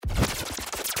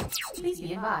Please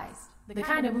be advised, the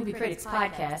Kind of Movie Critics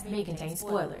podcast may contain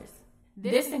spoilers.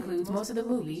 This includes most of the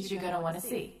movies you're going to want to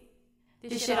see.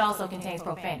 This shit also contains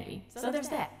profanity, so there's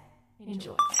that.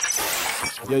 Enjoy.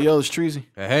 Yo, it's Treasy.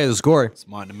 Hey, this is Corey. It's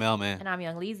Martin the Mailman. And I'm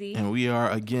Young Leezy. And we are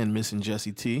again missing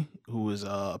Jesse T, who is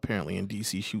apparently in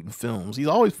DC shooting films. He's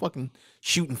always fucking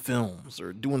shooting films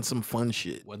or doing some fun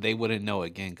shit. Well, they wouldn't know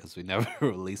again because we never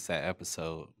released that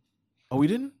episode. Oh, we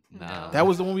didn't? No. That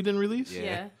was the one we didn't release?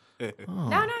 Yeah. Oh.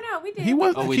 No, we did. He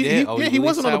was. Oh, we he, did? He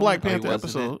wasn't on the Black one? Panther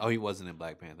episode. Oh, he wasn't in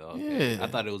Black Panther. Okay. Yeah. I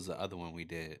thought it was the other one we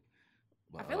did.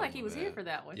 I feel like he was here for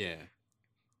that one. Yeah.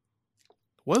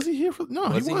 Was he here for? No,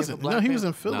 Was he he here wasn't. for Black No, he was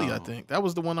in Panther? Philly, No. I think. That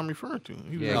was the one I'm referring to.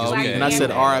 He was Yeah, like- okay. And I said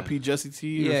Yeah. R.I.P. Jesse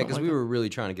T. Yeah, because we were really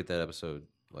trying to get that episode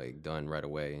like done right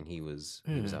away, and he was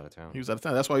out of town. He was out of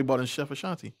town. That's why he bought in Chef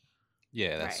Ashanti.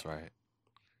 Yeah, that's right.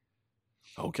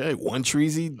 Okay, one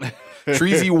Treasy,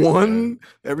 Treasy 1.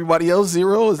 Everybody else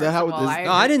 0. Is that how it is? Well,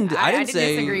 No, I didn't disagree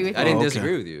say. with I you. didn't Oh, okay.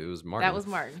 disagree with you. It was Martin. That was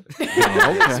Martin. Oh,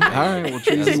 okay. All right. Well,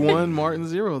 Treasy 1, Martin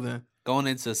 0 then. Going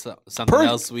into something Per-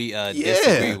 else we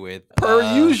disagree with.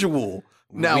 Per usual.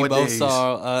 We Nowadays. both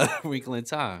saw Wrinkle in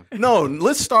Time. No,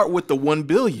 let's start with the 1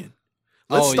 billion.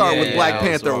 Let's Oh, start yeah, with yeah, Black I was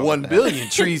Panther wrong 1 with that. billion,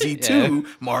 Treasy 2,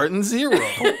 Martin 0.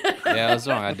 Yeah, I was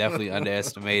wrong. I definitely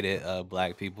underestimated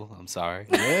black people. I'm sorry.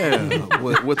 Yeah,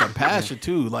 with a passion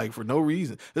too, like for no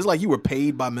reason. It's like you were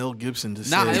paid by Mel Gibson to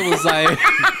Nah, say, it was like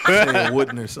say a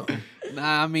wouldn't or something.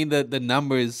 Nah, I mean the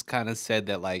numbers kind of said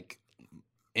that like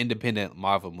independent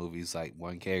Marvel movies, like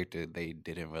one character, they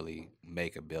didn't really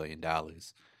make $1 billion.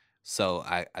 So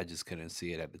I just couldn't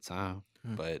see it at the time.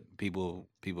 But people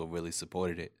really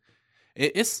supported it.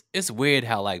 It's weird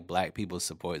how like black people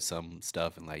support some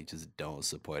stuff and like just don't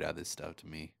support other stuff to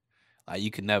me. Like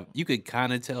you could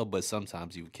kind of tell, but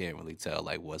sometimes you can't really tell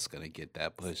like what's gonna get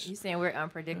that push. You saying we're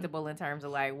unpredictable in terms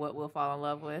of like what we'll fall in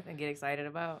love with and get excited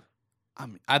about? I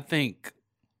mean, I think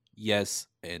yes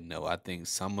and no. I think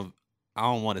I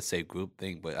don't want to say group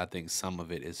thing, but I think some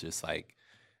of it is just like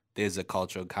there's a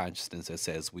cultural consciousness that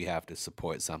says we have to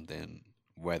support something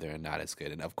whether or not it's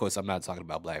good. And of course, I'm not talking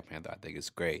about Black Panther. I think it's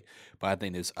great, but I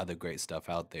think there's other great stuff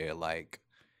out there like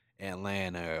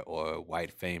Atlanta or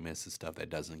White Famous and stuff that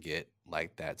doesn't get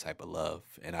like that type of love,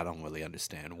 and I don't really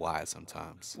understand why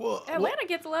sometimes. Well, Atlanta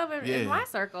gets love in my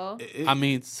circle. I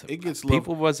mean, it gets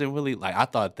people wasn't really like I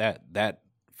thought that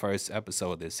first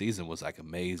episode of this season was like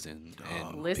amazing,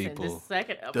 and Listen, people. the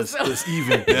second episode. That's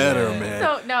even better, Yeah. man.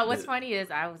 So no, what's funny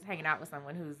is I was hanging out with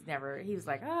someone he was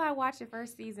like, oh, I watched the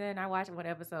first season. I watched one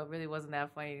episode. Really wasn't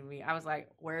that funny to me. I was like,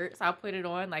 word. So I put it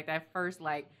on like that first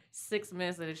like 6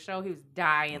 minutes of the show. He was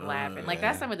dying laughing. Like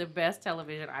that's some of the best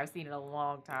television I've seen in a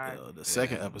long time. The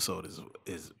second episode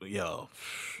is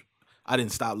I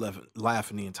didn't stop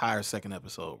laughing the entire second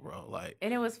episode, bro. Like,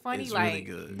 And it was funny, it's like really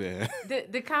good. Yeah.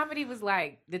 the comedy was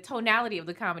like the tonality of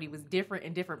the comedy was different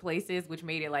in different places, which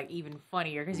made it like even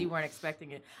funnier because you weren't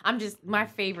expecting it. My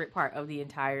favorite part of the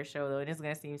entire show though, and it's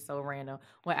gonna seem so random,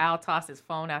 when Al tossed his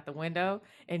phone out the window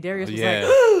and Darius was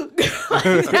like,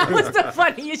 that was the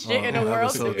funniest shit in the that world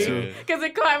was so to me too. because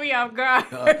it caught me off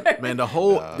guard. Man, the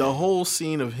whole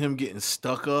scene of him getting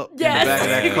stuck up Yes. in the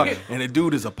back of that car, and the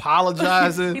dude is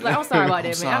apologizing. He's like, I'm sorry about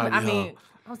that, man. I'm sorry, yo.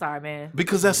 I'm sorry, man.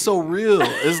 Because that's so real.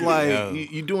 It's like Yeah.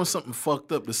 you're doing something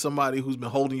fucked up to somebody who's been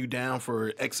holding you down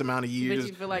for X amount of years.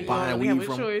 you feel like you buying don't have weed a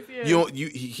from choice, yeah. you. Don't,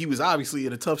 he was obviously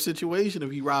in a tough situation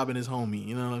if he robbing his homie.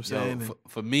 You know what I'm Yo, saying?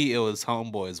 for me, it was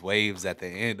Homeboy's waves at the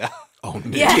end. Oh,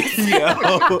 Yes.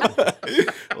 Yo.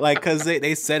 Like, cause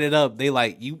they set it up. They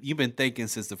like you've been thinking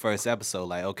since the first episode,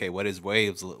 like, okay, what does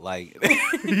waves look like?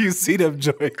 You see them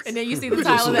joints, And then you see the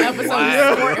title of the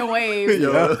episode, Sport and Waves.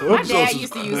 Yo, My episodes dad is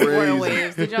used to use Sport and crazy.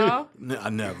 Waves. Did y'all? I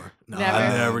never. No, Never?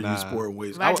 I never Nah. use sport and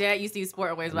waves. My dad used to use Sport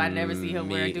and Waves, but I never see him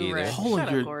Me wear a do-rag. either. Hold Shut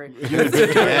on, up, Corey. your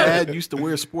dad used to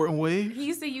wear sport and waves? He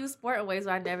used to use Sport and Waves,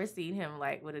 but I never seen him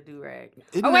like with a do-rag.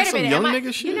 Isn't Oh, wait that a some minute. young am I,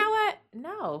 nigga shit? You know what?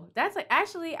 No. That's like,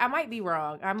 actually, I might be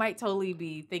wrong. I might totally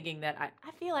be thinking that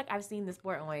I feel like I've seen the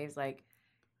Sport and Waves like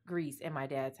Grease in my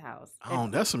dad's house. Oh,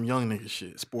 that's some young nigga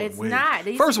shit. Sport It's and waves. not.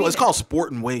 They used First to of all, be it's called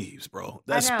sport and waves, bro.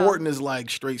 That I know. sporting is like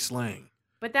straight slang.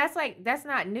 But that's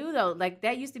not new though. Like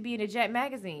that used to be in a Jet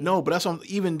magazine. No, but that's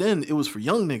even then it was for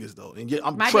young niggas though. And yet,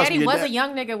 My trust daddy me, your was dad- a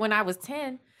young nigga when I was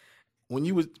 10. When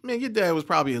you was your dad was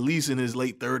probably at least in his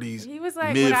late 30s. He was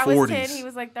like, mid when I was 40s. 10, he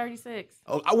was like 36.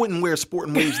 Oh, I wouldn't wear sport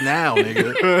and waves now,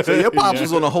 nigga. So your pops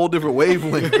was on a whole different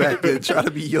wavelength back then, trying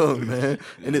to be young, man.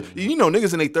 And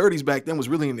niggas in their 30s back then was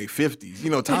really in their 50s. You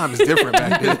know, time is different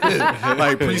back then.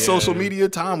 Like pre-social media,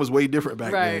 time was way different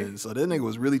back Right. then. So that nigga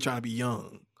was really trying to be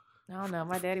young. I don't know.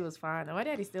 My daddy was fine. My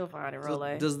daddy's still fine in real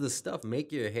life. Does the stuff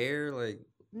make your hair like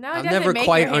No, it I've doesn't never make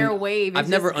quite your hair un- wave. It's I've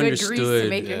never just good grease to understood,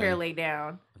 make your yeah. hair lay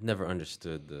down. I've never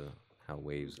understood how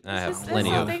waves. I It's have just, plenty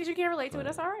there's some of. things you can't relate to.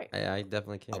 That's all right. I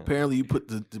definitely can. Apparently, you put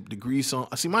the grease on.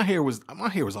 See, my hair was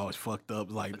always fucked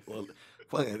up. Like,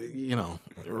 fucking, you know,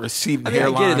 receding I mean, I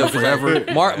get hairline it though, 'cause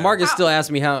forever. Marcus still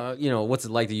asks me how what's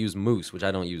it like to use mousse, which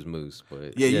I don't use mousse,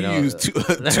 but Yeah, you know, use to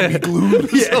be glued.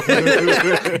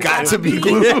 Got to be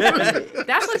glued.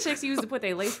 That's what chicks use to put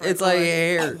their lace fronts It's like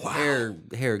on.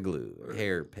 hair glue or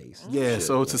hair paste. Yeah, Shit,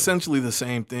 so it's essentially the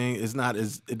same thing. It's not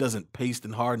as it doesn't paste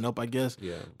and harden up, I guess.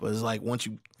 Yeah. But it's like once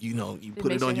you put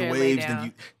makes it on your your hair lay waves,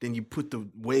 down. then you put the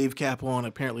wave cap on.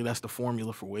 Apparently, that's the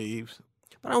formula for waves.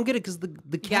 But I don't get it because the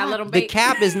gotta let 'em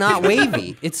cap bake. is not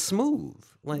wavy. It's smooth.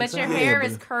 Like, But your Yeah, hair but-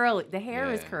 is curly. The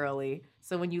hair is Yeah. curly.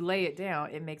 So when you lay it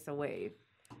down, it makes a wave.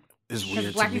 It's Because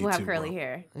weird. black to me people have too, curly bro.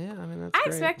 hair. yeah, I mean that's I great.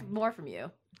 expect more from you.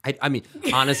 I mean,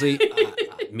 honestly,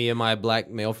 me and my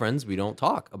black male friends, we don't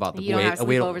talk about the You don't wave. have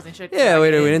we sleepovers and shit. Yeah,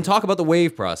 like we that. didn't talk about the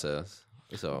wave process.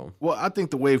 So Well, I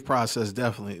think the wave process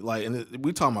definitely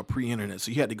we talking about pre-internet,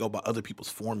 so you had to go by other people's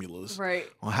formulas Right.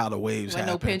 on how the waves Like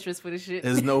no happen. Pinterest for the shit.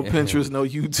 There's no Pinterest, no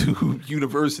YouTube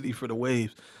University for the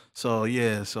waves. So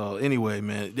yeah. So anyway,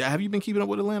 man, have you been keeping up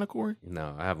with Atlanta, Corey?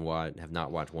 no, I have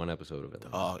not watched one episode of it.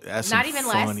 That's Not some even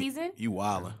last funny- season? You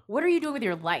wildin'. What are you doing with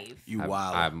your life? You I've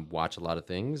wildin'. watched a lot of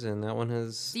things, and that one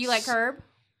has. Do you like Curb?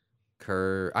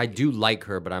 I do like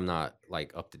her, but I'm not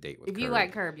like up to date with. If you Curb.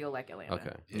 like Curb, you'll like Atlanta.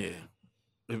 Okay. Yeah.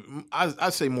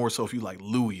 I'd say more so if you like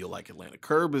Louis, you'll like Atlanta.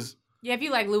 Curb is Yeah, if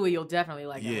you like Louis, you'll definitely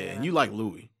like yeah, Atlanta. and you like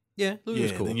Louis. Yeah, Louis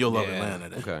was Yeah, cool. then you'll love Yeah. Atlanta.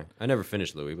 Then. Okay, I never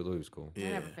finished Louis, but Louis was cool. I Yeah.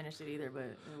 never finished it either, but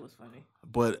it was funny.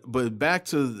 But back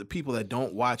to the people that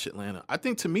don't watch Atlanta. I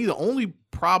think to me the only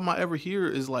problem I ever hear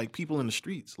is like people in the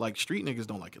streets. Like street niggas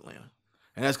don't like Atlanta,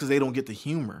 and that's because they don't get the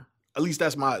humor. At least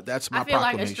that's my I feel like a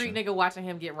proclamation. street nigga watching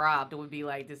him get robbed would be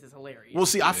like, this is hilarious. Well,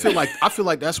 see, I feel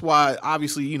like that's why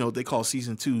obviously they call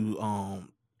season 2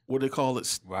 what do they call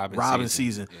it? Robin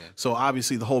season. Yeah. So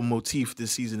obviously the whole motif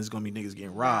this season is gonna be niggas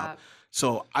getting robbed.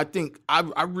 So I think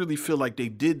I really feel like they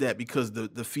did that because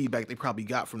the feedback they probably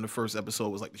got from the first episode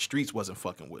was like the streets wasn't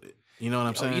fucking with it. You know what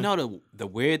I'm saying? You know the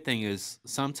weird thing is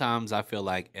sometimes I feel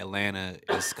like Atlanta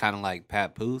is kind of like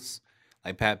Pat Poose.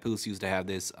 Like Pat Poose used to have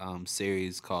this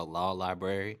series called Law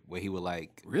Library where he would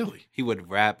Really? he would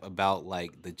rap about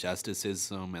like the justice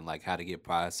system and like how to get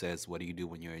processed. What do you do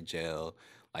when you're in jail?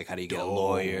 Like how do you get a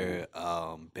lawyer,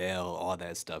 bail, all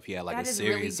that stuff. He had like that a is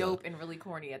really series. dope and really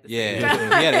corny at the Yeah, same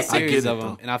time. he had a I series get it, of them,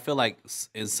 though. and I feel like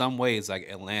in some ways, like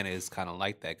Atlanta is kind of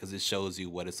like that because it shows you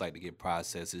what it's like to get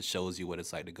processed. It shows you what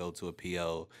it's like to go to a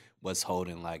PO, what's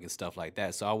holding like and stuff like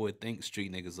that. So I would think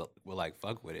street niggas will like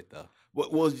fuck with it though.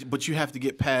 Well, but you have to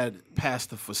get past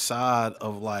the facade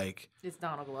of like It's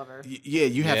Donald Glover. yeah,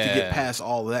 you have to get Yeah. past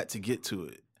all of that to get to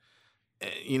it.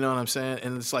 You know what I'm saying?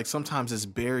 And it's like sometimes it's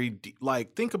buried.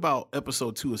 Like think about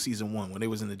episode 2 of season 1 when they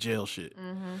was in the jail shit.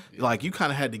 Mm-hmm. Like you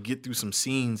kind of had to get through some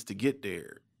scenes to get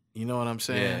there. You know what I'm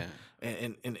saying? Yeah.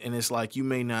 And it's like you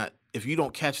may not if you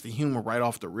don't catch the humor right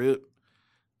off the rip,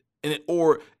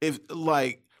 or if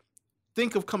like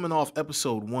think of coming off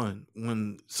episode 1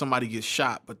 when somebody gets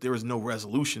shot but there is no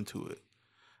resolution to it.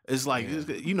 It's like you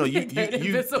That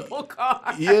invisible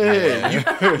car. yeah,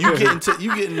 you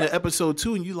get into episode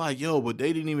 2 and you like, yo, but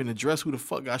they didn't even address who the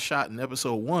fuck got shot in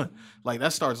episode 1. Like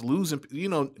that starts losing,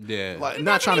 Yeah. like It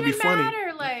not doesn't trying to be even funny.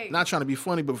 matter, like- Not trying to be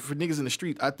funny, but for niggas in the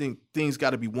street, I think things got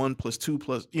to be 1 + 2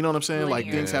 +, you know what I'm saying? Like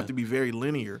Linear. things have to be very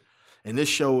linear, and this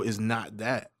show is not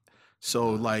that.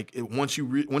 So like once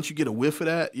you get a whiff of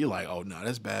that, you're like, oh no,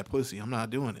 that's bad pussy. I'm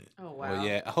not doing it. Oh wow. Well,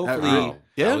 yeah. Hopefully, Wow.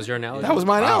 Yeah, That was your analogy? That was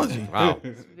my Wow. analogy. Wow.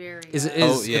 It's very. Is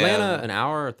Oh, yeah. Atlanta an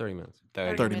hour or 30 minutes?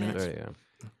 30 minutes. 30,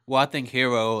 yeah. Well, I think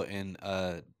Hero and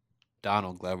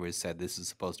Donald Glover said this is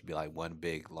supposed to be like one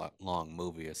big long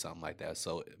movie or something like that.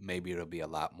 So maybe it'll be a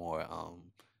lot more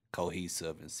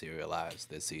cohesive and serialized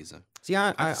this season. See,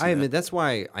 can I see admit that's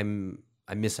why I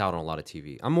miss out on a lot of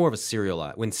TV. I'm more of a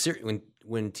serialized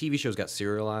when TV shows got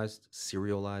serialized,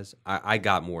 I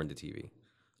got more into TV.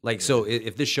 Like so,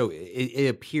 if this show it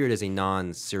appeared as a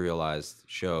non-serialized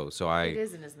show, so It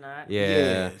is and it's not.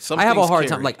 Yeah, some I have a things hard time.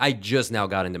 carry. Like I just now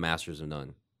got into Masters of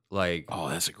None. Like Oh,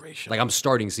 that's a great show. like I'm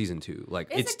starting season 2. Like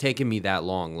it's taken me that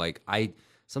long. Like I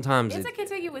sometimes It's a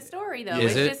continuous story though.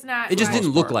 is It's it? just not. It just like-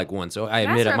 didn't look like one. So I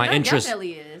admit Master it. of My None interest.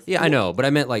 definitely is. Yeah, I know, but I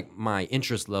meant like my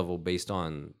interest level based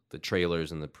on the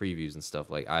trailers and the previews and stuff.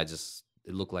 Like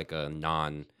it looked like a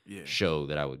show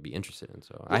that I would be interested in.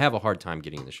 So I have a hard time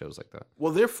getting into shows like that.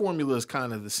 Well, their formula is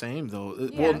kind of the same though.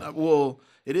 Yeah. Well,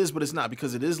 it is, but it's not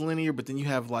because it is linear. But then you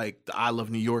have like the I Love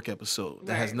New York episode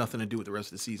that has Right. nothing to do with the rest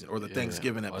of the season, or the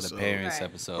Thanksgiving Or episode, the parents Right.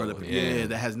 episode. or the,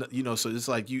 that has no, so it's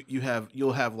like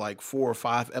you'll have like 4 or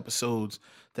 5 episodes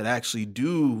that actually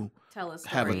do Tell us.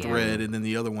 have a Yeah. thread, and then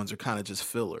the other ones are kind of just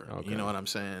filler. Okay. You know what I'm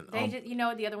saying? They just, you know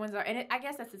what the other ones are, and I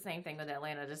guess that's the same thing with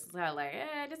Atlanta. Just kind of like,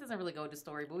 this doesn't really go with the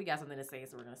story, but we got something to say,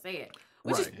 so we're gonna say it,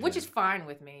 which is fine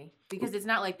with me because it's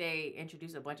not like they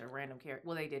introduced a bunch of random characters.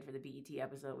 Well, they did for the BET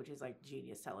episode, which is like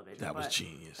genius television. That was but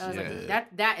genius. I was Yeah.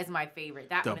 like, that is my favorite.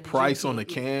 That The one and price on the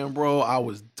GT. can, bro, I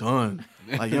was done.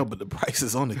 Like, yo, but the price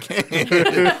is on the can.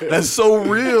 That's so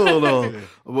real,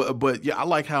 though. But yeah, I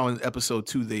like how in episode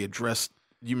 2 they addressed.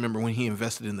 You remember when he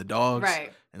invested in the dogs,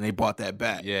 Right. And they bought that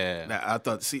back. Yeah. Now, I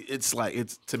thought, see, it's like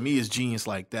to me, it's genius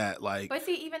like that. Like, But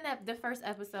see, even the first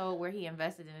episode where he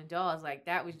invested in the dogs, like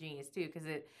that was genius too, because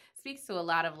it speaks to a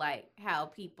lot of like how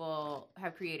people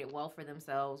have created wealth for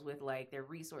themselves with like their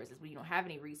resources. When you don't have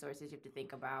any resources, you have to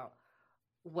think about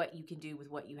what you can do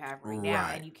with what you have right now,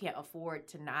 Right. and you can't afford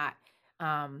to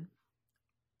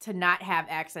not have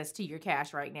access to your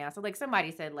cash right now. So like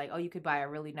somebody said like, oh, you could buy a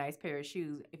really nice pair of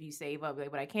shoes if you save up, like,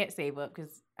 but I can't save up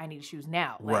because I need shoes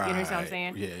now. Like, you know what I'm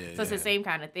saying? Yeah, So it's the same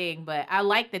kind of thing, but I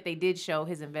like that they did show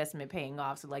his investment paying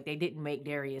off. So like they didn't make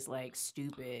Darius like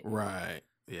stupid. Right.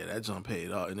 Yeah, that jump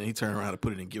paid off, and then he turned around and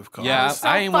put it in gift cards. Yeah, was so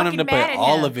I ain't want him to fucking put mad at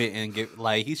all him. of it and get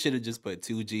like he should have just put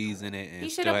 2 G's in it and He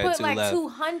should still have had put 2 like left.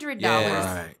 $200.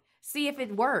 Yeah. Right. See if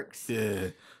it works. Yeah.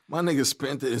 My nigga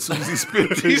spent it. As soon as he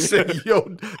spent it, he said,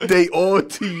 yo, they owe it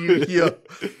to you.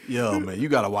 Yo, man, you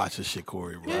got to watch this shit,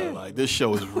 Corey, bro. Like, this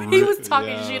show is real. He was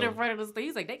talking Yeah. shit in front of the store.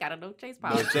 He's like, they got a no chase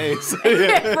policy. Chase.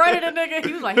 In front of the nigga,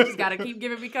 he was like, he just gotta keep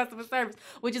giving me customer service,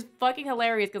 which is fucking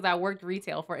hilarious because I worked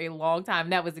retail for a long time.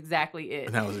 That was exactly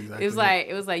it. That was exactly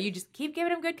It was like you just keep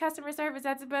giving them good customer service.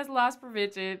 That's the best loss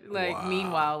prevention. Like Wow.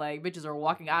 meanwhile, like bitches are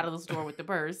walking out of the store with the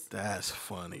purse. That's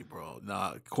funny, bro.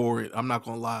 Nah, Corey, I'm not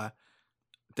going to lie.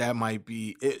 That might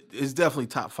be, it's definitely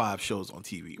top 5 shows on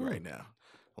TV right now.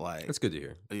 Like, That's good to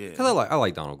hear. yeah. Because I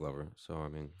like Donald Glover. So I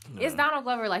mean, It's Donald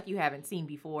Glover like you haven't seen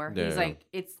before. Yeah. He's like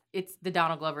it's the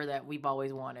Donald Glover that we've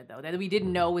always wanted though. That we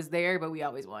didn't know was there, but we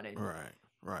always wanted.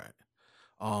 Right.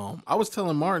 I was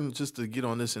telling Martin, just to get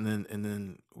on this and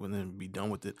then be done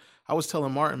with it. I was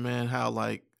telling Martin, man, how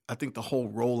like I think the whole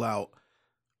rollout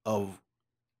of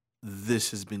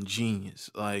this has been genius.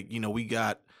 Like, you know, we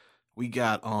got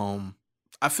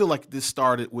I feel like this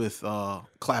started with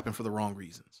Clapping for the Wrong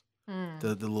Reasons. Hmm.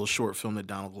 The little short film that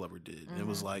Donald Glover did. And it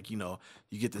was Mhm. like, you know,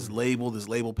 you get this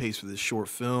label pays for this short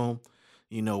film.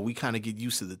 You know, we kind of get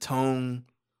used to the tone.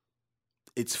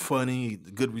 It's funny,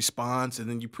 good response, and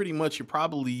then you're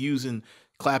probably using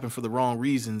Clapping for the Wrong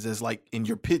Reasons as like in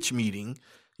your pitch meeting,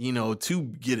 you know, to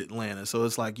get Atlanta. So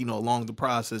it's like, you know, along the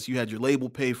process, you had your label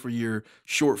pay for your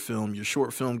short film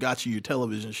got you your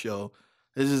television show.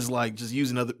 This is like just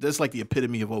using that's like the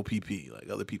epitome of OPP, like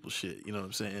other people's shit. You know what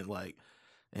I'm saying? Like,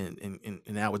 and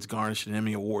now it's garnished an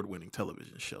Emmy award-winning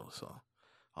television show. So,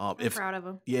 I'm proud of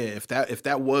him. if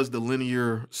that was the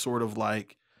linear sort of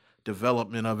like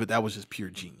development of it, that was just pure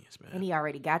genius, And man. he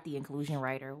already got the inclusion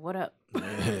writer. What up?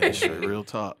 Yeah, straight real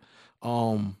talk.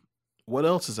 What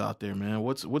else is out there, man?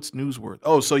 What's newsworthy?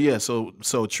 Oh, so yeah, so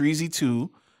Treasy 2,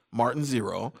 Martin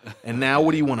 0, and now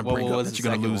what do you want to What bring up was that the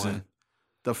you're gonna second lose one? in?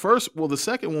 The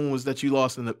second one was that you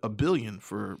lost in $1 billion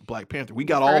for Black Panther. We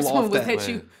got First all one off was that.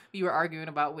 that you were arguing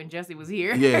about when Jesse was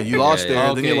here. Yeah, you lost Yeah, there,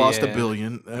 yeah. then you Okay, lost yeah. $1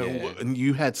 billion, Yeah. and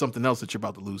you had something else that you're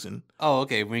about to lose in. Oh,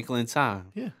 okay. Wrinkle in Time.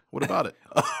 Yeah, what about it?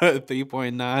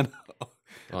 3.9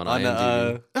 on on the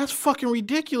IMDb. That's fucking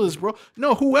ridiculous, bro.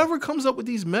 No, whoever comes up with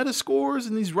these meta scores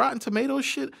and these Rotten Tomatoes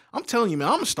shit, I'm telling you, man,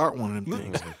 I'm gonna start one of them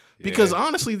things. Because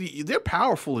honestly, they're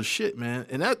powerful as shit, man.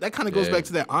 And that kind of goes Yeah. back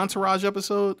to that Entourage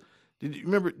episode.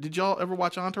 Did y'all ever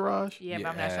watch Entourage? Yeah, but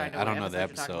I'm not sure I know. I don't what know the you're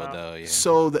talking episode about. though. Yeah.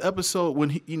 So the episode when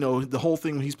he, you know, the whole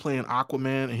thing when he's playing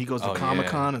Aquaman and he goes to Oh, Comic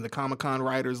Con yeah. and the Comic Con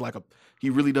writers he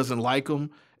really doesn't like him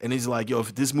and he's like, yo,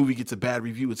 if this movie gets a bad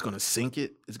review, it's gonna sink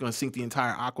it. It's gonna sink the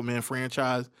entire Aquaman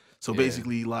franchise. So Yeah.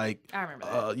 basically, like, I remember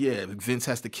that. yeah, Vince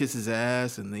has to kiss his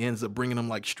ass and he ends up bringing him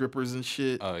like strippers and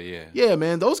shit. Oh yeah. Yeah,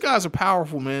 man, those guys are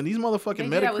powerful, man. These They motherfucking do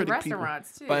that with Metacritic people.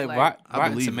 restaurants too. But like, I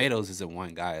Rotten believe it. Tomatoes isn't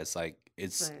one guy. It's like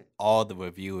it's Right. all the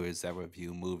reviewers that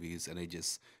review movies, and they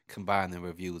just combine the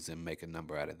reviews and make a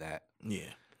number out of that.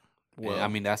 Yeah. Well, I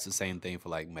mean that's the same thing for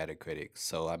like Metacritic.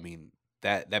 So I mean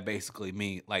that basically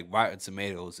means like Rotten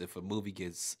Tomatoes. If a movie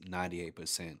gets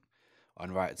 98%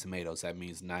 on Rotten Tomatoes, that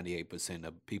means 98%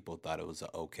 of people thought it was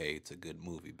a okay to good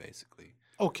movie, basically.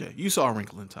 Okay, you saw A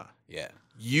Wrinkle in Time. Yeah.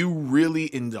 You really,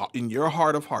 in your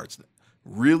heart of hearts,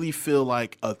 really feel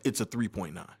like it's a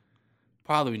 3.9.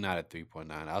 Probably not a 3.9.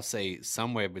 I'll say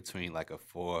somewhere between like a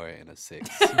 4 and a 6.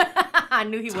 I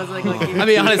knew he wasn't going to give I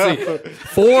mean, honestly,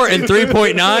 4 and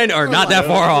 3.9 are not that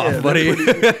far off, buddy. I'm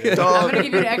going to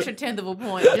give you an extra tenth of a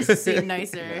point just to seem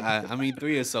nicer. I mean,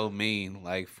 3 is so mean.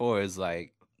 Like 4 is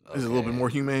like. It's a little bit more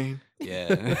humane.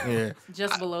 Yeah. Yeah.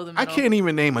 Just below the I middle. can't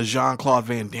even name a Jean-Claude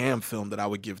Van Damme film that I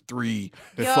would give 3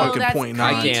 Yo, fucking that's point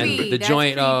I 9. can. creepy. The That's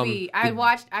joint, creepy.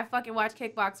 I fucking watched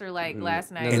Kickboxer like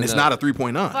last night. And it's not a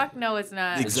 3.9. Fuck no, it's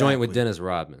not. The joint with Dennis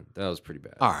Rodman. That was pretty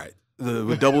bad. All right.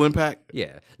 With Double Impact?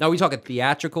 Yeah. Now, are we talking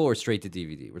theatrical or straight to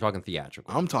DVD? We're talking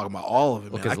theatrical. I'm talking about all of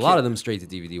it, man. Because a lot of them straight to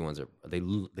DVD ones they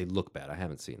look bad. I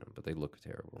haven't seen them, but they look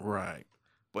terrible. Right.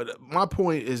 But my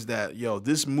point is that,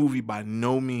 this movie by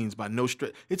no means, by no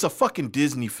stretch, it's a fucking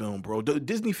Disney film, bro.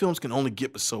 Disney films can only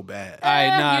get but so bad.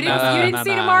 You didn't see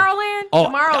Tomorrowland? Oh,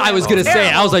 Tomorrowland I was gonna say.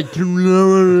 I was like,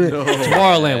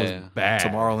 Tomorrowland was bad.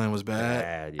 Tomorrowland was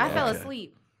bad. Yeah. I fell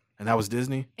asleep And that was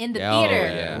Disney? in the Oh, theater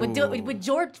yeah. with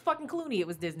George fucking Clooney. It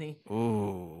was Disney.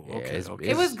 Ooh. Yeah, Okay. it's- Okay.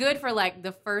 It was good for like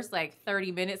the first like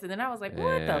 30 minutes, and then I was like,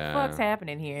 "What the Yeah. fuck's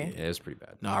happening here?" Yeah, it was pretty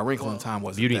bad. No, A Wrinkle in Time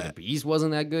wasn't Beauty and that. the Beast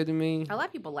wasn't that good to me. A lot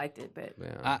of people liked it, but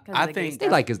Yeah. I the think They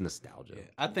like his nostalgia.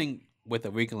 I think with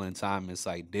A Wrinkle in Time, it's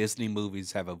like Disney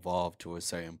movies have evolved to a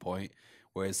certain point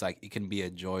where it's like it can be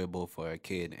enjoyable for a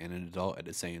kid and an adult at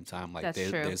the same time. Like That's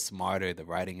true. they're smarter, the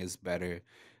writing is better,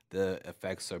 the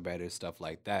effects are better, stuff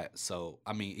like that. So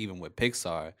I mean, even with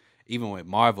Pixar, even with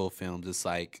Marvel films, it's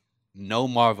like no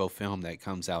Marvel film that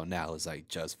comes out now is like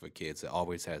just for kids. It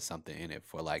always has something in it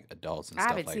for like adults and I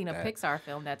stuff haven't like seen that. a Pixar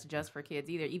film that's just for kids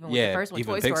either. Even with Yeah, the first one,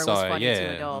 even Toy Story was Pixar, funny yeah.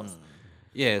 to adults.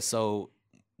 Yeah, so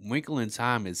Wrinkle in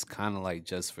Time is kind of like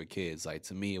just for kids. Like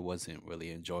to me, it wasn't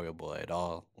really enjoyable at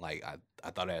all. Like I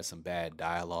thought it had some bad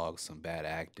dialogue, some bad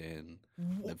acting.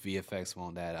 The VFX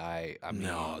on that, I mean,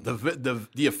 No,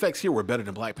 the effects here were better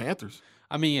than Black Panthers.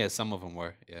 I mean, yeah, some of them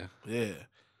were, yeah. Yeah.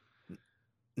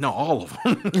 No, all of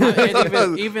them.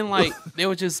 And even like there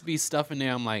would just be stuff in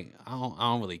there. I'm like, I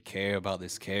don't really care about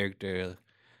this character.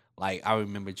 Like I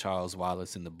remember Charles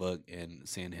Wallace in the book and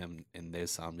seeing him in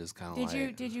this. I'm just kind of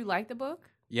like, Did you like the book?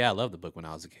 yeah, I loved the book when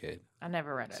I was a kid. I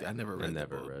never read it. See, I never read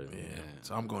never the book. read it. Yeah.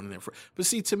 So I'm going in there for. But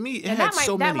see, to me, it And had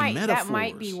so many metaphors. that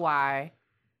might be why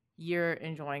you're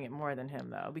enjoying it more than him,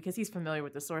 though, because he's familiar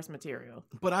with the source material.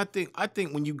 But I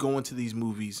think when you go into these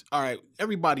movies, all right,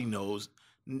 everybody knows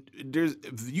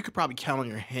you could probably count on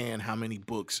your hand how many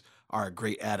books are a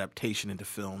great adaptation into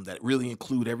film that really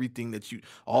include everything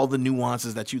all the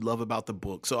nuances that you love about the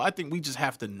book. So I think we just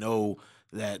have to know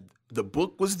that the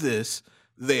book was this.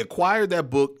 They acquired that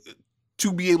book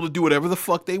to be able to do whatever the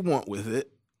fuck they want with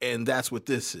it, and that's what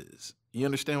this is. You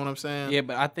understand what I'm saying? Yeah,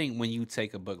 but I think when you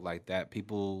take a book like that,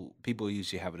 people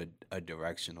usually have a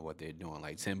direction of what they're doing.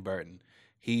 Like Tim Burton,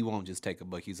 he won't just take a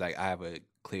book. He's like, I have a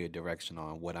clear direction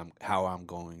on how I'm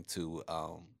going to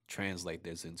translate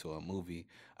this into a movie.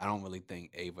 I don't really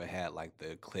think Ava had like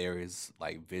the clearest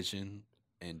like vision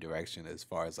and direction as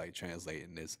far as like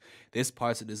translating this. There's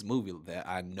parts of this movie that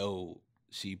I know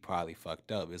she probably fucked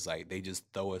up. It's like they just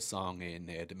throw a song in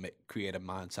there to create a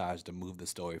montage to move the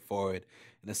story forward,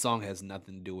 and the song has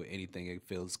nothing to do with anything. It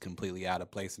feels completely out of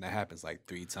place, and that happens like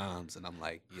 3 times. And I'm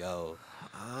like, yo,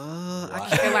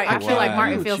 I feel like Why?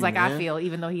 Martin With feels you, like I man. feel,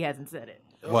 even though he hasn't said it.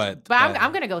 what? But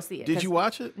I'm gonna go see it. Did 'cause- you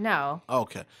watch it? No.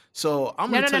 Okay. So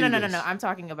I'm No, gonna tell you no. this. I'm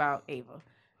talking about Ava.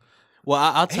 Well,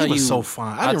 I'll tell Ava's you. so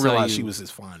fine. I I'll didn't tell realize you- she was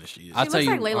as fine as she is. I'll She tell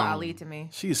looks like you, Layla Ali to me.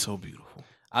 She is so beautiful.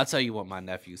 I'll tell you what my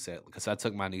nephew said because I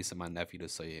took my niece and my nephew to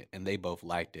see it, and they both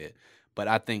liked it. But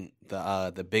I think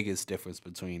the biggest difference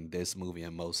between this movie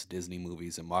and most Disney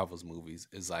movies and Marvel's movies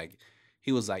is like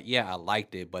he was like, yeah, I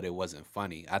liked it, but it wasn't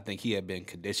funny. I think he had been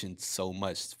conditioned so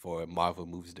much for Marvel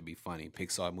movies to be funny,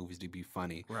 Pixar movies to be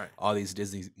funny, Right. all these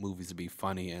Disney movies to be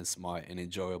funny and smart and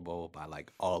enjoyable by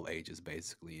like all ages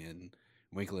basically. And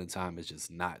Wrinkle in Time is just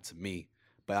not to me.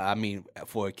 But I mean,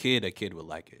 for a kid would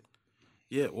like it.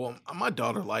 Yeah, well, my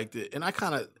daughter liked it, and I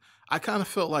kind of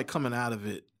felt like coming out of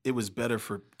it, it was better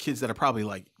for kids that are probably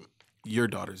like your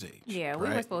daughter's age. Yeah, we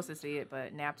were right? supposed to see it,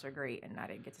 but naps are great, and I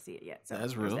didn't get to see it yet. So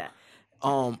That's there's real. that.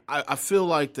 I feel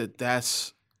like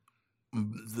that's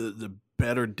the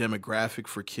better demographic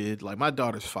for kid. Like my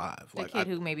daughter's 5. The Like kid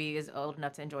who maybe is old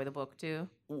enough to enjoy the book too.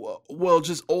 well,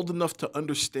 just old enough to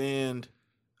understand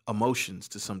emotions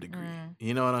to some degree.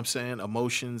 You know what I'm saying?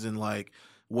 Emotions and like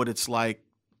what it's like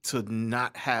to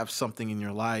not have something in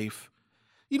your life.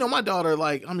 You know, my daughter,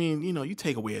 like, I mean, you know, you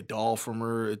take away a doll from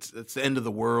her, it's the end of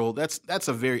the world. That's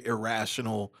a very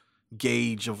irrational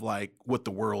gauge of like what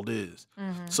the world is.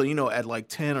 Mm-hmm. So, you know, at like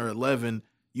 10 or 11,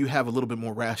 you have a little bit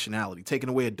more rationality. Taking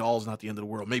away a doll is not the end of the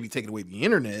world. Maybe taking away the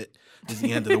internet is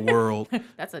the end of the world.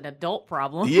 That's an adult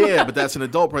problem. Yeah, but that's an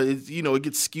adult problem. It's, you know, it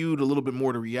gets skewed a little bit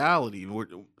more to reality.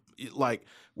 Like,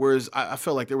 whereas I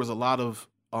felt like there was a lot of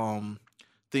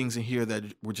things in here that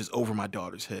were just over my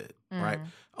daughter's head, right?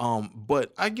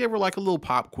 But I gave her like a little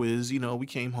pop quiz. You know, we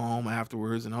came home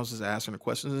afterwards, and I was just asking her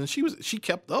questions, and she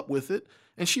kept up with it,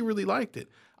 and she really liked it.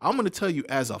 I'm going to tell you,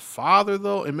 as a father,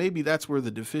 though, and maybe that's where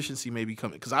the deficiency may be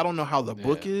coming, because I don't know how the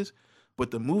book is, but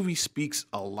the movie speaks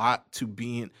a lot to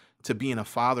being a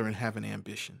father and having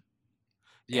ambition.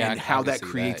 Yeah, and I how can that see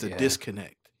creates that, a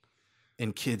disconnect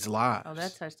in kids' lives. Oh,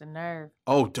 that touched a nerve.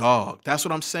 Oh, dog. That's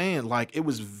what I'm saying. Like, it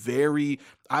was very,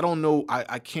 I don't know,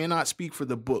 I cannot speak for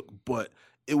the book, but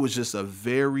it was just a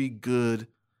very good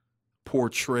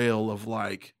portrayal of,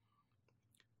 like,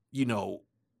 you know,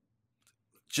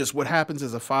 just what happens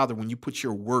as a father when you put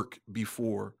your work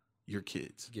before your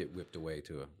kids. Get whipped away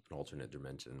to an alternate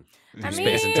dimension. I through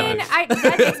mean, space and time.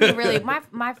 that makes me really.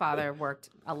 My father worked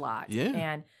a lot. Yeah.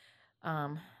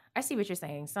 And I see what you're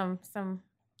saying.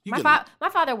 You My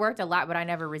get- father worked a lot, but I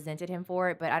never resented him for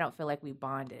it. But I don't feel like we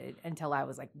bonded until I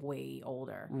was like way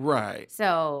older. Right.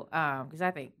 So, because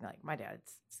I think like my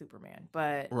dad's Superman,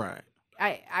 but Right.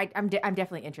 I'm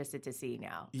definitely interested to see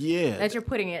now Yeah. that you're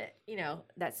putting it, you know,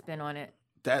 that spin on it.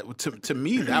 That to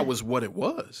me, that was what it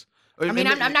was. I mean,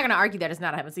 I'm not going to argue that it's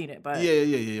not. I haven't seen it, but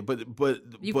Yeah. But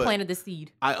you but planted the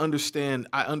seed. I understand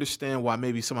why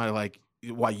maybe somebody like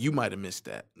why you might have missed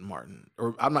that, Martin.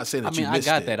 Or I'm not saying I that mean, you I missed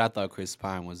got it. that. I thought Chris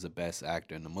Pine was the best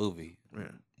actor in the movie, Yeah.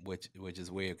 which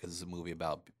is weird because it's a movie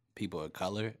about people of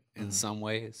color in Mhm. some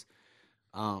ways.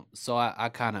 So I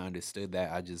kind of understood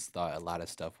that. I just thought a lot of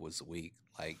stuff was weak.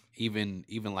 Like even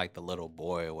like the little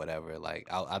boy or whatever. Like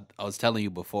I was telling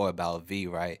you before about V,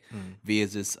 right? Mhm. V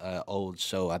is this old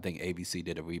show. I think ABC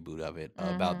did a reboot of it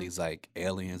about these like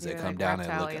aliens that Yeah, come like down and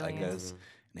reptile look like aliens. us.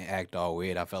 And they act all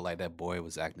weird. I felt like that boy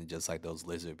was acting just like those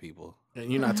lizard people. And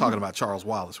you're not talking about Charles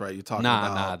Wallace, right? You're talking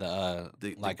Nah, about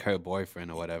the like her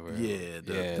boyfriend or whatever. Yeah,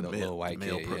 the male- little white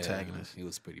male kid, protagonist. He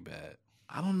was pretty bad.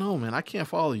 I don't know, man. I can't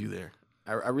follow you there.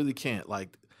 I really can't.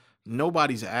 Like,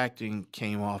 nobody's acting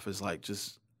came off as like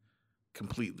just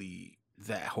completely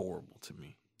that horrible to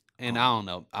me. And I don't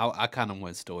know. I kind of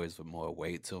want stories with more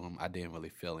weight to them. I didn't really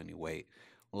feel any weight.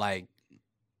 Like,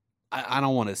 I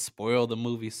don't want to spoil the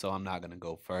movie, so I'm not gonna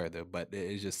go further. But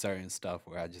it's just certain stuff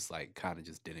where I just like kind of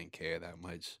just didn't care that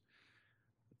much.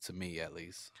 To me, at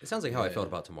least. It sounds like how I felt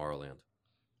Yeah. about Tomorrowland.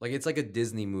 Like it's like a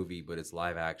Disney movie, but it's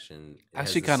live action. It I has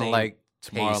actually the kind of same like pace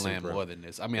and Tomorrowland more than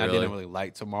this. I mean, I Really? didn't really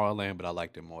like Tomorrowland, but I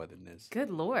liked it more than this.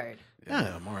 Good Lord.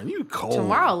 Yeah, Martin, you cold.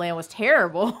 Tomorrowland was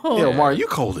terrible. Yeah, Martin, you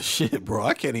cold as shit, bro.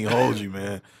 I can't even hold you,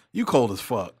 man. You cold as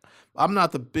fuck. I'm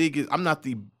not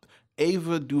the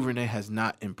Ava DuVernay has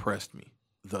not impressed me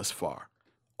thus far.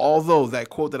 Although that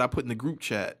quote that I put in the group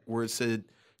chat where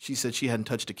she said she hadn't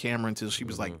touched a camera until she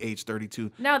was like age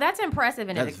 32. No, that's impressive,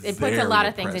 and That's it puts a lot very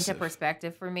of things into impressive.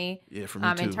 perspective for me. Yeah, for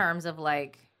me too. In terms of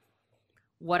like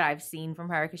what I've seen from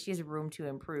her, because she has room to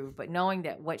improve. But knowing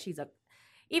that what she's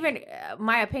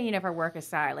my opinion of her work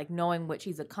aside, like knowing what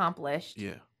she's accomplished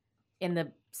Yeah. in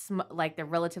the the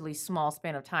relatively small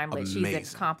span of time that she's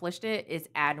Amazing. accomplished it is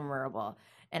admirable.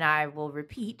 And I will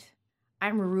repeat,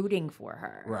 I'm rooting for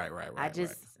her. Right.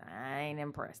 I ain't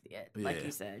impressed yet, like Yeah.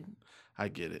 you said. I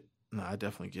get it. No, I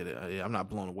definitely get it. Yeah, I'm not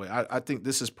blown away. I think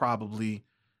this is probably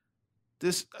the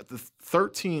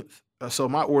 13th. So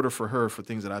my order for her for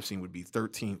things that I've seen would be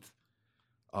 13th,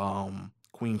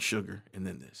 Queen Sugar, and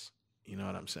then this. You know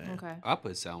what I'm saying? Okay. I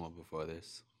put Selma before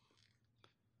this.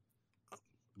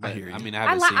 I hear you. I mean, I I,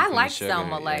 haven't seen I Queen like Sugar,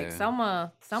 Selma. Like yeah.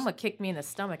 Selma kicked me in the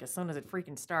stomach as soon as it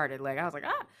freaking started. Like I was like,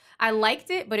 I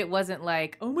liked it, but it wasn't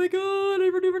like, oh my god,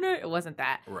 Ava DuVernay. It wasn't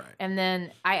that. Right. And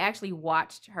then I actually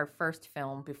watched her first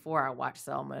film before I watched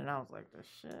Selma, and I was like, this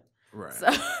shit. Right. So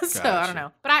I Gotcha. don't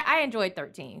know, but I enjoyed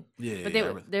 13. Yeah. But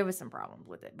yeah, there was some problems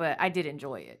with it, but I did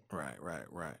enjoy it. Right.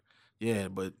 Yeah,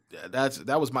 but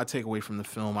that was my takeaway from the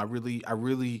film. I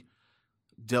really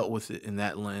dealt with it in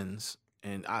that lens,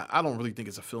 and I don't really think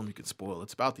it's a film you can spoil.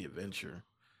 It's about the adventure.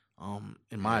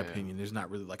 In my Yeah. opinion, there's not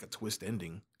really like a twist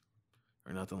ending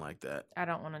or nothing like that. I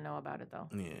don't want to know about it though.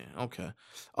 Yeah. Okay.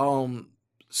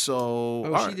 So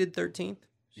Oh, all she right. did 13th.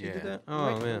 She Yeah. did that.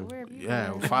 Oh man. Where have you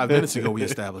Yeah, been? 5 minutes ago we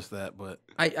established that, but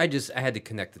I had to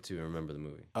connect the two and remember the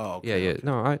movie. oh, okay, Yeah. okay.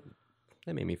 No,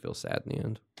 that made me feel sad in the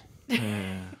end.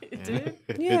 Yeah, It did?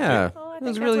 Yeah. Oh, I It think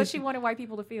was that's really. what she wanted white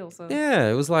people to feel. So Yeah,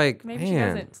 it was like, maybe she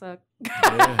man, doesn't suck.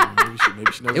 Yeah,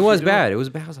 maybe she knows it what was she's doing. bad. It was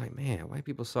bad. I was like, man, white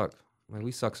people suck. Like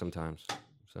we suck sometimes.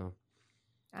 So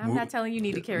I'm not telling you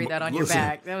need to carry that on your Listen.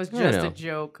 back. That was I just know. a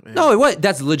joke. No, it was.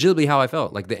 That's legitimately how I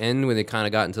felt. Like the end when they kind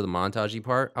of got into the montagey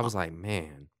part, I was like,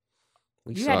 man,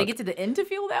 we You suck. had to get to the end to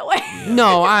feel that way.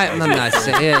 No, I'm not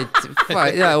saying it.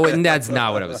 Yeah, that's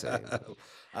not what I was saying. I'm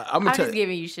I'm gonna tell just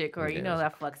giving you shit, Corey. You Yeah. know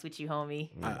that fucks with you, homie.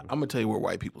 I'm gonna tell you where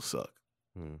white people suck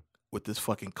Hmm. with this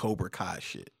fucking Cobra Kai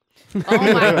shit. Oh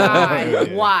my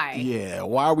god, why? Yeah,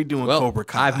 why are we doing Well, Cobra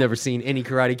Kai? I've never seen any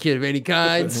Karate Kid of any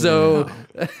kind, so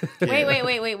Wait. It's an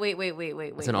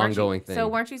Weren't you- ongoing thing. So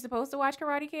weren't you supposed to watch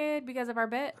Karate Kid because of our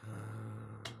bet?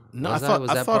 No, Was I that- thought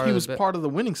was I that thought part he of the was bet? part of the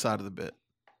winning side of the bet.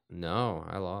 No,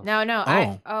 I lost.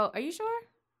 No. Oh. Are you sure?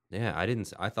 Yeah, I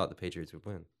didn't. I thought the Patriots would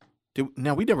win.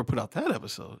 Now we never put out that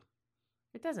episode.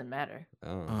 It doesn't matter. Oh,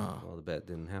 Oh. well, the bet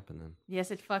didn't happen then.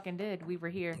 Yes, it fucking did. We were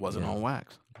here. It wasn't Yeah. on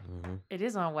wax. Hmm. It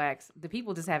is on wax. The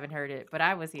people just haven't heard it, but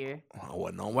I was here. It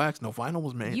wasn't on wax. No final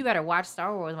was made. You better watch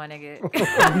Star Wars, my nigga.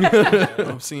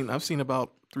 I've seen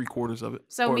about 3/4 of it.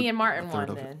 So or me and a Martin third won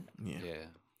of it. then. Yeah, Yeah.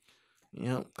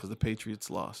 yeah, because the Patriots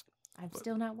lost. I'm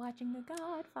still not watching The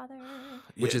Godfather.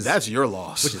 Which Yeah, is- that's your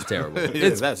loss. which is terrible. Yeah,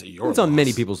 that's your. It's on many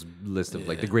loss. people's list of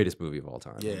like the Yeah. greatest movie of all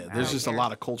time. Yeah, I there's don't just care. a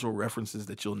lot of cultural references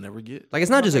that you'll never get Like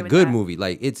it's not I'm just okay a with good that. movie.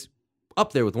 Like it's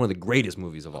up there with one of the greatest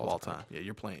movies of of all all time. time. Yeah,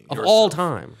 you're playing Of yourself. all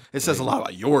time. It says a lot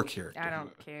about your character. I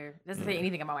don't care. It doesn't say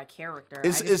anything about my character.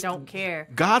 It's- I it's- just don't care.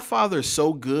 Godfather is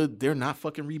so good, they're not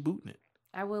fucking rebooting it.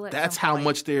 I will. At That's some how point.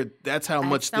 much they're. That's how At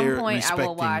much some they're point, respecting. I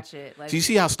will watch it. Like, Do you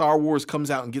see how Star Wars comes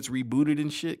out and gets rebooted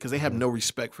and shit? Because they have no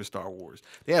respect for Star Wars.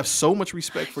 They have so much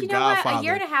respect for you know Godfather. what? A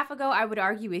year and a half ago, I would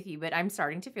argue with you, but I'm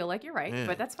starting to feel like you're right. Yeah.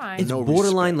 But that's fine. It's No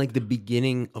borderline respect. like the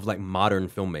beginning of like modern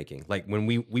filmmaking. Like when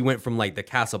we went from like the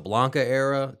Casablanca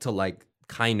era to like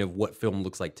kind of what film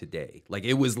looks like today. Like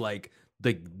it was like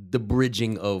the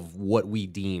bridging of what we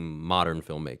deem modern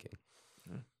filmmaking.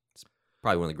 It's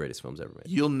probably one of the greatest films ever made.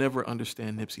 You'll never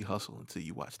understand Nipsey Hussle until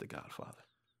you watch The Godfather.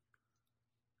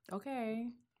 Okay.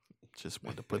 Just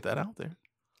wanted to put that out there.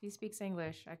 He speaks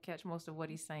English. I catch most of what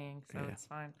he's saying, so Yeah. it's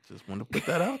fine. Just wanted to put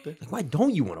that out there. Like, why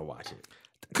don't you want to watch it?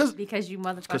 Because Because you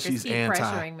motherfuckers she's keep anti.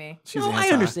 pressuring me. she's No, I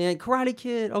anti. understand. Karate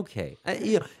Kid, okay.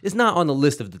 It's not on the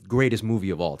list of the greatest movie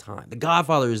of all time. The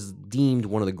Godfather is deemed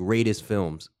one of the greatest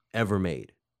films ever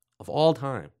made of all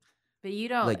time. But you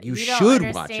don't. Like, you don't should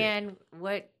watch it. understand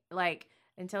what like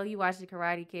until you watch the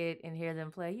Karate Kid and hear them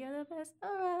play "You're the best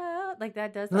around." Like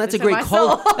that does. No, that's a something great to my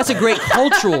soul. that's a great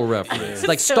cultural reference.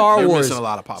 Like So- Star You're Wars. missing a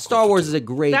lot of pop Star culture, Wars too. is a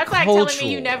great That's like cultural. telling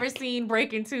me you never seen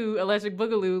Breaking 2 Electric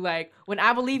Boogaloo. Like when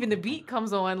I Believe in the Beat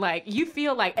comes on, like you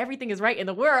feel like everything is right in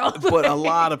the world. But a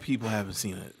lot of people haven't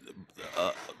seen it.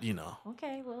 You know.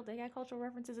 Okay, well they got cultural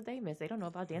references that they miss. They don't know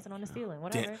about Dancing on the Ceiling.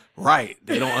 Whatever. Right.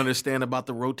 They don't understand about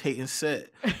the rotating set.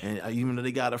 And even though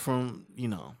they got it from,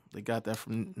 they got that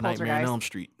from Nightmare on Poltergeist. Elm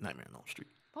Street. Nightmare on Elm Street.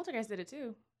 Poltergeist did it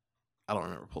too. I don't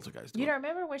remember Poltergeist. You don't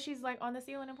remember when she's like on the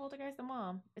ceiling in Poltergeist, the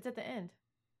mom? It's at the end.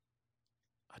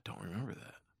 I don't remember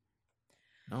that.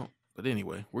 No. But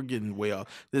anyway, we're getting way off.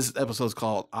 This episode's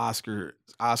called Oscars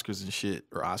and shit,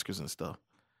 or Oscars and stuff.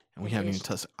 And we It haven't is. even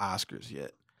touched Oscars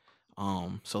yet.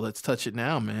 So let's touch it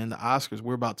now, man. The Oscars,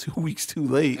 we're about 2 weeks too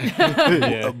late.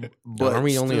 But Aren't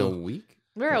we only a still. week?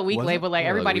 We're a week Was late, it? but like We're a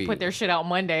everybody week. put their shit out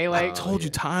Monday. I Like told you,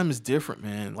 yeah. time is different,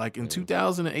 man. Like in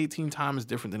 2018, time is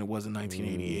different than it was in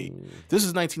 1988. This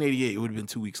is 1988. It would have been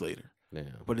 2 weeks later. Yeah.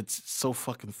 But it's so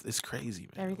fucking, it's crazy,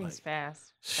 man. everything's Like,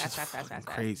 fast. it's Fast, just fast, fast, fucking fast,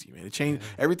 fast. crazy, man. It changed.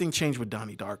 Everything changed with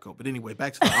Donnie Darko. But anyway,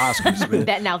 back to the Oscars, man.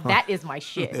 That is my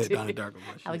shit. Yeah, Donnie Darko.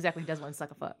 my shit. How exactly does one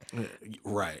suck a fuck?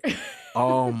 Right.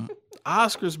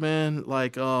 Oscars, man.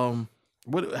 Like,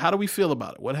 what? How do we feel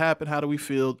about it? What happened? How do we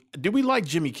feel? Did we like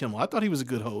Jimmy Kimmel? I thought he was a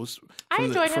good host. I from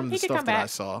enjoyed him. From the He could stuff come that I back.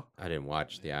 saw. I didn't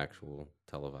watch the actual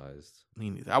televised. Me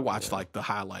neither. I watched like the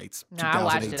highlights. No, I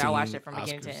watched it. I 2018 watched it from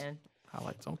beginning to Oscars end.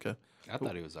 Highlights. Okay. I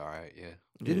thought he was all right. Yeah.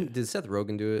 Did Seth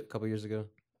Rogen do it a couple years ago?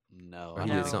 No, Or he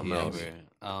did something else.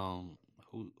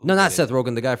 Who No, not did Seth it?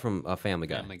 Rogen, the guy from Family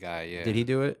Guy. Family Guy. Yeah. Did he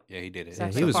do it? Yeah, he did it.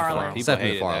 Seth he was MacFarlane. fun. People Seth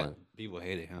hated MacFarlane. that. People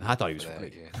hated him. I thought he was for that,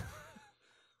 great. Yeah.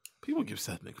 People give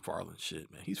Seth MacFarlane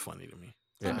shit, man. He's funny to me.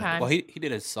 Sometimes. Well, he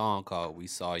did a song called "We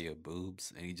Saw Your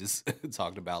Boobs," and he just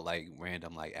talked about like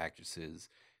random like actresses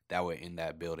that were in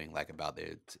that building, like about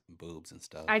their boobs and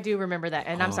stuff. I do remember that,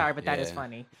 and I'm Oh, sorry, but that is yeah.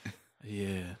 funny.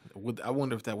 Yeah. I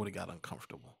wonder if that would have got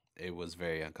uncomfortable. It was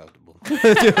very uncomfortable,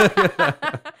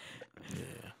 Yeah.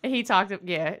 He talked.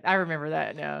 Yeah, I remember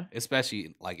that. No,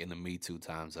 especially like in the Me Too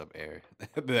times up air.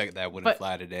 that wouldn't But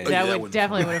fly today. that that would wouldn't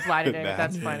definitely fly. would have fly today. Nah.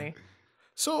 That's Yeah. funny.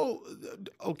 So,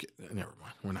 okay. Never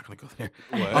mind. We're not going to go there.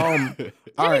 What? All Jimmy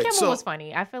right. Kimmel So, was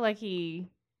funny. I feel like he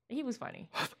was funny.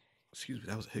 excuse me.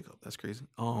 That was a hiccup. That's crazy.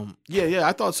 Yeah.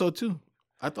 I thought so too.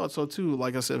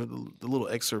 Like I said, the little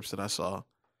excerpts that I saw,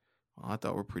 I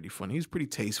thought were pretty funny. He was pretty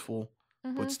tasteful,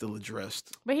 Mhm. but still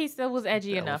addressed But he still was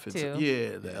edgy the enough elephants. too.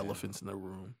 Yeah, the elephants in the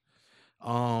room.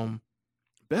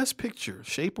 Best picture,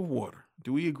 Shape of Water.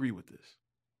 Do we agree with this?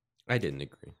 I didn't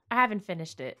agree. I haven't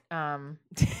finished it.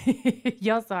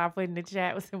 Y'all saw I put in the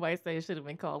chat with somebody say it should have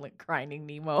been called like Grinding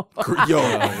Nemo. Yo,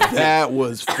 that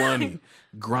was funny.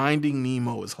 Grinding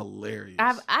Nemo is hilarious.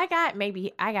 I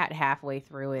got halfway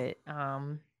through it.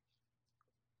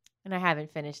 And I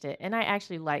haven't finished it. And I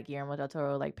actually like Guillermo del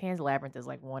Toro. Like Pan's Labyrinth is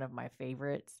like one of my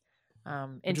favorites.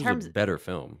 In Which was terms a better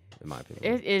film, in my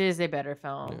opinion. it is a better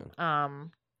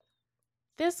film.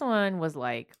 This one was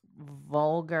like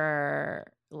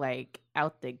vulgar, like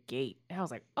out the gate. And I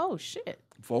was like, oh shit.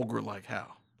 Vulgar like how?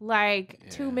 Like Yeah.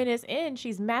 2 minutes in,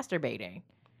 she's masturbating.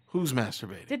 Who's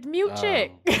masturbating? The mute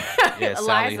chick. Yeah,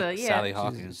 Eliza, yeah. Sally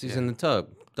Hawkins. She's yeah. in the tub,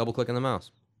 double clicking the mouse.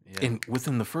 Yeah.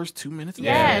 Within the first 2 minutes? of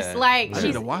Yes, Yeah. like I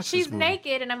need to watch this she's movie.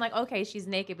 naked, and I'm like, okay, she's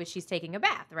naked, but she's taking a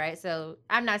bath, right? So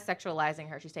I'm not sexualizing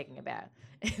her; she's taking a bath,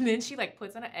 and then she like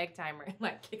puts on an egg timer and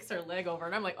like kicks her leg over,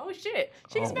 and I'm like, oh shit,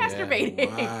 she's Oh, yeah.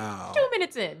 masturbating. Wow. 2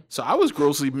 minutes in. So I was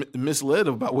grossly misled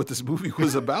about what this movie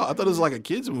was about. I thought it was like a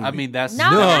kids movie. I mean, that's No,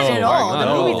 not at all. not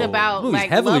The at movie's all. about Movie's like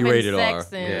heavily love and rated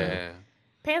sex, R. and yeah.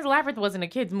 Pan's Labyrinth wasn't a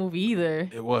kids movie either.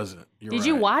 it wasn't. You're Did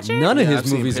you right. watch it? None of Yeah, I've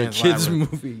his seen movies are Pan's kids'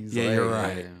 Labyrinth. movies. Yeah, you're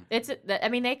Like, right. I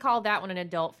mean, they called that one an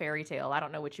adult fairy tale. I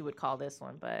don't know what you would call this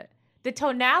one, but the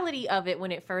tonality of it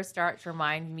when it first starts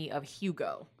reminds me of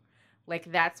Hugo.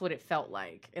 Like that's what it felt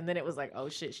like, and then it was like, oh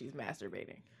shit, she's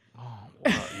masturbating. Oh, wow.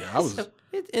 Yeah, I was.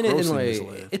 In a Grossly way,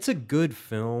 misled. it's a good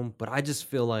film, but I just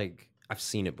feel like I've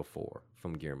seen it before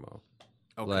from Guillermo.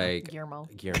 Okay. Like Guillermo.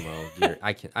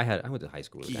 I went to high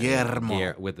school with a guy named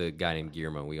Guillermo. with a guy named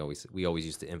Guillermo. We always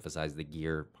used to emphasize the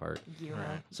gear part.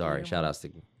 Guillermo. Sorry, Guillermo. shout outs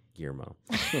to Guillermo.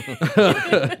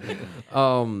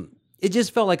 It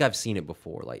just felt like I've seen it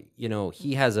before. Like, you know,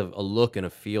 he has a look and a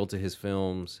feel to his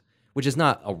films, which is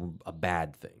not a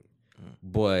bad thing.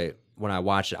 But when I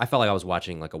watched it, I felt like I was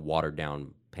watching like a watered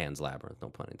down Pan's Labyrinth, no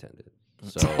pun intended.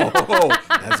 So Oh,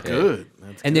 that's good.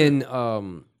 That's and good.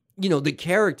 then you know, the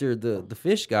character, the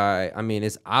fish guy, I mean,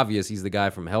 it's obvious he's the guy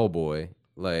from Hellboy.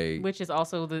 Like Which is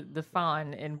also the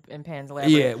fawn in Pan's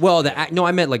Labyrinth. yeah, well, no,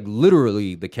 I meant like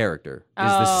literally the character is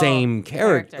the Oh, same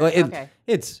character. Like, okay.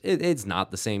 It's not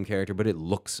the same character, but it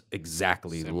looks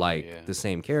exactly Similar, like yeah. the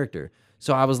same character.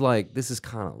 So I was like, this is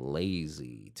kind of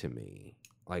lazy to me.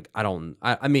 Like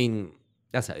I mean,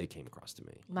 that's how it came across to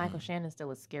me. Michael Shannon's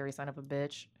still a scary son of a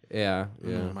bitch. Yeah,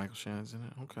 yeah. Michael Shannon's in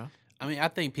it. Okay. I mean, I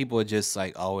think people are just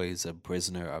like always a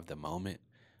prisoner of the moment.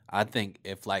 I think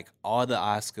if like all the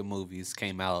Oscar movies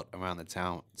came out around the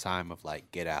time of like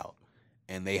Get Out,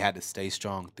 and they had to stay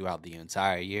strong throughout the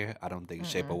entire year, I don't think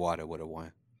Shape of Water would have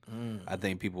won. I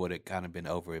think people would have kind of been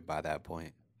over it by that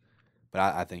point. But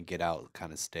I think Get Out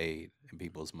kind of stayed in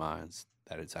people's minds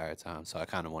that entire time, so I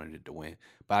kind of wanted it to win.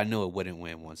 But I knew it wouldn't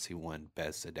win once he won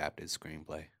Best Adapted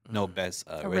Screenplay. No, Best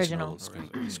Original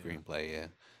Screenplay. Yeah.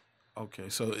 Okay.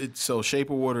 So Shape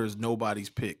of Water is nobody's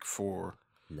pick for.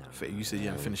 No. You said you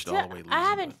haven't finished it Yeah, all the way. I Lizzie,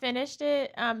 haven't finished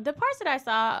it. The parts that I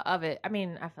saw of it, I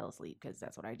mean, I fell asleep because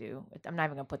that's what I do. I'm not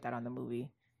even gonna put that on the movie,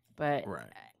 but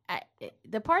Right.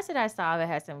 the parts that I saw that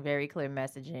had some very clear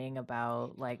messaging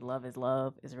about like love is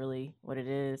really what it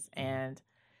is, and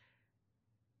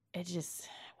it just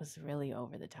was really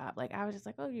over the top. Like I was just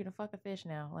like, oh, you're gonna fuck a fish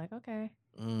now? Like okay,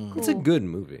 It's a Cool. good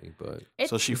movie, but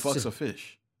So she it's fucks just- a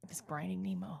fish. It's Grinding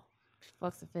Nemo. She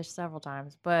fucks a fish several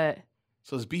times, but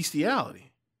So it's bestiality.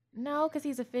 no, because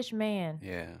he's a fish man.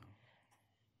 Yeah.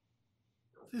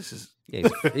 This is. yeah,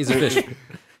 he's a fish.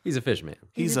 He's a fish man.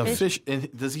 He's a fish. And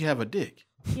does he have a dick?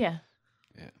 Yeah.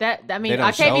 Yeah. That I mean, They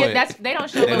don't show Octavia. it. They don't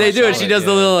show. They little They do it. shit. She does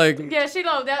the Yeah. little like. Yeah, she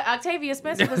know that Octavia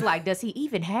Spencer was like, "Does he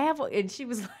even have?" And she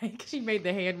was like, she made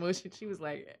the hand motion. She was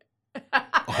like,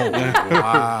 Oh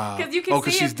wow. 'Cause you can Oh,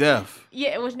 because see she's it- deaf. Yeah,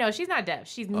 it was no, she's not deaf.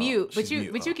 She's mute, but she's you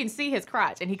mute, but you can see his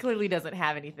crotch, and he clearly doesn't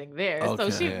have anything there. So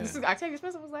Okay. she, Yeah. Octavia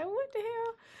Spencer was like, "What the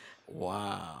hell?"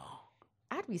 Wow.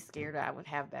 I'd be scared I would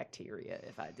have bacteria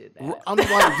if I did that. I'm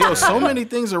like, yo, so many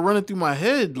things are running through my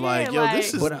head. Yeah, Like, yo,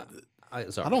 this is. But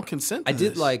sorry. I don't consent to I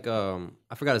did this. like I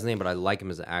forgot his name, but I like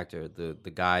him as an actor.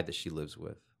 The guy that she lives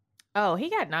with. Oh, he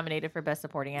got nominated for best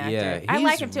supporting actor. Yeah, I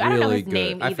like he's him too. I don't know really his good.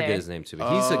 name I either. forget his name too,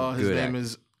 but he's a his good name actor.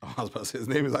 is. Oh, I was about to say his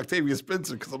name is Octavia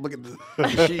Spencer because I'm looking at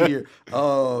the sheet here.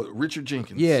 Richard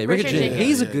Jenkins. Yeah, Richard Richard Jenkins. Jenkins.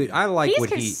 He's a Yeah, good. yeah. I like He's what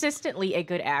he. consistently a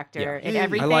good actor in Yeah.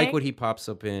 everything. I like what he pops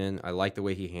up in. I like the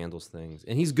way he handles things,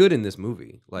 and he's good in this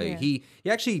movie. Like Yeah. he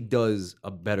actually does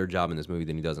a better job in this movie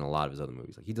than he does in a lot of his other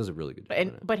movies. Like he does a really good job. in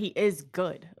it. But he is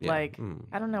good. Yeah. Like Mm.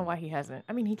 I don't know why he hasn't.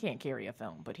 I mean, he can't carry a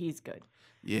film, but he's good.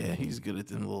 Yeah, he's good at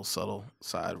them little subtle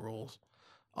side roles.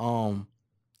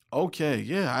 Okay,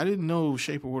 yeah, I didn't know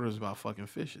Shape of Water was about fucking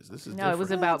fishes. This is No, it was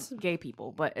different. about gay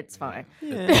people, but it's fine.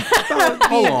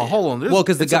 Hold on. Well,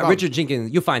 because the it's guy about- Richard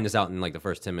Jenkins, you'll find this out in like the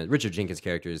first 10 minutes. Richard Jenkins'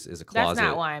 character is a That's closet.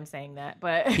 not why I'm saying that,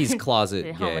 but He's closet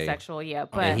gay. homosexual, yeah.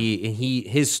 But And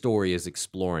his story is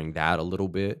exploring that a little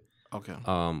bit, Okay,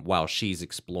 while she's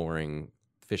exploring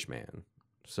Fishman.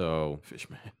 So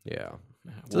Fishman. yeah.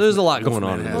 So there's a lot going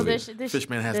on in Wolfman the has- movie.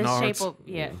 Fishman has the nards. Shape of,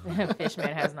 yeah,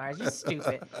 Fishman has nards. You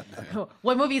stupid.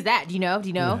 What movie is that? Do you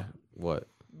know? What?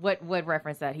 What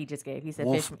reference that he just gave? He said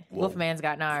Wolfman's Wolfman's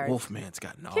got nards. Wolfman's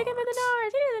got nards. Kick him in the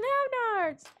nards. He doesn't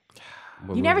have nards.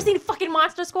 What You never movie? seen fucking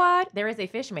Monster Squad? There is a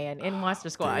Fishman in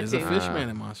Monster Squad There's too. a Fishman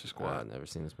in Monster I've Squad. never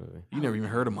seen this movie. You never even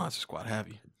heard of Monster Squad, have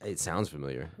you? It sounds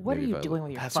familiar. What Maybe are if you I doing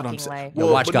with your That's what I'm fucking saying. life?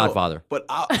 Yo, watch but Godfather. But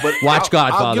Watch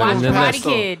Godfather. Watch and then Karate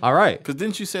Kid. All right. Because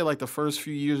didn't you say like the first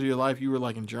few years of your life you were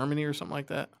like in Germany or something like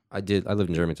that? I did. I lived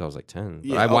in Germany until I was like 10. But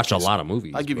Yeah, I watched okay, a lot of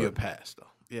movies. I give you a but- pass though.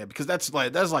 Yeah, because that's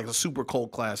like a super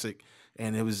cult classic,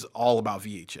 and it was all about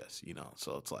VHS.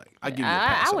 So it's like I give you a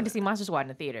pass. I on went to that. see Monster Squad in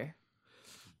the theater.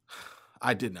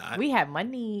 I did not. We had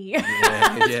money.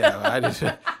 yeah. I just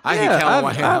I Yeah, can count on my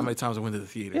I've- hand how I've- many times I went to the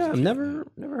theater. Yeah, as a I've kid, never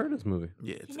man. heard of this movie.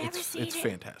 Yeah, never it's seen it?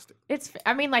 fantastic.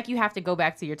 I mean, like you have to go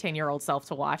back to your 10-year-old self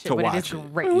to watch it, To but it watch is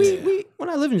it. great. When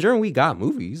I lived in Germany, we got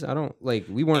movies. I don't like.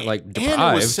 We weren't like And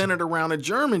deprived. it was centered around a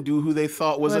German dude who they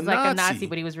thought It was, was like Nazi. a Nazi,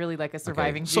 but he was really like a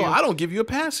surviving Jew. So I don't give you a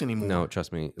pass anymore. No,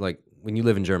 trust me. Like when you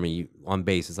live in Germany, on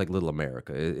base, it's like Little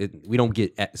America. We don't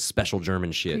get special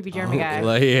German shit. Creepy German guy.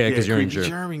 Like, yeah, because you're in creepy Germany.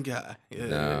 German guy. Yeah,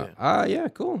 Nah. yeah. Yeah,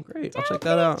 cool, great. I'll check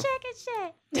that out. Check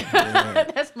it.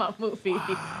 That's my movie.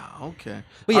 Okay.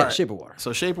 But yeah, All right. Shape of Water.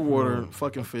 So Shape of Water,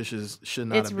 fucking fishes should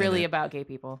not It's have been really it. about gay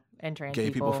people and trans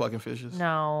Gay people fucking fishes.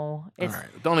 No, it's All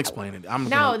right. Don't explain it. I'm no.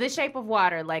 gonna- The Shape of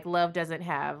Water, like love doesn't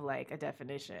have like a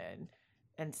definition,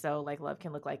 and so like love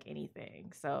can look like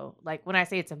anything. So like when I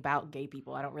say it's about gay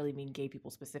people, I don't really mean gay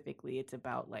people specifically. It's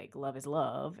about like love is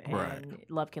love, and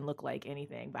Right. love can look like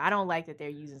anything. But I don't like that they're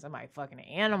using somebody fucking an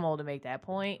animal to make that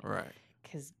point. Right.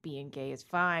 Because being gay is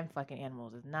fine, fucking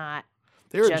animals is not.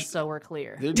 They're just so we're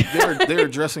clear. they're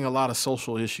addressing a lot of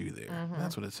social issue there. Mhm.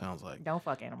 That's what it sounds like. Don't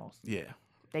fuck animals. Yeah.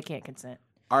 They can't consent.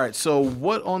 All right. So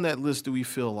what on that list do we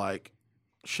feel like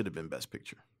should have been Best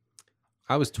Picture?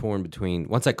 I was torn between.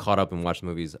 Once I caught up and watched the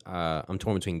movies, I'm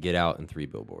torn between Get Out and Three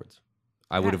Billboards.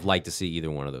 I would have liked to see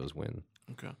either one of those win.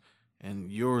 Okay.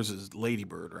 And yours is Lady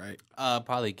Bird, right?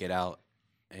 Probably Get Out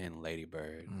and Lady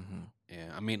Bird. Mm-hmm. Yeah,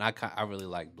 I mean, I really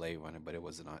like Blade Runner, but it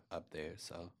wasn't up there.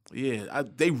 So Yeah,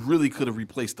 they really could have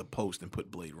replaced the Post and put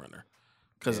Blade Runner,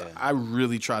 because Yeah. I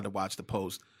really tried to watch the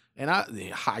Post, and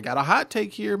I got a hot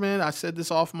take here, man. I said this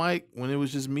off mic when it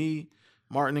was just me,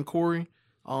 Martin, and Corey,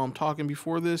 talking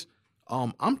before this.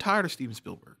 I'm tired of Steven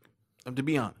Spielberg. To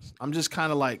be honest, I'm just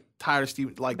kind of like tired of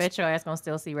Steven. Like, Bet your ass gonna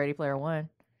still see Ready Player One.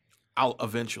 I'll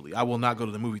eventually. I will not go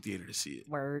to the movie theater to see it.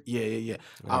 Word. Yeah. Yeah.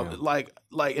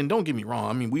 Like, and don't get me wrong.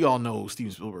 I mean, we all know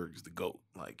Steven Spielberg is the GOAT.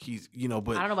 Like, he's, but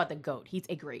I don't know about the GOAT. He's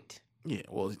a great. yeah.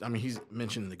 Well, I mean, he's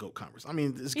mentioned in the GOAT conference. I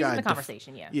mean, this He's guy. in the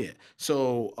conversation, yeah. Yeah.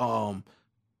 So,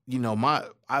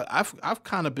 I've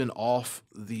kind of been off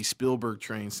the Spielberg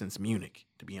train since Munich,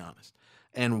 to be honest.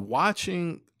 And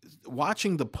watching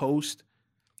the Post,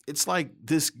 it's like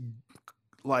this,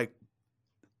 like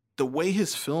the way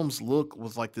his films look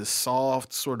was like this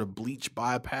soft sort of bleach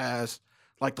bypass,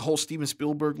 like the whole Steven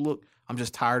Spielberg look. I'm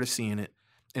just tired of seeing it,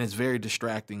 and it's very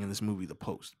distracting in this movie, The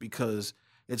Post, because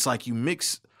it's like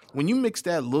when you mix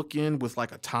that look in with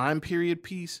like a time period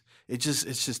piece, it's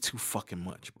just too fucking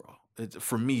much, bro.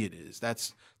 For me, it is.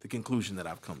 That's the conclusion that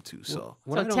I've come to. So,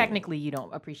 What I So don't- technically, you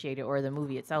don't appreciate it, or the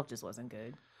movie itself just wasn't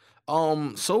good.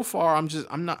 so far,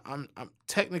 I'm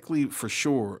technically for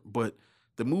sure, but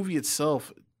the movie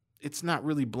itself, it's not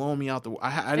really blowing me out the.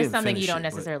 I It's didn't something you finish don't it,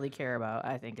 but necessarily care about.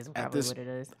 I think is probably this- what it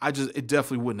is. it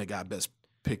definitely wouldn't have got Best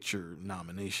Picture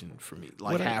nomination for me.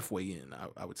 Like What I- halfway in,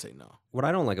 I would say no. What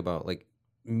I don't like about like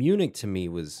Munich to me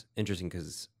was interesting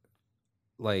because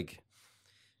like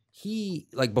he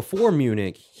like before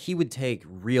Munich he would take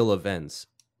real events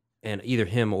and either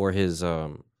him or his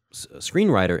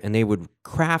screenwriter and they would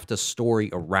craft a story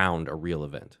around a real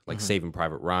event like Mhm. Saving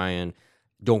Private Ryan.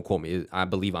 Don't quote me. I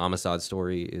believe Amistad's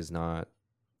story is not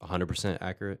 100%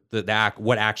 accurate.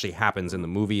 What actually happens in the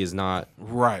movie is not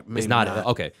Right. Maybe it's not,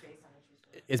 okay.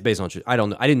 It's based on truth. I don't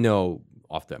know. I didn't know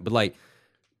off that, but like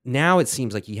now it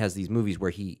seems like he has these movies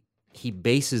where he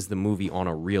bases the movie on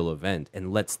a real event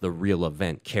and lets the real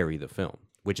event carry the film,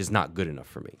 which is not good enough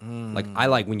for me. Like I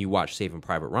like when you watch Saving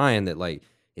Private Ryan that like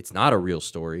it's not a real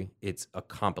story. It's a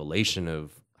compilation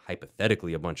of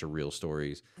hypothetically a bunch of real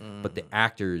stories, but the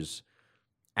actors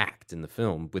act in the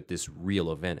film with this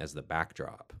real event as the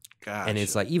backdrop. Gotcha. And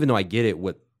it's like, even though I get it,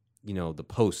 what, you know,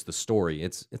 the story,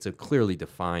 it's a clearly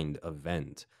defined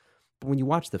event. But when you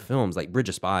watch the films, like Bridge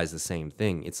of Spies, the same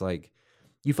thing. It's like,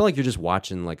 you feel like you're just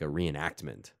watching like a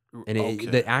reenactment. And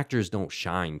the actors don't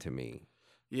shine to me.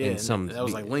 Yeah, and that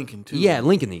was like Lincoln too. Yeah,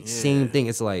 Lincoln, the same thing.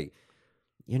 It's like,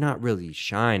 you're not really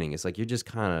shining. It's like you're just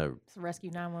kind of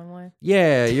Rescue 911.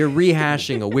 Yeah, you're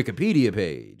rehashing a Wikipedia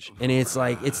page. And it's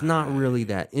like, it's not really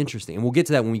that interesting. And we'll get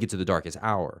to that when we get to The Darkest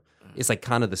Hour. It's like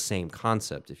kind of the same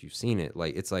concept if you've seen it.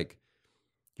 Like, it's like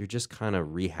you're just kind of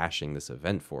rehashing this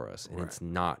event for us, and it's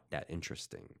not that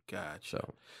interesting. Gotcha.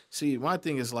 So, see, my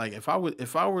thing is like, if I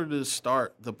were to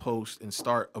start The Post and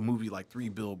start a movie like Three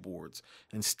Billboards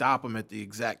and stop them at the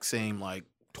exact same like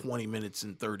 20 minutes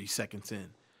and 30 seconds in,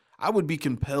 I would be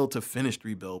compelled to finish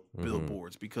Three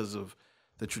Billboards because of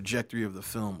the trajectory of the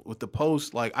film. With The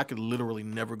Post, like, I could literally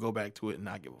never go back to it and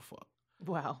not give a fuck.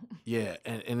 Wow. Yeah,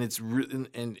 and it's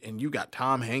and you got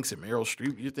Tom Hanks and Meryl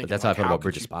Streep. You're thinking, but that's like, how I felt about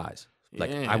Bridge of Spies. Like,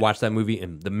 I watched that movie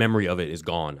and the memory of it is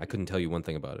gone. I couldn't tell you one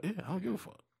thing about it. Yeah, I don't give a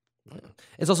fuck. Yeah.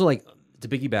 It's also like, to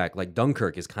piggyback, like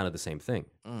Dunkirk is kind of the same thing.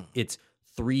 It's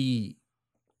 3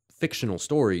 fictional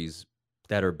stories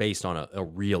that are based on a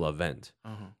real event.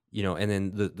 You know, and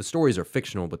then the stories are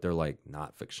fictional, but they're like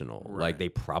not fictional. Like, they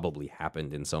probably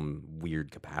happened in some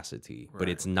weird capacity, but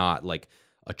it's not like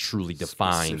a truly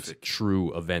defined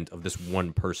true event of this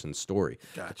one person's story.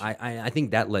 Gotcha. I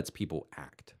think that lets people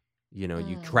act. You know,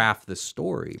 you craft the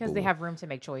story because they have room to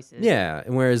make choices. Yeah,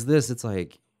 and whereas this, it's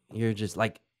like you're just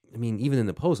like, I mean, even in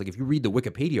The Post, like if you read the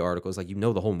Wikipedia articles, like you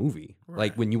know the whole movie.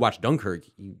 Like when you watch Dunkirk,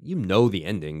 you know the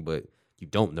ending, but you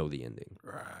don't know the ending.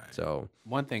 Right. So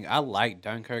one thing, I like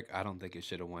Dunkirk. I don't think it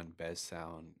should have won Best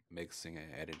Sound Mixing and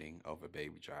Editing over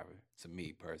Baby Driver. To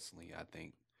me personally, I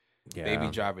think Baby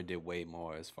Driver did way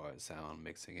more as far as sound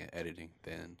mixing and editing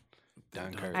than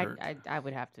Dunkirk. I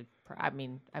would have to. I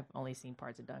mean, I've only seen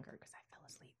parts of Dunkirk because I fell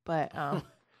asleep. But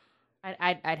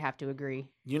I'd have to agree.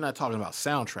 You're not talking about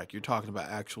soundtrack. You're talking about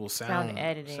actual sound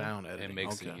editing, and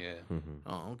mixing. Okay. Yeah.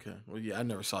 Oh, okay. Well, yeah, I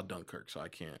never saw Dunkirk, so I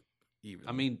can't even.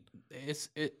 I mean,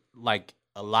 it like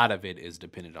a lot of it is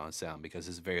dependent on sound because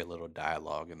there's very little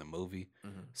dialogue in the movie,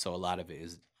 so a lot of it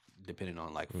is dependent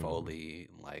on like Foley,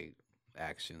 like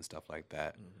action stuff like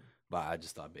that. But I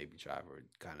just thought Baby Driver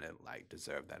kind of like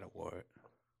deserved that award.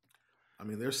 I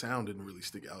mean, their sound didn't really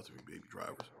stick out to me, Baby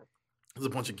Drivers. There's a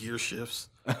bunch of gear shifts,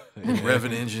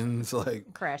 revving engines,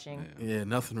 like crashing. Yeah,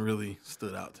 nothing really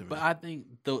stood out to me. But I think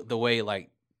the way like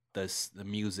the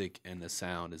music and the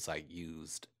sound is like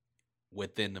used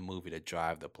within the movie to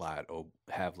drive the plot or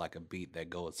have like a beat that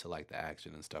goes to like the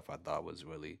action and stuff, I thought was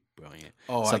really brilliant.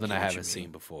 Oh, something I haven't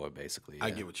seen before, basically. I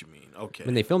get what you mean. Okay. I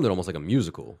mean, they filmed it almost like a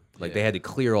musical. Like they had to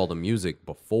clear all the music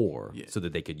before so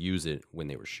that they could use it when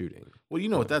they were shooting. Well, you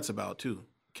know what that's about too.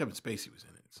 Kevin Spacey was in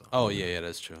it. So. Oh yeah,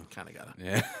 that's true. Kind of got it.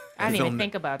 Yeah. I didn't even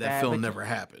think about that. That film never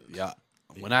happened. Yeah.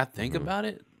 When I think about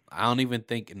it, I don't even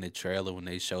think in the trailer when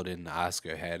they showed it in the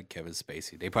Oscar had Kevin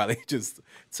Spacey. They probably just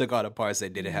took all the parts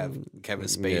that didn't have Kevin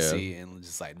Spacey and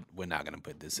just like, we're not gonna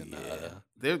put this in the.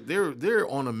 They're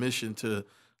on a mission to,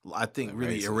 I think,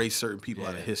 really erase certain people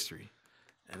out of history,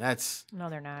 and that's no,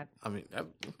 they're not. I mean,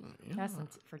 that's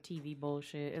for TV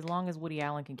bullshit. As long as Woody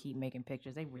Allen can keep making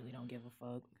pictures, they really don't give a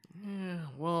fuck. Yeah.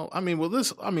 Well,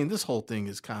 this whole thing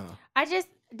is kind of. I just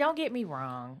don't get me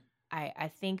wrong.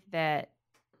 I think that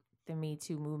the Me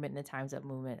Too movement and the Time's Up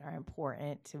movement are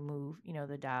important to move,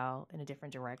 the dial in a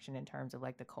different direction in terms of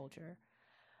like the culture.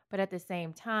 But at the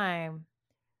same time,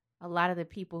 a lot of the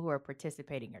people who are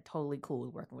participating are totally cool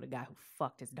with working with a guy who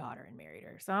fucked his daughter and married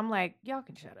her. So I'm like, y'all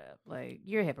can shut up. Like,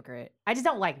 you're a hypocrite. I just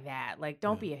don't like that. Like,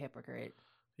 don't be a hypocrite.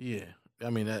 Yeah.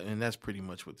 I mean, that's pretty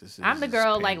much what this is. I'm the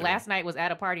girl, like, last night was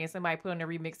at a party and somebody put on a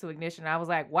remix to Ignition. And I was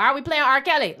like, why are we playing R.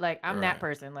 Kelly? Like, I'm that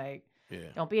person. Like,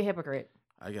 don't be a hypocrite.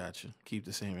 I got you. Keep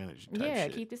the same energy. Yeah,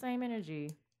 keep the same energy.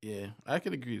 Yeah, I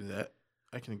can agree to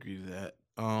that.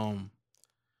 All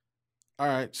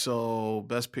right, so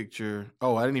best picture.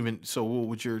 Oh, I didn't even. So, what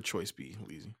would your choice be,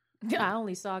 Weezy? I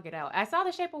only saw Get Out. I saw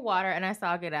The Shape of Water and I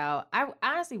saw Get Out. I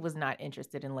honestly was not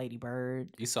interested in Lady Bird.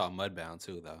 You saw Mudbound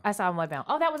too, though. I saw Mudbound.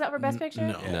 Oh, that was up for Best Picture?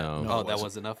 No. Oh, that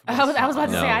wasn't enough. I was about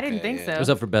to say I didn't think so. It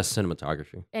was up for Best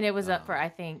Cinematography. And it was up for, I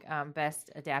think, Best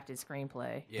Adapted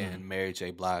Screenplay. Yeah, and Mary J.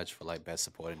 Blige for like Best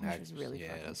Supporting Actress. Really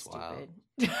that's stupid.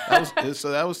 wild. So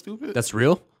that was stupid. That's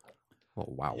real. Oh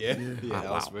wow. Yeah,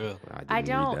 that was real. I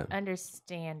don't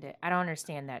understand it. I don't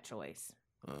understand that choice.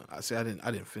 I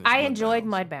didn't finish. I enjoyed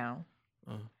Mudbound.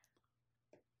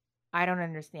 I don't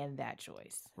understand that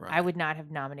choice. I Right. would not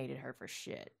have nominated her for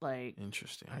shit. Like,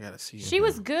 Interesting. I gotta see it she now.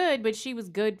 was good, but she was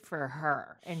good for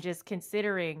her. And just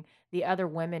considering the other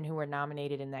women who were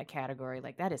nominated in that category,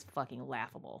 like, that is fucking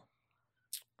laughable.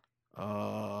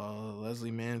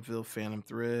 Leslie Manville, Phantom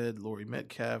Thread, Laurie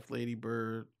Metcalf, Lady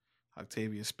Bird,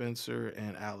 Octavia Spencer,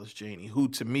 and Alice Janney, who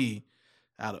to me,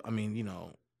 out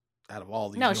of all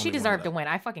these, No, the she only one deserved that to win.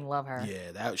 I fucking love her.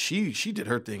 Yeah, that she did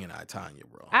her thing in I, Tonya,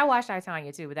 bro. I watched I,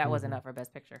 Tonya too, but that wasn't Mhm. up for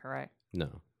Best Picture, correct?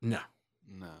 No. No,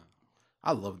 No.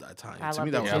 I loved I, Tonya. I To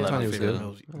me, loved that it was too. one of my Tonya was favorite good.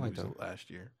 movies I liked of that. last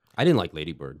year. I didn't like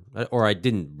Lady Bird, or I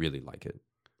didn't really like it.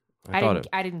 I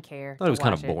didn't care. thought it was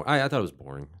kind of to watch boring. I thought it was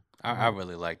boring. I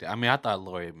really liked it. I mean, I thought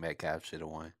Laurie Metcalf should have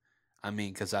won. I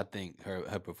mean, because I think her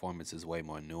performance is way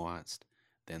more nuanced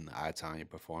than the I, Tonya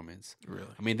performance. Really,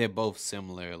 I mean, they're both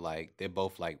similar. Like, they're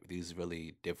both like these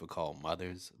really difficult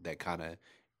mothers that kind of,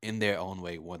 in their own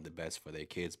way, want the best for their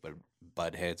kids, but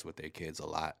butt heads with their kids a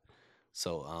lot.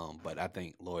 So, but I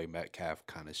think Laurie Metcalf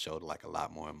kind of showed like a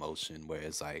lot more emotion,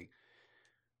 whereas like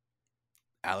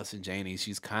Allison Janney,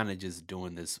 she's kind of just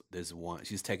doing this one.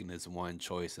 She's taking this one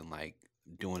choice and like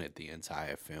doing it the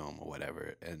entire film or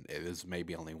whatever. And there's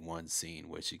maybe only one scene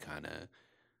where she kind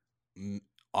of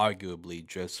arguably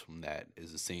drifts from that.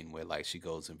 Is a scene where like she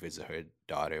goes and visit her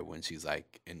daughter when she's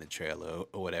like in the trailer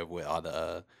or whatever with all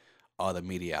the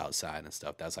media outside and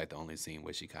stuff. That's like the only scene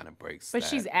where she kind of breaks. But that.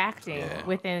 she's acting Yeah.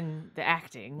 within the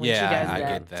acting when Yeah, she does I that.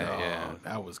 get that. Yeah, Dog,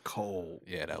 that was cold.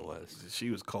 yeah, that was. She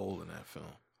was cold in that film.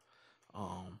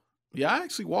 Yeah, I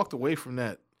actually walked away from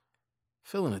that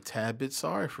feeling a tad bit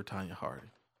sorry for Tonya Harding,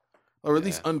 or at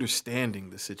least Yeah. understanding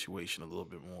the situation a little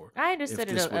bit more. I understood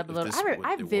it this a what- if little. this I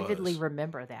what it vividly was.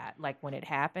 remember that, like when it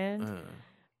happened.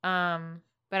 Uh,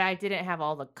 But I didn't have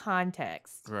all the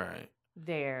context right.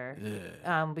 there.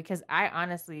 Yeah. Because I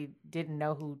honestly didn't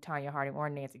know who Tanya Harding or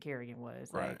Nancy Kerrigan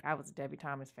was. Like, Right. I was a Debbie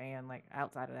Thomas fan. Like,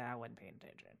 outside of that, I wasn't paying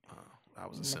attention. I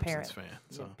was a And Simpsons apparent- fan.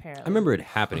 Yeah, So apparently. I remember it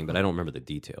happening, but I don't remember the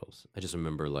details. I just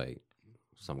remember like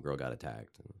some girl got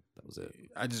attacked, and that was it.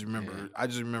 I just remember. Yeah. I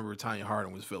just remember Tonya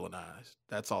Harding was villainized.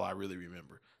 That's all I really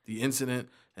remember. The incident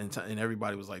and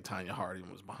everybody was like Tonya Harding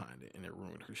was behind it, and it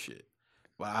ruined her shit.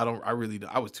 But I don't. I really.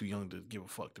 I was too young to give a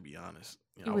fuck, to be honest.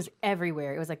 You know, It was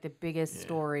everywhere. It was like the biggest Yeah.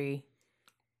 story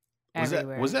was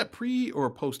everywhere. that was that pre or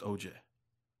post OJ? It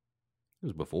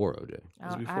was before OJ.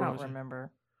 was I before don't OJ?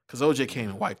 remember. Because OJ came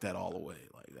and wiped that all away.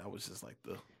 Like that was just like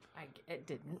the. It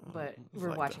didn't, Oh, but it's we're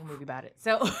like watching the- a movie about it.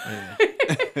 So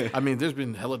I mean, there's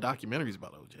been hella documentaries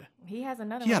about OJ. he has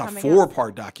another He one had a coming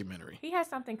 4-part documentary. He has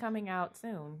something coming out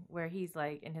soon where he's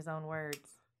like, in his own words.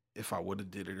 If I would have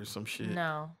did it or some shit.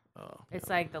 No, Oh, it's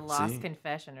like the lost See?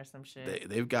 confession or some shit.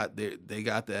 they got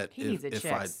that. He needs a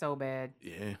check so bad.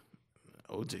 Yeah,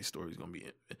 OJ story's gonna be.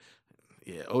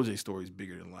 Yeah, OJ story's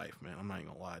bigger than life, man. I'm not even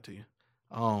gonna lie to you.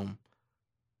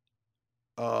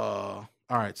 All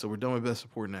right, so we're done with Best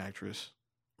Supporting Actress.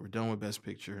 We're done with Best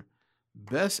Picture.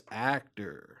 Best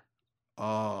Actor.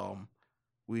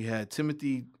 We had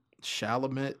Timothy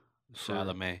Chalamet. for-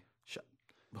 Chalamet.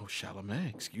 Chalamet.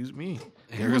 Excuse me.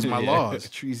 There goes my loss.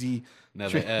 Treasy.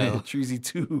 Another L. Treasy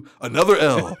 2. Another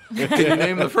L. Can you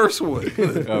name the first one?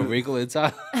 Wrinkle in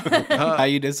Time. How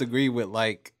you disagree with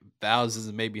like thousands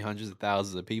and maybe hundreds of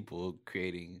thousands of people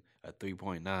creating a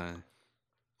 3.9?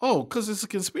 Oh, because it's a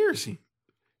conspiracy.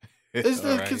 It's the Alright.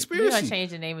 We're gonna conspiracy.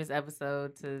 change the name of this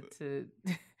episode to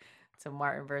to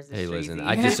Martin versus Hey, listen,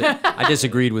 Streisand. I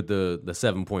disagreed with the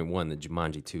 7.1 that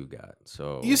Jumanji 2 got.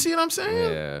 So You see what I'm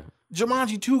saying? Yeah,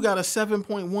 Jumanji 2 got a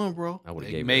 7.1, bro. I would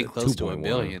have They gave made it a close to $1 2.1.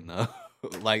 billion though.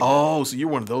 Like, Oh, so you're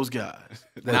one of those guys.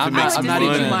 That Now, if it I'm makes I you would not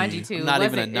just money- do even- Jumanji too. I'm not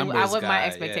even a Wasn't- numbers my guy,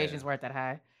 expectations yeah. weren't that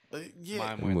high. Yeah.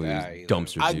 mine The weren't movie was that either.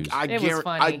 dumpster I, juice. I, It was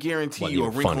funny. I guarantee Wasn't you, A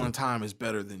even Wrinkle funny. in Time is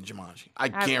better than Jumanji. I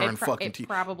It guarantee pro- fucking it to you.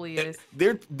 probably is.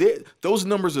 Those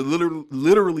numbers are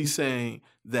literally saying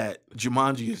that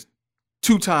Jumanji is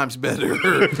 2 times better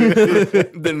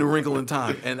than The Wrinkle in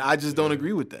Time, and I just don't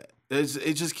agree with that.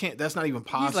 It just can't. That's not even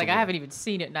possible. He's like, I haven't even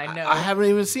seen it, and I know. I haven't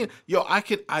even seen it. Yo, I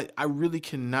really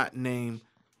cannot name.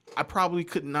 I probably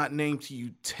could not name to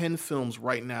you 10 films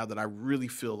right now that I really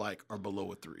feel like are below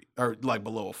a 3 or like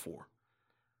below a 4.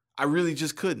 I really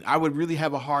just couldn't. I would really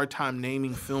have a hard time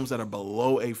naming films that are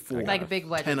below a 4. Like big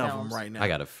budget 10 of films. them right now. I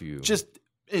got a few. Just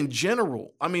in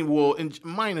general. I mean, well,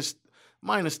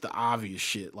 minus the obvious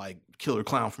shit like Killer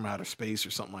Clown from Outer Space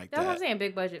or something like That's what I'm that. saying.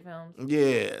 Big budget films.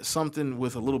 Yeah, something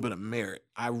with a little bit of merit.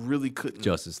 I really couldn't.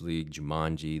 Justice League,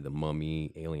 Jumanji, The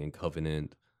Mummy, Alien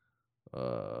Covenant.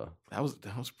 That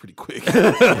was pretty quick.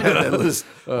 That list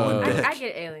on deck. I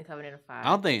get Alien Covenant a 5. I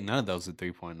don't think none of those are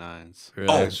 3.9s.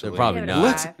 Really? They're probably Give it a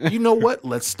not. five. You know what?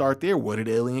 Let's start there. What did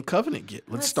Alien Covenant get?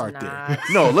 Let's start there. not.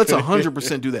 No, let's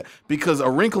 100% do that because A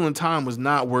Wrinkle in Time was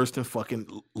not worse than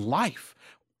fucking Life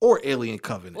or Alien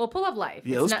Covenant. Well, pull up Life.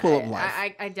 Yeah, It's let's pull up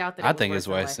Life. I doubt that. I it was think it's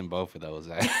than worse than both of those.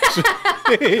 Oh,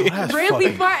 Actually. that's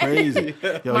Really, fucking Martin? crazy.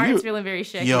 Yo, Martin's feeling very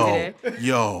shaky yo,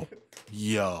 today.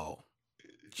 yo.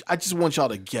 I just want y'all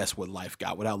to guess what Life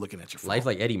got without looking at your phone. Life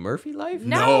like Eddie Murphy life?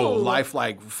 No. Life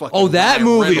like fucking. Oh, that Ryan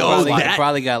movie. Reynolds. Oh, probably, that-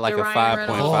 probably got like The a Ryan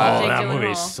Reynolds. 5.5. Jake that movie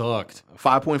Gyllenhaal. sucked.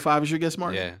 5.5 is your guess,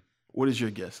 Martin? Yeah. What is your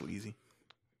guess, Leezy?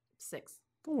 6.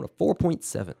 Going with a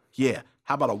 4.7. Yeah.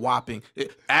 How about a whopping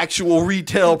actual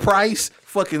retail price?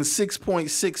 Fucking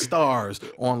 6.6 stars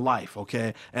on Life,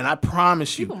 okay? And I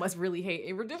promise you. People must really hate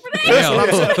Ava That's DuVernay. what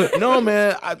I'm saying. No,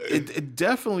 man. It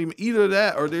definitely either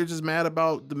that or they're just mad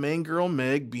about the main girl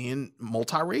Meg being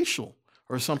multiracial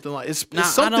or something like. It's Nah, I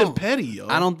something don't- petty, yo.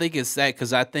 I don't think it's that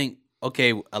because I think,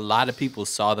 okay, a lot of people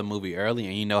saw the movie early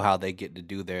and you know how they get to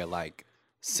do their like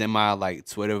semi like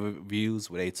Twitter reviews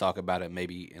where they talk about it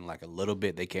maybe in like a little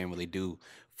bit. They can't really do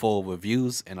full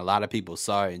reviews. And a lot of people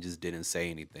saw it and just didn't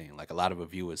say anything. Like a lot of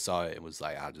reviewers saw it and was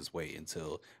like, I'll just wait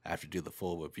until I have to do the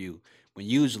full review. When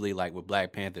usually like with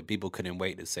Black Panther, people couldn't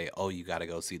wait to say, oh, you got to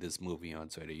go see this movie on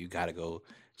Twitter. You got to go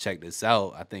check this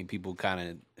out. I think people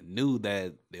kind of knew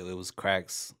that it was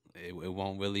cracks. It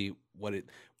won't really what it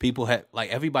people had like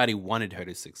everybody wanted her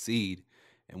to succeed,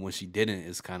 and when she didn't,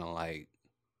 it's kind of like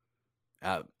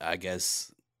I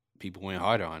guess people went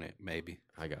harder on it. Maybe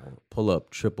I got one. Pull up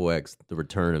Triple X, The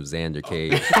Return of Oh. Xander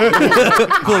Cage.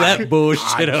 Pull that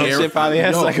bullshit up. Shit probably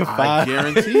has like a I 5.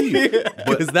 guarantee you.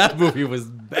 Because that movie was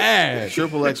bad.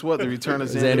 Triple X, what? The Return of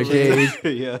Xander Xander Cage.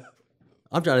 Cage. Yeah.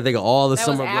 I'm trying to think of all the That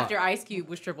was summer. after Ice Cube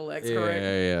was Triple X, yeah, correct?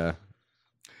 yeah.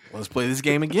 Let's play this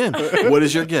game again. What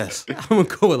is your guess? I'm gonna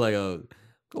go with like a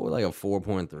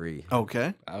 4.3.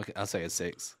 Okay. I'll say a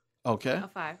 6. Okay. A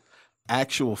 5.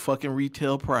 Actual fucking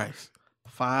retail price.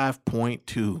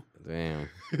 5.2. Damn.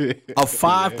 A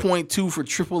 5.2 for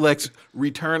Triple X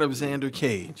Return of Xander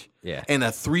Cage. Yeah. And a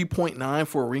 3.9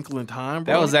 for A Wrinkle in Time,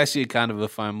 bro. That was actually kind of a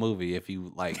fun movie if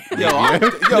you like. Yo,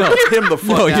 get him the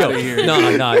fuck out of here. No,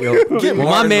 yo. Get When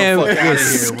my Martin the man fuck outta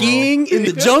was here, bro. skiing in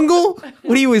the jungle,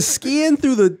 when he was skiing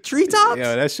through the treetops.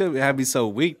 Yo, that should have me so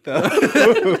weak though.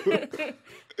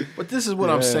 But this is what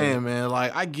I'm saying, man.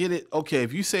 Like, I get it. Okay,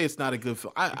 if you say it's not a good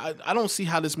film, I don't see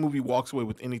how this movie walks away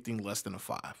with anything less than a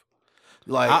 5.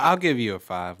 Like, I'll give you a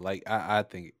 5. Like I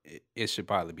think it should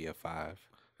probably be a 5.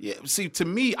 yeah. See, to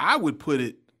me, I would put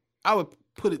it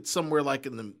somewhere like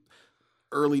in the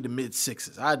early to mid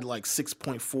 6s. I'd like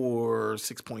 6.4,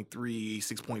 6.3,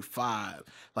 6.5.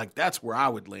 Like, that's where I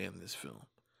would land this film.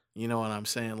 You know what I'm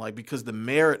saying? Like, because the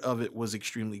merit of it was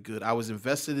extremely good. I was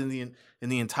invested in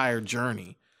the entire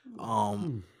journey.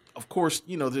 Of course,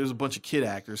 you know, there's a bunch of kid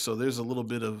actors, so there's a little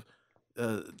bit of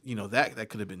you know, that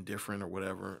could have been different or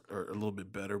whatever, or a little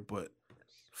bit better. But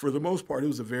for the most part, it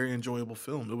was a very enjoyable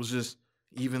film. It was just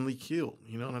evenly killed.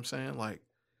 You know what I'm saying? Like,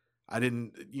 I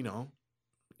didn't, you know,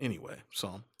 anyway.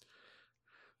 So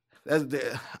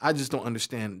I just don't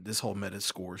understand this whole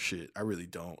Metascore shit. I really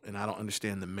don't. And I don't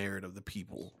understand the merit of the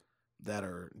people that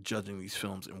are judging these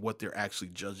films and what they're actually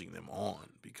judging them on,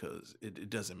 because it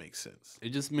doesn't make sense. It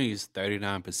just means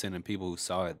 39% of people who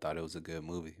saw it thought it was a good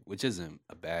movie, which isn't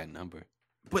a bad number.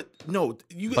 But no, But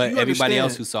you everybody understand,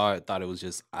 else who saw it thought it was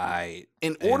just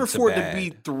in order it's for it bad. to be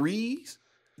 3s,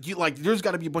 you like there's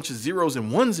got to be a bunch of 0s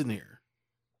and 1s in there.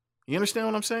 You understand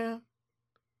what I'm saying?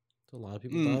 A lot of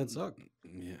people thought it sucked.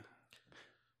 Yeah.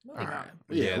 No, All they right. not.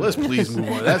 Yeah, Yeah, let's no. please move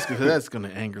on. That's gonna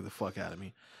anger the fuck out of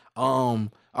me. All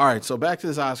right, so back to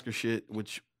this Oscar shit,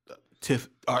 which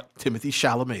Timothy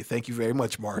Chalamet. Thank you very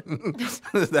much, Martin.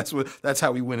 That's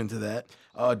how we went into that.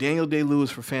 Daniel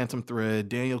Day-Lewis for Phantom Thread,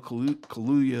 Daniel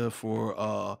Kaluuya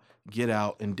for Get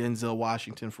Out, and Denzel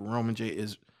Washington for Roman J.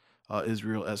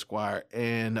 Israel Esquire,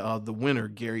 and the winner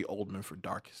Gary Oldman for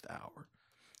Darkest Hour.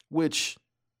 Which,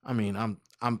 I mean,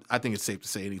 I think it's safe to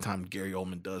say anytime Gary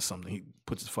Oldman does something, he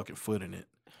puts his fucking foot in it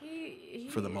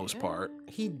for the most part.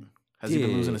 Has he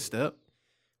been losing a step?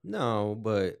 No,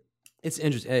 but it's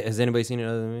interesting. Has anybody seen it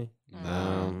other than me?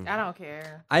 I don't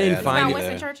care. I Yeah, didn't It's find about it.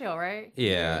 Winston Churchill, right?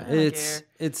 Yeah, I don't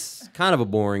it's kind of a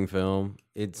boring film.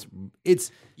 It's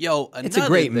Yo, it's a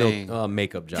great thing.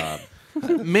 makeup job.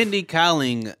 Mindy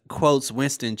Kaling quotes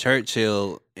Winston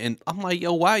Churchill, and I'm like,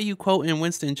 yo, why are you quoting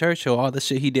Winston Churchill? All the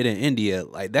shit he did in India,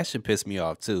 like that should piss me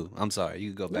off too. I'm sorry, you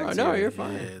can go back. No, to you're it.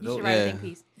 fine. Yeah, You should write a think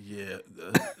piece. yeah.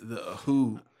 The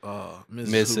Who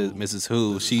Mrs.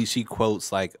 Who. She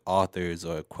quotes like authors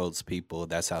or quotes people.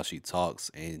 That's how she talks.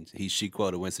 And she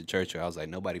quoted Winston Churchill. I was like,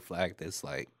 nobody flagged this.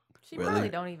 Like, She really? probably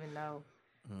don't even know.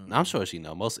 I'm sure she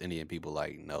know. Most Indian people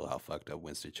like know how fucked up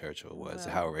Winston Churchill was,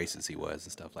 Well, how racist he was,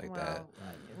 and stuff like that.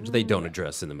 Which they don't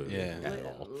address in the movie Yeah. at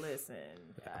all. Listen,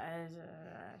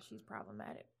 she's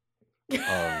problematic.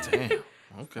 Damn.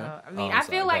 Okay. So, I mean, Oh, I'm I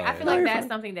sorry. feel like Go ahead. like that's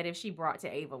something that if she brought to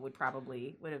Ava would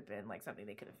have been like something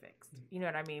they could have fixed. You know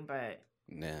what I mean? But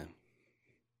Yeah.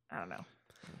 I don't know.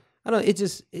 I don't. It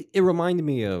just it reminded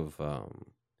me of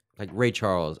like Ray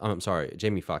Charles. I'm sorry,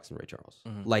 Jamie Foxx and Ray Charles.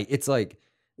 Like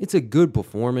it's a good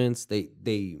performance.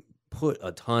 They put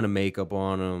a ton of makeup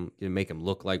on him to make him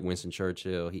look like Winston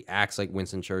Churchill. He acts like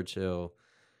Winston Churchill,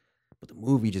 but the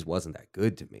movie just wasn't that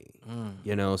good to me.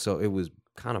 You know, so it was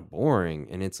kind of boring.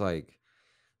 And it's like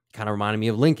kind of reminded me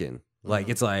of Lincoln. Like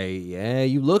it's like, yeah,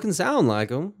 you look and sound like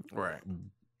him, Right.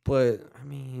 but I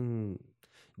mean,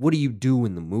 what do you do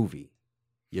in the movie?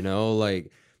 You know,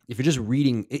 like if you're just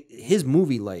reading his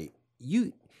movie, like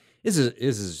this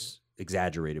is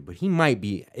exaggerated, but it might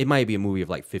be a movie of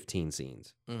like 15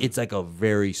 scenes. It's like a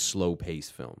very slow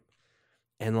paced film,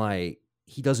 and like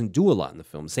he doesn't do a lot in the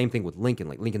film. Same thing with Lincoln.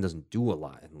 Like Lincoln doesn't do a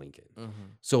lot in Lincoln,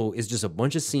 so it's just a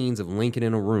bunch of scenes of Lincoln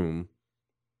in a room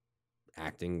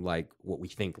acting like what we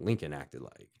think Lincoln acted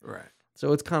like. Right.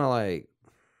 So it's kind of like,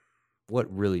 what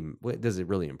does it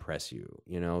really impress you?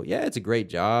 You know, yeah, it's a great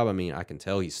job. I mean, I can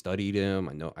tell he studied him.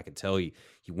 I can tell he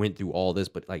went through all this,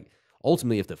 but like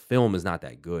ultimately, if the film is not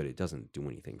that good, it doesn't do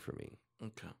anything for me.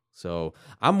 Okay. So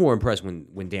I'm more impressed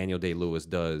when Daniel Day-Lewis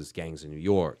does Gangs of New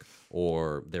York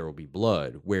or There Will Be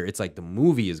Blood, where it's like the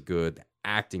movie is good, the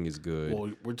acting is good.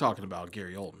 Well, we're talking about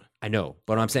Gary Oldman. I know,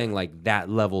 but I'm saying like that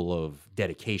level of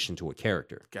dedication to a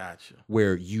character, Gotcha.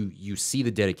 where you see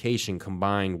the dedication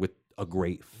combined with a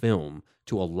great film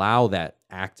to allow that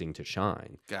acting to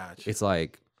shine. Gotcha. It's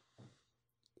like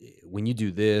when you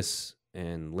do this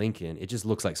and Lincoln, it just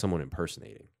looks like someone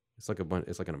impersonating. It's like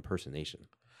an impersonation.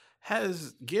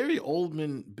 Has Gary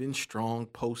Oldman been strong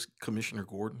post Commissioner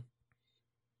Gordon?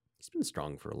 He's been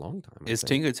strong for a long time. I Is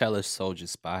think. Tinker Tailor Soldier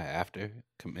Spy after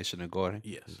Commissioner Gordon?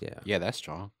 Yes. Yeah. Yeah, that's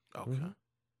strong. Okay.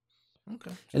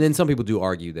 Okay. And then some people do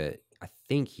argue that I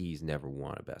think he's never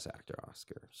won a Best Actor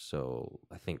Oscar. So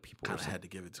I think people Kind were of saying, had to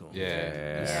give it to him. Yeah,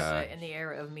 yeah, but in the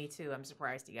era of Me Too, I'm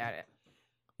surprised he got it.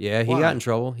 yeah, he Why? got in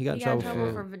trouble. He got He in got in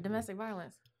trouble trouble for domestic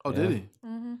violence. Oh, did he?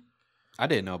 Mm-hmm. I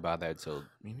didn't know about that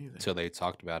Me neither. till they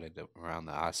talked about it around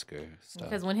the Oscar stuff.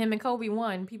 Because when him and Kobe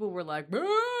won, people were like,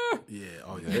 "Ah!" Yeah.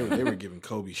 Oh, yeah. They were giving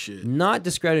Kobe shit. Not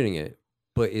discrediting it,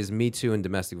 but is Me Too and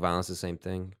domestic violence the same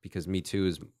thing? Because Me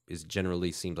Too is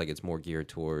generally seems like it's more geared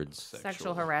towards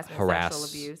sexual harassment, harass- sexual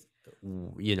abuse.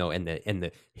 you know, and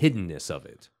the hiddenness of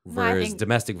it. Well, I Whereas think-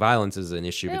 domestic violence is an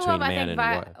issue Yeah, between well, I man think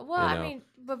and wife. well, you I know? mean,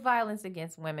 but violence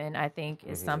against women, I think,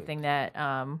 is something that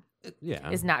yeah,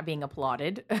 is not being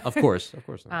applauded. of course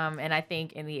not. And I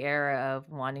think in the era of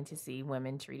wanting to see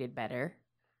women treated better,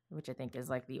 which I think is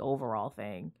like the overall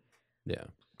thing, Yeah,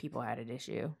 people had an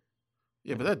issue.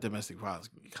 Yeah, but that domestic violence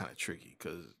can be kind of tricky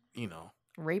because, you know,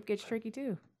 Rape gets tricky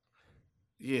too.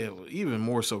 yeah, well, even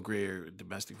more so gray area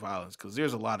domestic violence because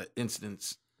there's a lot of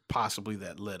incidents possibly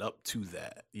that led up to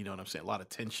that. You know what I'm saying? A lot of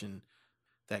tension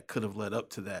that could have led up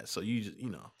to that. So you just, you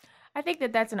know. I think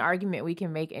that that's an argument we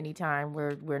can make anytime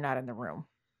we're not in the room.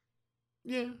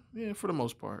 Yeah, for the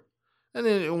most part. And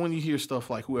then when you hear stuff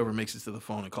like whoever makes it to the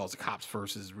phone and calls the cops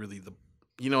first is really the,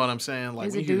 you know what I'm saying? Like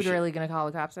Is when a you hear dude shit- really going to call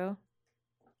the cops though?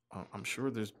 I'm sure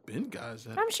there's been guys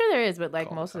that. I'm sure there is, but like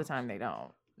Call most the of the time they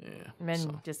don't. Yeah. Men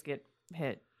so- just get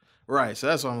hit. Right. So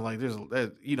that's why I'm like, there's,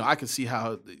 that, you know, I can see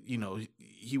how, you know,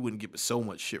 he wouldn't get so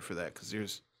much shit for that because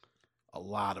there's a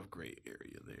lot of gray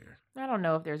area there. I don't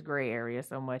know if there's gray area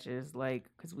so much as like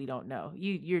because we don't know.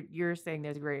 You're saying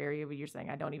there's gray area, but you're saying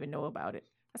I don't even know about it.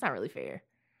 That's not really fair.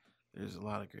 There's a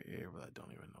lot of gray area, but I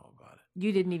don't even know about it.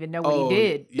 You didn't even know what he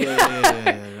did. Yeah.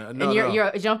 No, and no.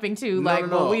 you're jumping to No, like,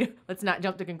 no, well, no. let's not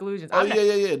jump to conclusions. Oh I'm not-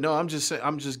 yeah. No, I'm just saying.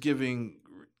 I'm just giving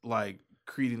like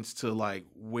credence to like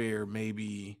where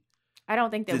maybe. I don't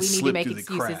think that Did we need to slip make through the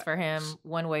excuses for him cracks.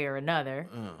 one way or another.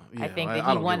 Yeah, I think I that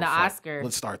he don't won give the a fuck. Oscar.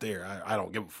 Let's start there. I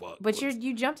don't give a fuck. But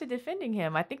you jumped to defending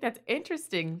him. I think that's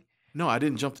interesting. No, I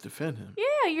didn't jump to defend him.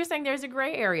 Yeah, you're saying there's a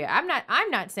gray area. I'm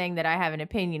not saying that I have an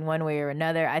opinion one way or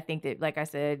another. I think that, like I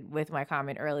said with my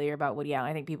comment earlier about Woody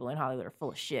Allen, I think people in Hollywood are full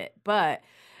of shit. But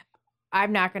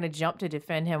I'm not going to jump to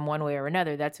defend him one way or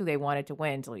another. That's who they wanted to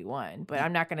win until he won. But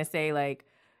I'm not going to say like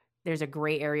there's a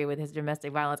gray area with his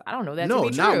domestic violence. I don't know that to No,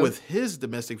 be not true. with his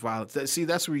domestic violence.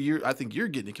 That's where I think you're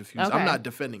getting confused. Okay. I'm not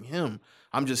defending him.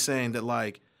 I'm just saying that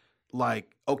like,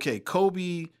 okay,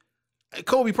 Kobe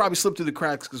Kobe probably slipped through the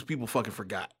cracks because people fucking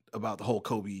forgot about the whole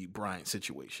Kobe Bryant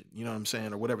situation. You know what I'm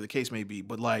saying? Or whatever the case may be.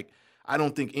 But like, I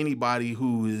don't think anybody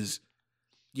who is,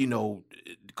 you know,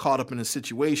 caught up in a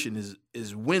situation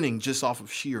is winning just off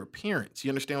of sheer appearance.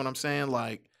 You understand what I'm saying?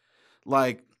 Like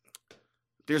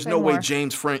there's Say no way more.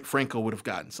 James Franco would have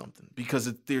gotten something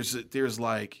because there's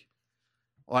like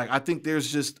I think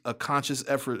there's just a conscious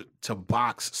effort to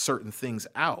box certain things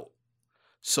out.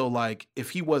 So like if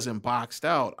he wasn't boxed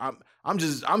out, I'm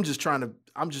just trying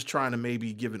to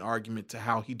maybe give an argument to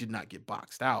how he did not get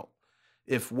boxed out.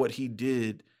 If what he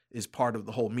did is part of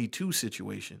the whole Me Too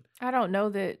situation. I don't know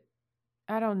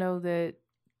that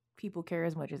people care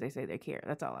as much as they say they care.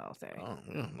 That's all I'll say. Oh,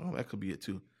 yeah, well, that could be it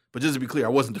too. But just to be clear, I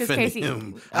wasn't 'Cause defending Casey-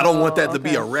 him. I don't want that to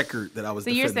be okay. a record that I was So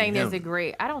defending you're saying there's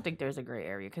him. I don't think there's a gray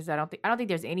area because I don't think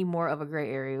there's any more of a gray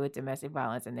area with domestic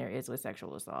violence than there is with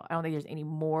sexual assault. I don't think there's any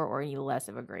more or any less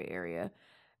of a gray area.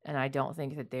 And I don't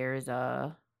think that there's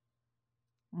a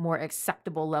more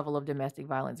acceptable level of domestic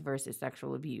violence versus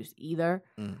sexual abuse either.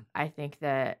 Mm. I think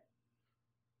that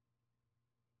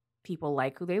people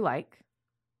like who they like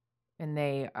and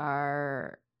they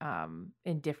are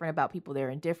indifferent about people they're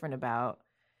indifferent about.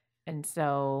 And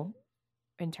so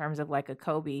in terms of like a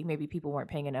Kobe, maybe people weren't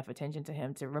paying enough attention to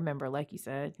him to remember, like you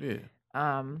said. Yeah.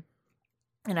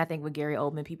 And I think with Gary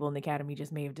Oldman, people in the academy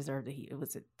just may have deserved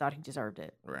it. Thought he deserved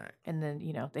it. Right. And then,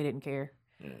 you know, they didn't care.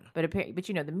 Yeah. But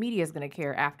you know, the media is going to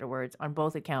care afterwards on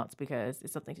both accounts because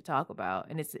it's something to talk about,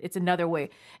 and it's another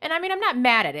way. And I mean, I'm not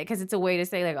mad at it because it's a way to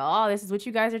say like, oh, this is what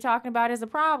you guys are talking about is a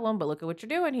problem, but look at what you're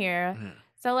doing here. Yeah.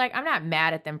 So like, I'm not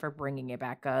mad at them for bringing it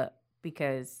back up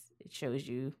because it shows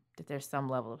you that there's some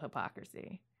level of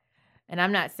hypocrisy. And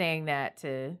I'm not saying that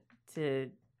to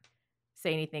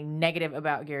say anything negative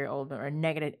about Gary Oldman or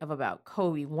negative about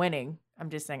Kobe winning.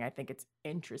 I'm just saying I think it's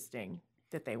interesting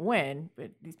that they win, but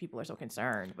these people are so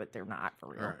concerned, but they're not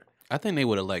for real. Right. I think they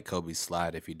would have let Kobe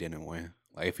slide if he didn't win.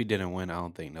 Like if he didn't win, I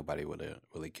don't think nobody would have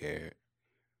really cared.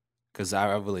 Because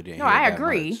I really didn't. No, hear I that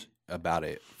agree. much about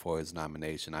it for his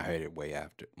nomination. I heard it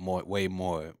way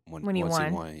more When he once won.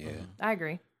 he won. Yeah, I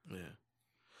agree. Yeah.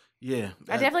 Yeah.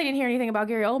 I definitely didn't hear anything about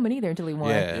Gary Oldman either until he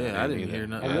won. Yeah, I didn't hear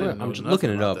nothing. I didn't know I'm just nothing looking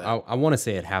it about up. that. I want to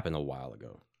say it happened a while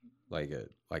ago, like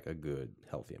a good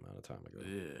healthy amount of time ago.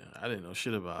 Yeah, I didn't know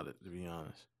shit about it, to be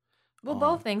honest. Well,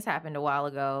 both things happened a while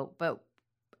ago, but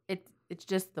it's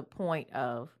just the point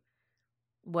of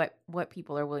what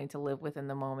people are willing to live with in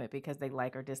the moment because they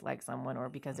like or dislike someone or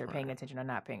because they're paying attention or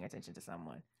not paying attention to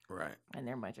someone. Right. And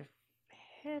they're a bunch of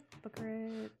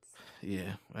hypocrites.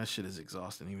 Yeah, that shit is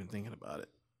exhausting even thinking about it.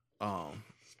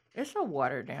 It's so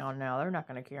watered down now. They're not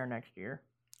going to care next year.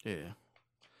 Yeah.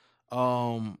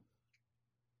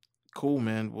 Cool,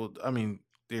 man. Well, I mean,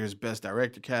 there's best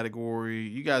director category.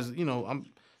 You guys,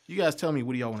 you guys tell me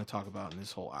what do y'all want to talk about in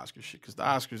this whole Oscar shit? Because the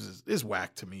Oscars is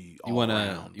whack to me. you All wanna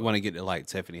around, you wanna get to like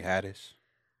Tiffany Haddish?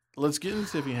 Let's get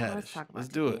into Tiffany Let's Haddish. talk about Let's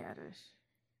do it. Tiffany Haddish.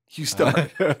 You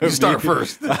start. You start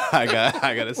first. I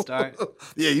gotta start.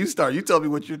 Yeah, you start. You tell me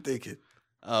what you're thinking.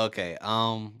 Okay.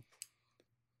 I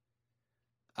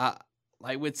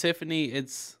like with Tiffany,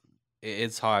 it's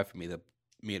hard for me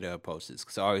to approach this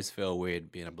because I always feel weird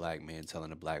being a black man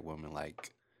telling a black woman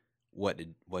like what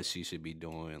she should be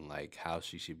doing, like how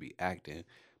she should be acting.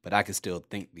 But I can still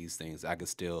think these things. I can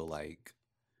still like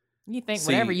You think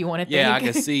see- whatever you want to think. Yeah, I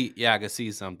can see. Yeah, I can see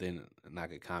something and I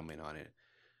could comment on it.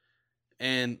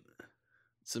 And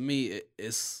to me,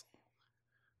 it's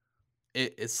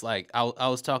like I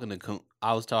was talking to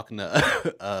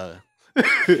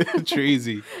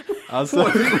Treasy. I was Hold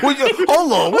talking, on. What you the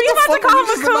about to fuck call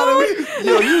was him this about?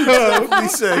 Yo, you definitely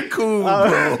said cool,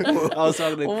 bro. I was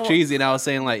talking to Treasy and I was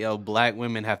saying like, yo, black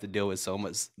women have to deal with so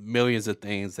much millions of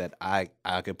things that I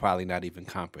could probably not even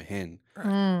comprehend.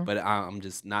 Mm. But I'm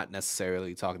just not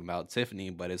necessarily talking about Tiffany,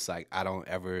 but it's like I don't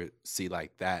ever see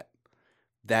like that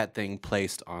thing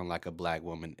placed on like a black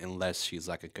woman unless she's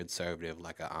like a conservative,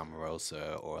 like a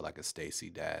Omarosa or like a Stacey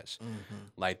Dash.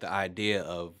 Like the idea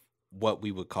of what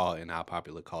we would call in our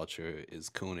popular culture is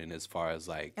cooning as far as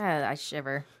like, I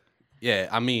shiver. yeah,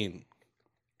 I mean,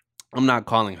 I'm not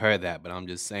calling her that, but I'm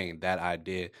just saying that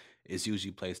idea is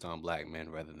usually placed on black men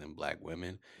rather than black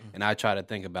women. And I try to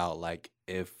think about like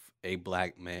if a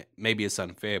black man, maybe it's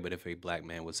unfair, but if a black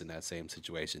man was in that same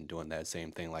situation doing that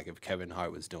same thing, like if Kevin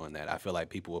Hart was doing that, I feel like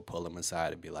people would pull him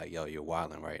aside and be like, yo, you're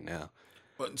wilding right now.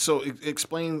 So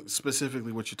explain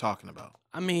specifically what you're talking about.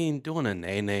 I mean, doing a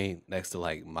nay next to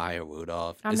like Maya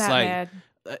Rudolph. I'm it's not like mad.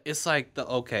 it's like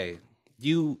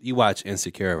you watch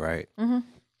Insecure, right? Mm-hmm.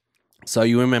 So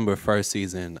you remember first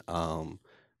season,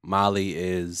 Molly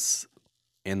is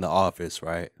in the office,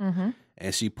 right? Mm-hmm.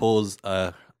 And she pulls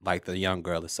a like the young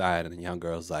girl aside, and the young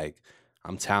girl's like,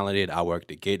 I'm talented. I work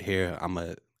to get here. I'm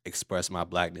gonna express my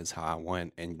blackness how I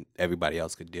want, and everybody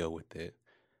else could deal with it.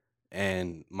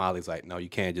 And Molly's like, no, you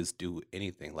can't just do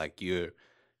anything. Like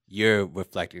you're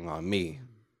reflecting on me,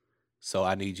 so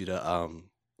I need you to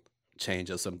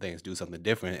change up some things, do something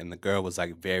different. And the girl was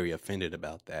like very offended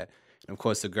about that. And of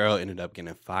course, the girl ended up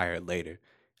getting fired later.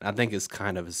 And I think it's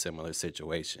kind of a similar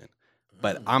situation.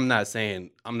 But I'm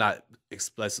not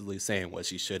explicitly saying what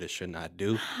she should or should not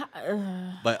do.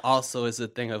 But also, it's a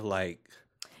thing of like,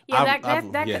 yeah,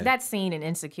 that scene in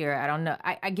Insecure, I don't know.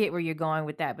 I get where you're going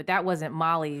with that, but that wasn't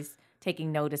Molly's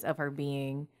taking notice of her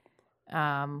being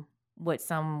what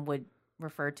some would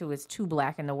refer to as too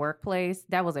black in the workplace.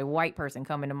 That was a white person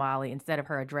coming to Molly instead of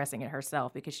her addressing it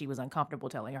herself because she was uncomfortable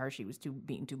telling her she was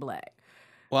being too black.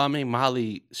 Well, I mean,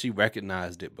 Molly, she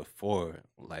recognized it before.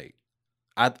 Like,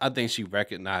 I think she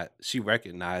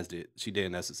recognized it. She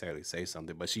didn't necessarily say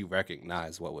something, but she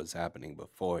recognized what was happening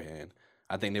beforehand.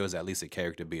 I think there was at least a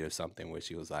character beat or something where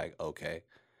she was like, okay,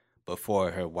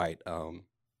 before her white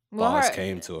boss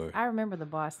came to her. I remember the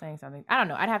boss saying something. I don't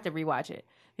know. I'd have to rewatch it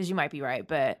because you might be right,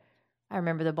 but I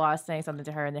remember the boss saying something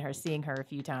to her and then her seeing her a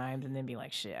few times and then being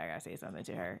like, shit, I gotta say something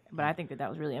to her. But I think that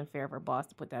was really unfair for her boss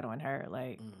to put that on her.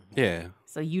 Like, yeah.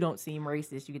 So you don't seem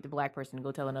racist. You get the black person to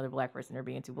go tell another black person they're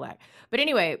being too black. But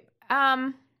anyway,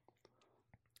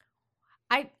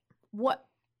 what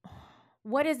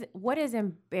is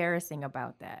embarrassing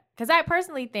about that? Because I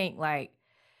personally think like,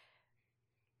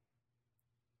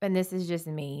 and this is just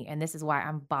me, and this is why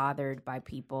I'm bothered by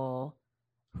people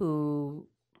who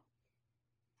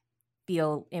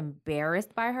feel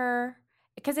embarrassed by her,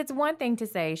 because it's one thing to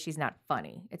say she's not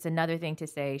funny. It's another thing to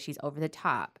say she's over the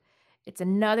top. It's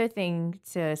another thing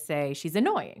to say she's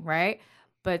annoying, right?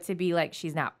 But to be like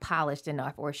she's not polished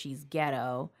enough or she's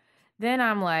ghetto, then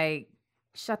I'm like,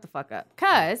 shut the fuck up.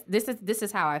 Because this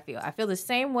is how I feel. I feel the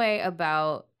same way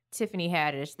about Tiffany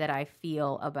Haddish that I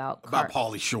feel about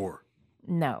Pauly Shore.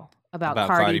 No, about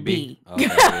Cardi B. Okay,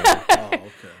 yeah. Oh, okay.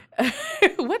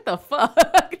 What the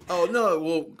fuck? Oh no,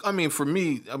 well, I mean, for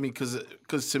me, because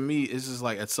to me, it's just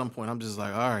like at some point, I'm just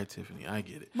like, all right, Tiffany, I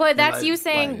get it. But that's you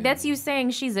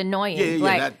saying she's annoying. Yeah,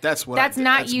 like, that's what. That's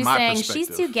not you saying she's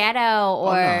too ghetto,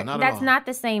 or that's not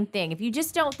the same thing. If you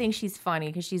just don't think she's funny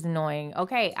because she's annoying,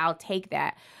 okay, I'll take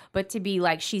that. But to be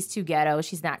like she's too ghetto,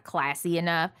 she's not classy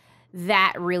enough,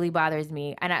 that really bothers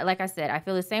me. And like I said, I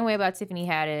feel the same way about Tiffany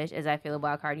Haddish as I feel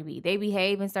about Cardi B. They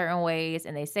behave in certain ways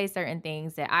and they say certain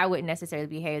things that I wouldn't necessarily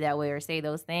behave that way or say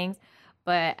those things.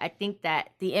 But I think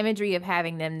that the imagery of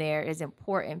having them there is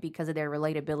important because of their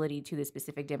relatability to the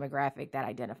specific demographic that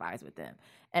identifies with them.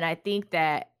 And I think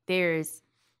that I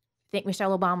think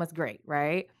Michelle Obama's great,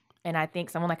 right? And I think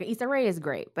someone like Issa Rae is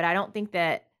great. But I don't think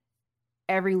that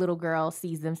every little girl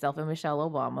sees themselves in Michelle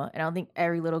Obama. And I don't think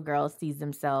every little girl sees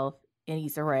themselves in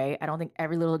Issa Rae. I don't think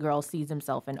every little girl sees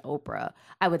themselves in Oprah.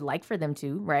 I would like for them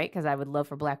to, right? Because I would love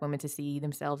for black women to see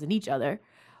themselves in each other.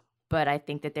 But I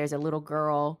think that there's a little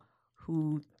girl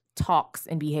who talks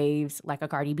and behaves like a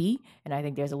Cardi B. And I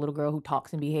think there's a little girl who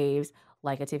talks and behaves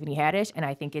like a Tiffany Haddish. And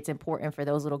I think it's important for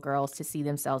those little girls to see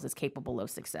themselves as capable of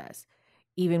success.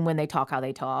 Even when they talk how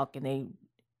they talk and they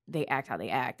act how they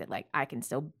act, that like I can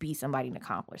still be somebody and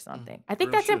accomplish something. I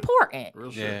think that's important.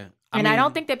 Real Yeah. shit. I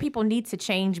don't think that people need to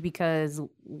change because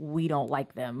we don't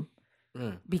like them.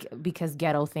 Because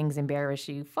ghetto things embarrass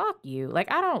you. Fuck you. Like,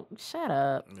 I don't, shut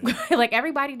up. Like,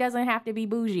 everybody doesn't have to be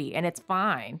bougie, and it's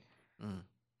fine.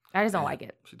 I just don't like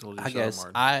it. She told you I to shut up, guess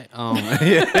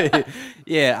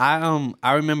Martin.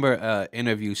 I remember an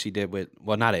interview she did with,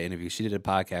 well, not an interview, she did a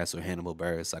podcast with Hannibal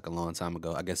Buress like a long time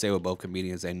ago. I guess they were both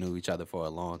comedians. They knew each other for a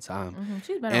long time.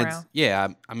 She's been around. Yeah,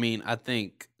 I mean, I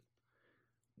think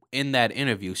in that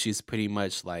interview, she's pretty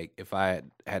much like, if I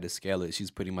had to scale it,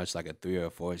 she's pretty much like a 3 or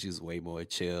 4. She's way more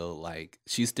chill. Like,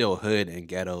 she's still hood and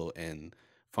ghetto and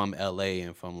from LA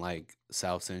and from like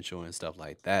South Central and stuff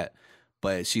like that.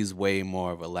 But she's way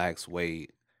more relaxed, way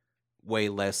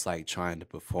less like trying to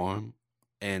perform.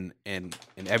 And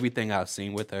everything I've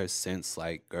seen with her since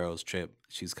like Girls Trip,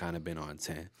 she's kind of been on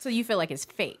 10. So you feel like it's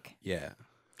fake? Yeah.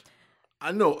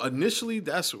 I know initially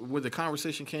that's where the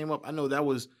conversation came up. I know that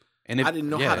was, I didn't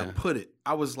know how to put it.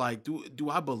 I was like, do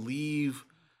I believe?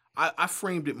 I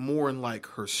framed it more in like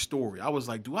her story. I was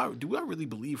like, do I really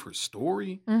believe her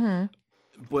story? Mm-hmm.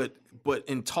 But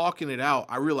in talking it out,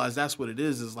 I realized that's what it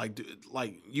is. Is like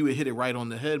you had hit it right on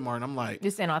the head, Martin. I'm like,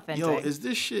 it's inauthentic. Yo, is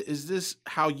this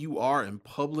how you are in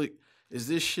public? Is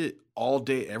this shit all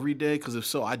day, every day? Because if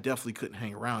so, I definitely couldn't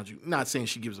hang around you. Not saying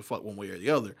she gives a fuck one way or the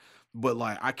other, but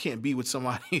like I can't be with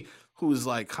somebody who is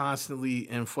like constantly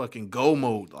in fucking go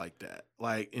mode like that.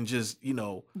 Like, and just,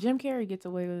 Jim Carrey gets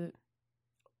away with it.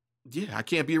 yeah, I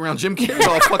can't be around Jim Carrey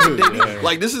all fucking day.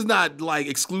 Like, this is not like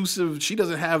exclusive. She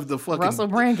doesn't have the fucking Russell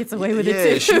Brand gets away with yeah,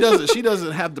 it too. she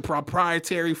doesn't have the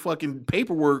proprietary fucking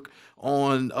paperwork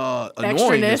on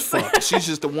annoying as Extraness. fuck. She's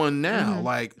just the one now.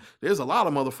 Like, there's a lot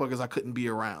of motherfuckers I couldn't be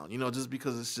around, just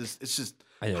because it's just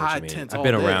I know what high you mean. tense. I've all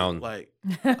been day. around like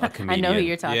a I know who comedian.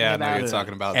 you're talking Yeah, I know about. you're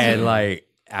talking about. And too. like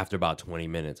after about 20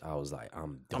 minutes, I was like,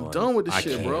 I'm done. I'm done with this I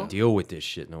shit, can't bro. deal with this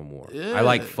shit no more. Yeah. I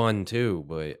like fun too,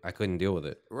 but I couldn't deal with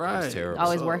it. It Right. was terrible.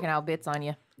 Always So- working out bits on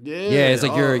you. yeah, Yeah, it's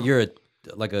like oh. you're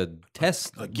like a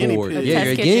test A guinea board. pig. Yeah, Test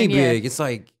you're a kitchen, guinea yeah. pig. It's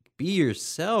like be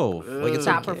yourself. Like it's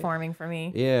Stop okay. performing for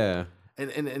me. Yeah.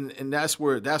 And that's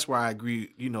where I agree.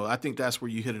 I think that's where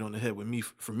you hit it on the head with me.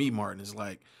 For me, Martin, is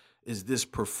like, is this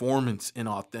performance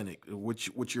inauthentic?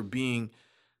 What you're being,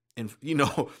 and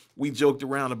we joked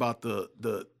around about the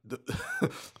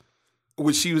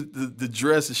when she was the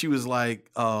dress, and she was like,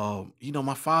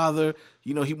 my father,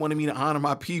 he wanted me to honor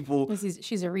my people.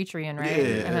 She's Eritrean, right?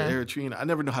 Yeah, Eritrean. I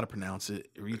never know how to pronounce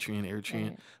it.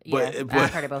 Eritrean. Yeah, But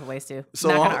I've heard it both ways too. So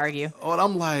Not gonna I'm- argue. And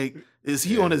I'm like, is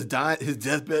he on his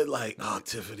deathbed? Like, oh,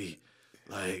 Tiffany,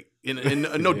 like, and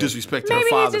no disrespect to Maybe her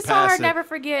it's father just hard. passing. Never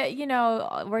forget,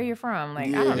 where you're from. Like,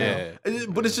 I don't know. Yeah.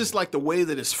 But it's just like the way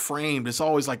that it's framed. It's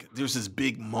always like there's this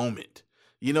big moment.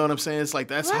 You know what I'm saying? It's like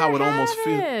that's Let how her it almost have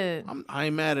feels. it. I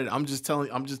ain't mad at it. I'm just telling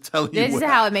you This is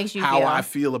how it makes you how feel. I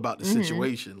feel about the Mhm.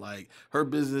 situation. Like her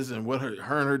business and what her and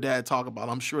her dad talk about.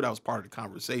 I'm sure that was part of the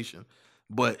conversation.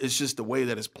 But it's just the way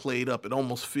that it's played up. It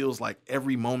almost feels like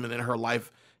every moment in her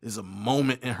life is a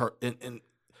moment in her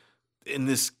in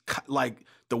this, like,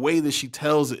 the way that she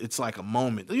tells it, it's like a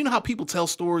moment. You know how people tell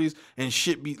stories and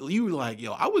shit you were like,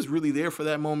 yo, I was really there for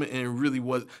that moment, and it really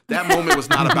was, that moment was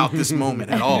not about this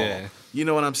moment at all. Yeah. You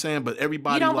know what I'm saying? But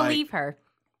everybody, You don't like, believe her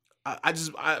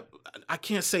I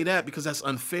can't say that because that's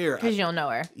unfair. because you don't know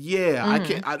her. Yeah, I Mhm.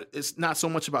 can't. It's not so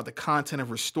much about the content of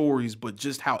her stories, but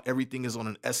just how everything is on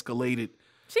an escalated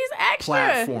She's extra.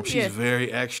 platform. She's Yeah.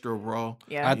 very extra, bro.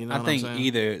 Yeah. You know I what I'm think saying?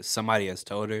 either somebody has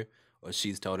told her or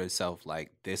she's told herself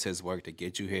like this has worked to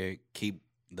get you here. Keep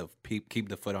the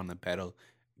foot on the pedal.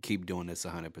 Keep doing this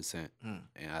 100%. Mm.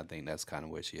 And I think that's kind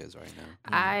of where she is right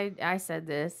now. I said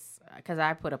this because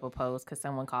I put up a post because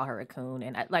someone called her a coon,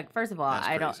 and first of all, That's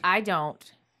crazy. I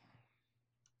don't.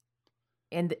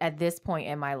 At this point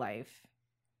in my life,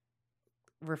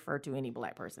 refer to any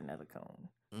black person as a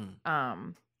coon.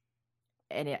 Mm.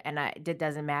 It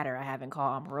doesn't matter. I haven't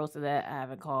called Omarosa that. I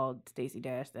haven't called Stacey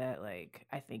Dash that. Like,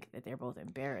 I think that they're both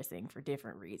embarrassing for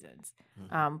different reasons.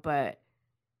 Mhm. But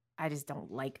I just don't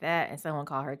like that. And someone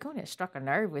called her a coon. It struck a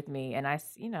nerve with me. And I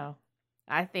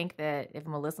think that if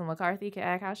Melissa McCarthy can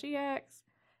act how she acts,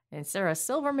 and Sarah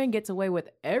Silverman gets away with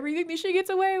everything that she gets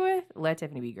away with, let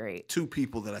Tiffany be great. Two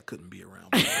people that I couldn't be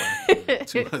around. by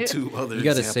the way. two other. You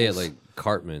got to say it examples. like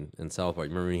Cartman in South Park.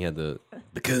 Remember when he had the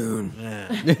coon? Yeah.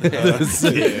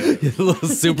 Little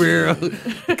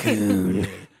superhero. Coon.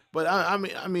 But I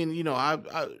mean,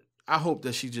 I hope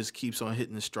that she just keeps on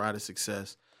hitting the stride of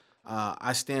success.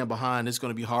 I stand behind. It's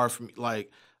going to be hard for me.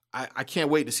 Like, I can't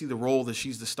wait to see the role that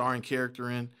she's the starring character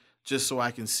in, just so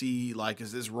I can see, like,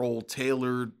 is this role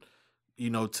tailored,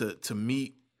 to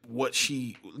meet what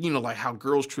she, like how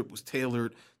Girls Trip was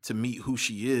tailored to meet who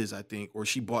she is, I think, or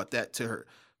she brought that to her,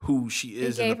 who she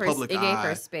is in the public eye. It gave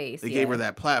her space. They gave her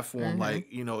that platform. Mhm. Like,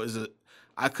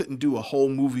 I couldn't do a whole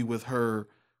movie with her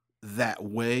that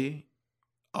way.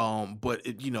 But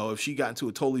if she got into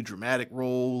a totally dramatic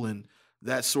role and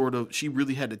that sort of, she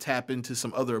really had to tap into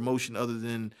some other emotion other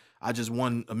than I just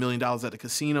won $1 million at the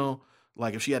casino.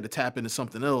 Like, if she had to tap into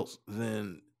something else,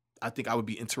 then I think I would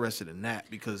be interested in that,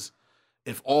 because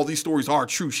if all these stories are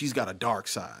true, she's got a dark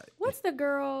side. Who's the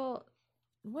girl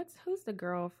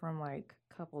from like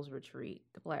Couples Retreat?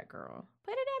 The black girl.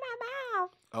 Put it in my mouth.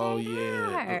 Oh Hey,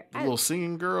 yeah, her. the little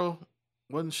singing girl,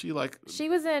 wasn't she like? She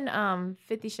was in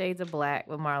 50 Shades of Black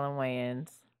with Marlon Wayans.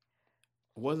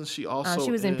 Wasn't she also?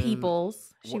 She was in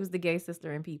Peoples. She what- was the gay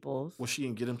sister in Peoples. Was she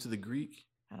in Get Him to the Greek?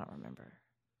 I don't remember.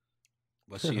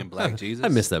 Was she in Black Jesus? I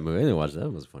missed that movie. I didn't watch that. That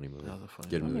was a funny movie. That was a funny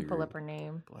Get Let him me to the pull Greek. up her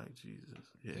name. Black Jesus.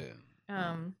 Yeah.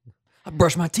 Yeah. I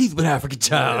brushed my teeth with African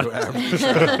child.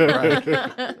 Right.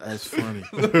 That's funny.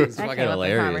 It's That fucking came up in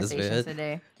hilarious, conversation man.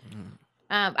 today.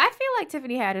 Mm. I feel like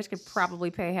Tiffany Haddish could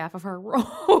probably pay half of her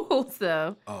roles,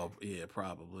 though. Oh yeah,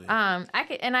 probably. I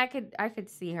could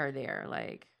see her there.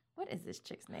 Like, what is this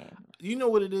chick's name? You know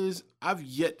what it is? I've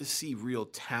yet to see real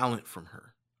talent from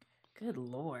her. Good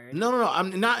lord. No.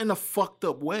 I'm not in a fucked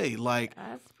up way. Like,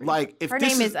 That's pretty- like if her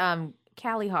this name is is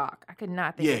Callie Hawk. I could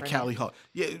not think Yeah, of her Callie name. Hawk.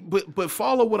 Yeah, but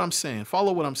follow what I'm saying.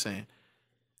 Follow what I'm saying.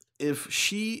 If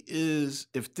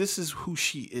this is who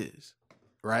she is,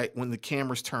 right? When the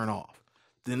cameras turn off,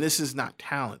 then this is not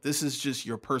talent. This is just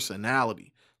your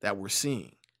personality that we're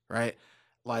seeing, right?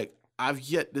 Like, I've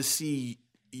yet to see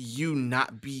you,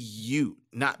 not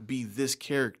be this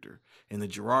character. In the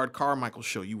Gerard Carmichael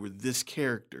show, you were this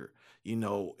character,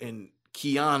 and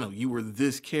Keanu, you were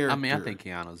this character. I mean, I think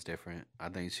Keanu's different. I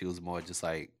think she was more just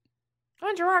like,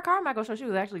 On Gerard Carmichael show, she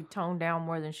was actually toned down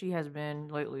more than she has been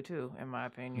lately, too, in my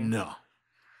opinion. No.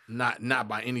 Not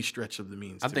by any stretch of the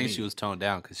means. I to think me. she was toned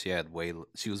down because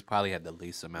she was probably had the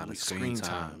least amount of Least screen screen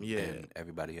time, time, yeah. than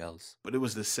everybody else. But it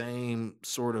was the same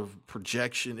sort of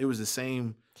projection. It was the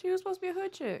same. She was supposed to be a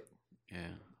hood chick. Yeah.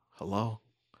 Hello.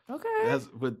 Okay.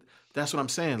 That's what I'm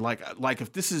saying. Like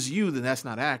if this is you, then that's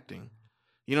not acting.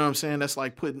 You know what I'm saying? That's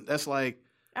like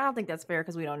I don't think that's fair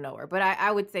because we don't know her. But I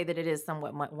would say that it is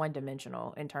somewhat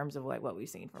one-dimensional in terms of like what we've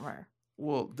seen from her.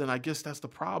 well, then I guess that's the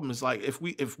problem. Is like if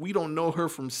we don't know her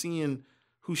from seeing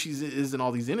who she is in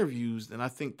all these interviews, then I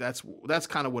think that's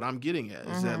kind of what I'm getting at.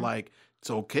 Is that like, it's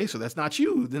okay, so that's not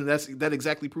you. Then that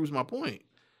exactly proves my point.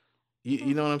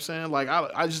 You know what I'm saying? Like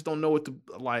I just don't know what to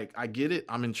like. I get it.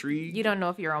 I'm intrigued. You don't know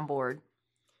if you're on board.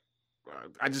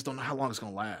 I just don't know how long it's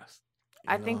gonna last.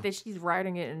 I think that she's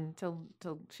writing it until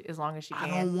as long as she can. I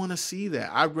don't want to see that.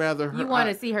 I'd rather her. You want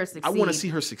to see her succeed. I want to see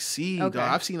her succeed. Okay. Dog.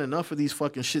 I've seen enough of these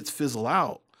fucking shits fizzle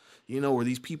out. Where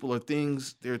these people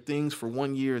they're things for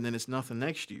 1 year and then it's nothing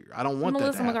next year. I don't want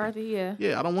Melissa that to happen. McCarthy, yeah.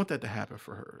 Yeah, I don't want that to happen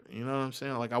for her. You know what I'm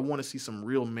saying? Like I want to see some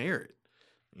real merit.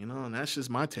 And that's just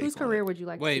my take. Whose on career it. would you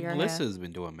like to Wait, see her Melissa's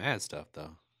been doing mad stuff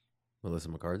though. Melissa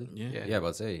McCarthy. Yeah. Yeah,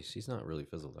 but say she's not really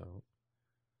fizzled out.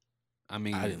 I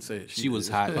mean, I didn't say it. She was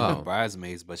did. hot in Oh.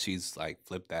 Bridesmaids, but she's like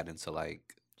flipped that into like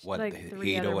what Like the 3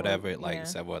 Heat other or whatever, movies, like yeah.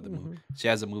 several other movies. She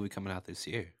has a movie coming out this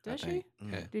year. Does I think. she?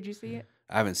 Yeah. Did you see it?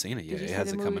 I haven't seen it yet. Did you It see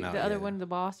hasn't the come movie, out the other yet. one, The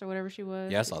Boss or whatever she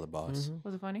was? Yeah, I saw The Boss.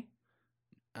 Was it funny?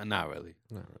 Not really.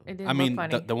 Not really. It didn't I mean,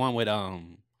 look funny. the one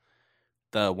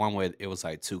with it was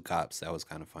like 2 cops. That was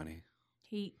kind of funny.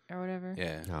 Heat or whatever.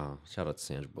 Yeah. Oh, shout out to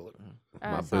Sandra Bullock.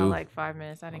 I My saw boo. like 5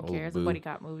 minutes. I didn't My care. old It's a boo. buddy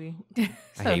cop movie.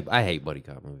 I hate buddy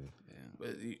cop movies.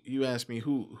 But you asked me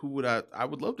who would I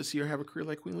would love to see her have a career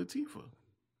like Queen Latifah.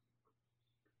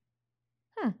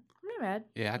 I'm not mad.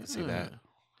 Yeah, I can see that.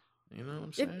 You know what I'm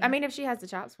If, saying? I mean, if she has the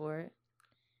chops for it.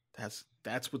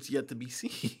 that's what's yet to be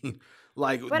seen.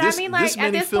 Like, But I this, mean, like, this at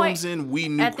many this films point- in, we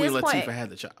knew at Queen this Latifah point- had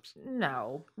the chops.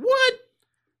 No. What?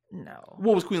 No.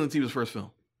 What was Queen Latifah's first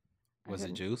film? Was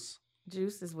it Juice?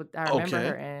 Juice is what I remember Okay.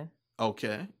 her in.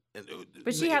 Okay.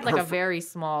 But she had like Her a very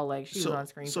small, like, she was on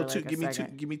screen so for like give a me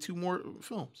second. give me 2 more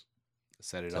films.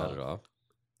 Set it Set off. it off.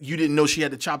 You didn't know she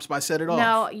had the chops by Set It Off.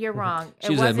 No, you're wrong. She It was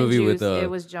in that wasn't movie with, Juice. It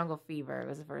was Jungle Fever. It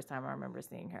was the first time I remember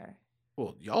seeing her.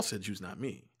 Well, y'all said Juice, not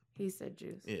me. He said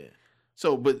Juice. Yeah.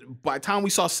 So, but by the time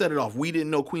we saw Set It Off, we didn't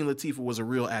know Queen Latifah was a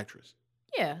real actress.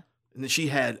 Yeah. And then she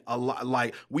had a lot,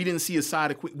 like, we didn't see a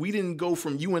side of Queen. We didn't go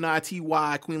from UNITY,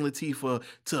 Queen Latifah,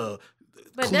 to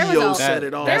But Cleo Set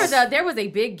It Off. there was a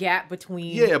big gap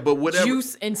between Yeah, but whatever.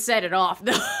 Juice and Set It Off,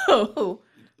 though.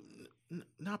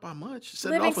 Not by much. Set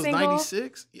It Living Off was Single.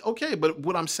 96. Okay, but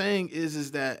what I'm saying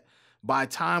is that by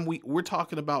the time we're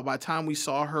talking about by the time we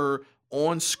saw her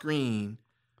on screen,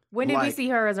 When did we Like- see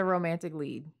her as a romantic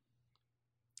lead?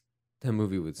 That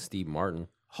movie with Steve Martin.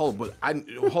 hold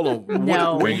on.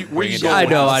 No. Where you Bring it going? I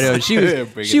down. know, I know. She was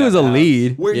Bring she it was a down.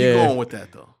 lead. Where are yeah. you going with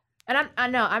that though? And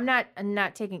I'm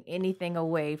not taking anything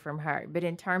away from her, but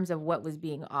in terms of what was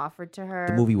being offered to her,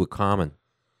 The movie with Common.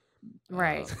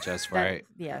 right? Just That- right.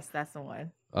 Yes, that's the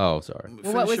one. Oh, sorry. Well,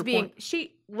 Finish what was your being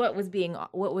point. what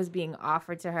was being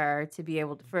offered to her to be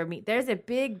able to, for me, there's a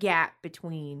big gap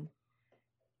between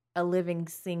a living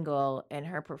single and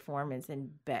her performance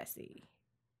in Bessie.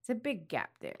 It's a big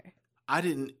gap there.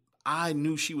 I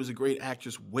knew she was a great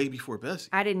actress way before Bessie.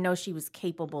 I didn't know she was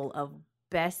capable of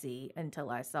Bessie until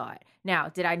I saw it. Now,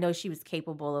 did I know she was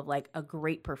capable of like a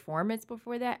great performance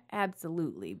before that?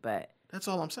 Absolutely, but That's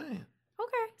all I'm saying.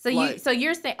 okay. So Like-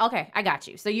 you're saying, okay, I got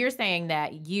you. So you're saying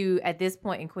that you at this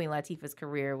point in Queen Latifah's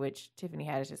career, which Tiffany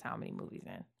Haddish is how many movies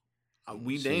in?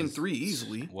 We named She's- 3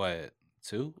 easily. What?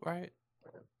 2, right?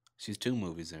 She's 2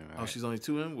 movies in, right? Oh, she's only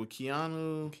 2 in with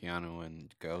Keanu. Keanu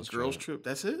and Girls Trip.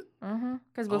 That's it. Mm-hmm.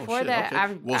 Because Oh, before shit, that,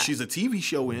 okay. She's a TV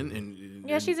show in.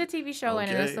 yeah, she's a TV show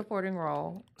and in a Okay. supporting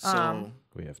role. So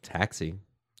We have Taxi,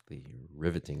 the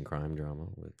riveting crime drama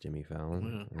with Jimmy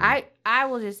Fallon. I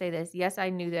will just say this. Yes, I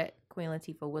knew that Queen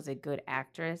Latifah was a good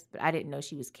actress, but I didn't know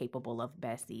she was capable of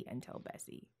Bessie until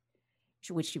Bessie,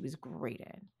 which she was great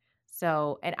in.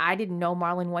 So, and I didn't know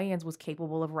Marlon Wayans was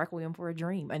capable of Requiem for a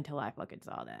Dream until I fucking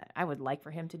saw that. I would like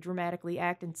for him to dramatically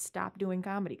act and stop doing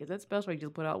comedy because that special he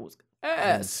just put out was I didn't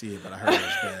ass. see it, but I heard it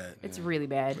was bad. It's really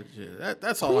bad. But yeah,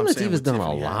 that's all Queen I'm saying. Latifah's with done a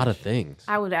Tiffany lot of Haddish. things.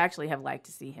 I would actually have liked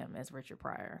to see him as Richard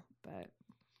Pryor, but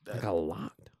Like a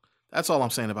lot. That's all I'm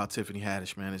saying about Tiffany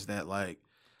Haddish, man. Is that like,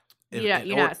 you're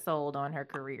not sold on her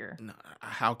career. No,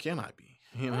 how can I be?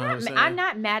 You know what I'm saying? I'm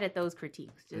not mad at those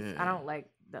critiques. Just Yeah. I don't like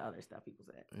the other stuff people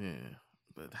said. Yeah,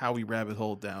 but how we rabbit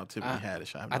hole down Tiffany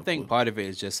Haddish? I have no I think clue. part of it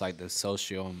is just like the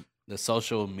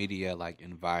social media like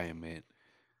environment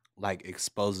like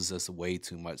exposes us way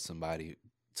too much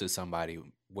to somebody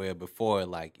where before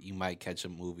like you might catch a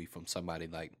movie from somebody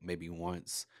like maybe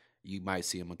once, you might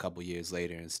see him a couple years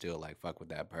later and still like fuck with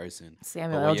that person.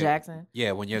 Samuel when L. you're- Jackson.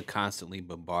 Yeah, when you're constantly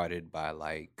bombarded by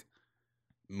like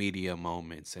media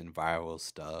moments and viral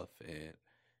stuff, and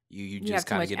you have just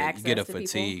too kind of much get a access to people.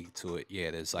 fatigue to it.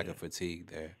 Yeah, there's like a fatigue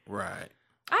there, Right.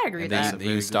 I agree and with then, that. That's a then you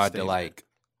very good start to statement. like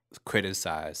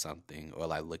criticize something or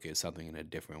like look at something in a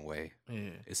different way,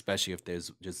 Yeah. especially if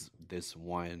there's just this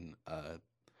one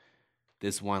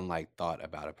like thought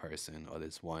about a person or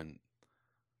this one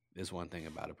thing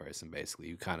about a person. Basically,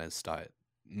 you kind of start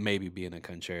maybe being a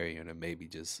contrarian or maybe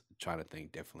just trying to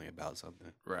think differently about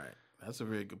something. Right. That's a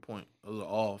very good point. Those are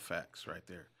all facts right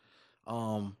there.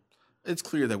 It's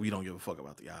clear that we don't give a fuck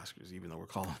about the Oscars, even though we're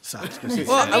calling this Oscars.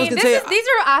 Well, I was gonna say, these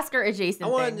are Oscar adjacent I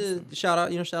wanted things. to shout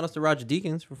outs to Roger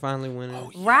Deakins for finally winning.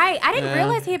 Oh, yeah. Right. I didn't Yeah.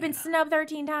 realize he had been snubbed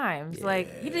 13 times.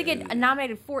 Like, he did Yeah. get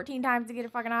nominated 14 times to get a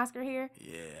fucking Oscar here.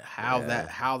 Yeah, how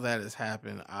that has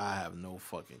happened, I have no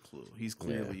fucking clue. He's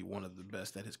clearly one of the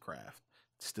best at his craft,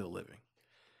 still living.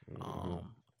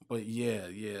 But yeah.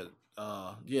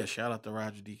 Shout out to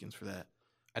Roger Deakins for that.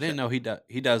 I didn't know he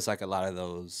does like a lot of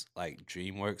those like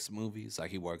DreamWorks movies.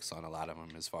 Like he works on a lot of them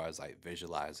as far as like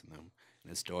visualizing them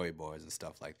and the storyboards and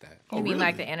stuff like that. You Oh, mean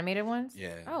like really? the animated ones?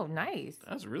 Yeah. Oh, nice.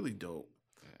 That's really dope.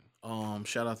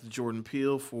 Shout out to Jordan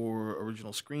Peele for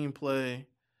original screenplay.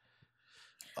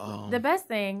 The best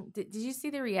thing, did you see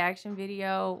the reaction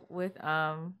video with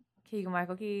Keegan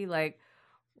Michael Key? Like,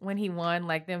 when he won,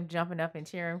 like them jumping up and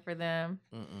cheering for them.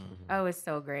 Oh, it's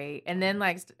so great. And then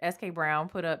like SK Brown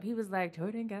put up, he was like,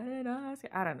 Jordan got an Oscar.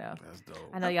 I don't know. That's dope.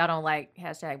 I know y'all don't like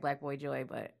hashtag Black Boy Joy,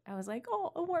 but I was like,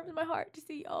 oh, it warms my heart to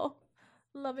see y'all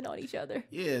loving on each other.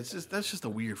 Yeah, that's just a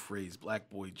weird phrase, Black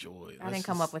Boy Joy. I didn't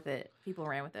come up with it. People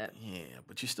ran with it. Yeah,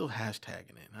 but you're still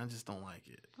hashtagging it. And I just don't like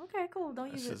it. Okay, cool.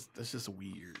 Don't use it. That's just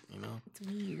weird, you know. It's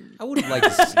weird. I would have liked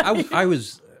to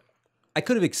see, I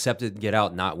could have accepted Get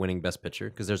Out not winning Best Picture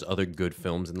because there's other good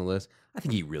films in the list. I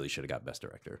think he really should have got Best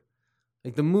Director.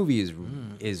 Like the movie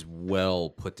is well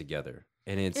put together,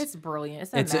 and It's brilliant.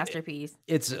 It's it's a a- masterpiece.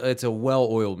 it's a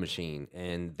well-oiled machine,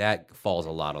 and that falls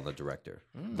a lot on the director.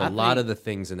 A lot of the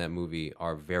things in that movie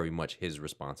are very much his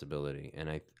responsibility, and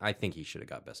I think he should have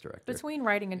got Best Director. Between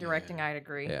writing and directing, I'd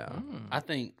agree. Yeah, I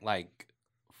think like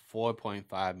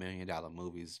 $4.5 million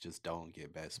movies just don't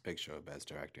get Best Picture or Best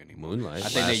Director anymore. Moonlight I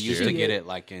think they last used year. to get it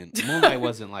like in Moonlight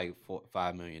wasn't like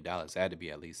 $5 million. It had to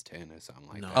be at least 10 or something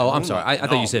like that. Oh, I'm sorry. I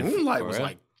thought you said Moonlight For was real?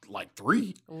 like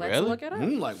 3. Let's Really? look it up.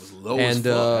 Moonlight was low as And,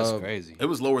 fuck. That's crazy. It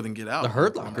was lower than Get Out. The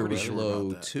Hurt I'm Locker pretty was sure low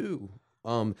about that. too.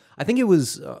 I think it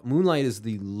was Moonlight is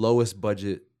the lowest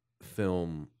budget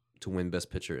film to win Best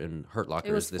Picture, and Hurt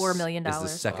Locker was is $4 million. is the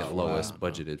second Oh, wow. lowest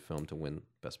budgeted film to win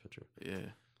Best Picture. Yeah.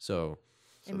 So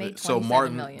It made So 27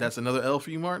 Martin, million. that's another L for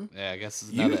you, Martin. Yeah, I guess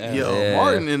it's You, another L. yo, Yeah.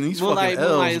 Martin and these Moonlight, fucking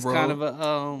Moonlight L's, is bro. kind of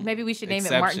a Maybe we should name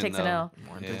it Martin exception, Takes an L.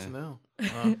 Martin Yeah. takes an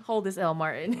L. Hold this L,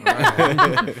 Martin.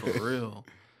 For real.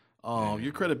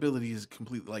 Your credibility is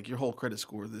completely like your whole credit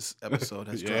score this episode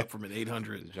has Yeah. dropped from an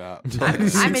 800. Drop.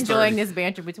 I'm enjoying this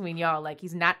banter between y'all. Like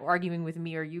he's not arguing with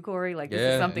me or you, Corey. Like this is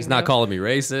yeah, something. he's not new. calling me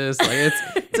racist. Like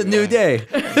it's a new day.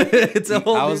 It's a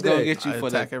whole I new was gonna day. get you I for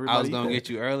attack that. I everybody was gonna equal. get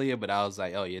you earlier, but I was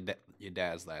like, oh, your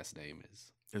dad's last name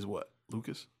is Is what?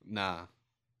 Lucas? nah,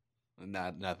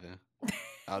 nothing.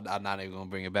 I'm not even gonna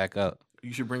bring it back up.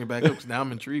 You should bring it back up because now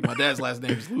I'm intrigued. My dad's last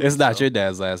name is Lucas. It's not so your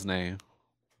dad's last name.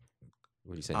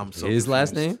 What are you saying? I'm so His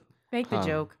last confused. name? Make the Huh.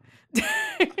 joke.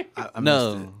 I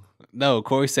missed it. No.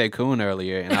 Corey said Coon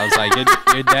earlier, and I was like,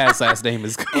 your dad's last name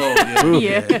is Coon. Oh,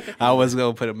 yeah. Yeah. I was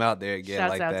gonna put him out there again Shouts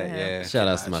like out to that. him. Yeah. Shout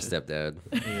outs to my Gotcha. stepdad.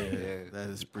 Yeah, that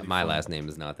is pretty My funny. last name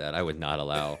is not that. I would not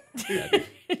allow that.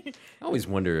 I always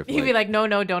wonder if He'd be like, no,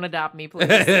 don't adopt me, please.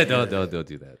 don't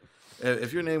do that.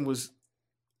 If your name was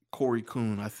Corey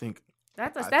Coon, I think,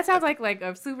 That sounds like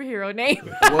a superhero name.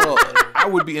 well, I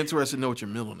would be interested to know what your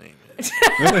middle name is.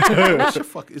 What the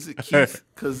fuck is it, Keith?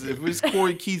 Because if it's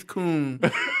Corey Keith Coon,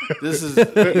 This is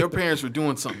your parents were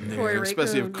doing something there, Corey Ray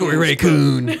especially Coon. if Corey Ray spelled-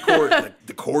 Coon. Corey, like,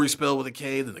 the Corey spelled with a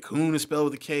K, then the Coon is spelled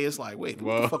with a K. It's like, wait,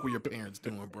 what the fuck were your parents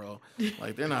doing, bro?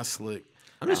 Like, they're not slick.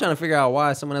 I'm just trying to figure out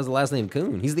why someone has the last name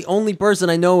Coon. He's the only person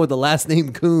I know with the last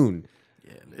name Coon.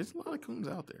 Yeah, there's a lot of Coons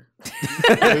out there.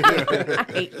 I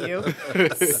hate you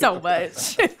so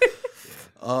much.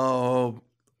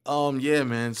 Yeah,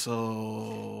 man.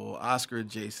 So Oscar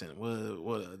adjacent.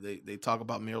 What they talk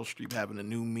about Meryl Streep having a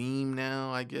new meme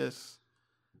now, I guess.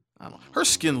 I don't know. Her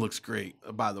skin looks great,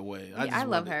 by the way. Yeah, I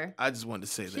love her. I just wanted to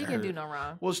say that. She can do no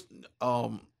wrong.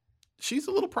 Well, she's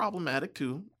a little problematic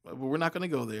too, but we're not going to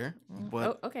go there.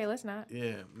 But Okay, let's not.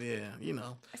 yeah, you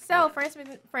know. So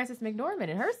Frances McDormand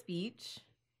in her speech,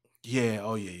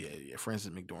 Yeah, yeah.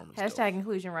 Frances McDormand. hashtag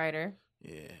inclusion writer.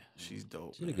 Yeah, she's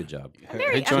dope. She did a good job. Her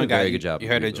very- joint got very good job You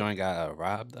heard her with joint got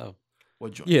robbed though.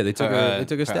 What joint? Yeah, they took her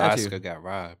Her statue. Oscar got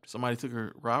robbed. Somebody took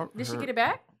her. Did she get it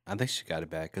back? I think she got it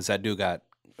back because that dude got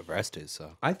arrested.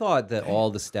 So I thought that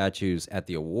all the statues at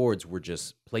the awards were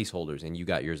just placeholders, and you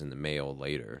got yours in the mail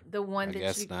later. The one I that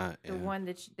guess not. the yeah. one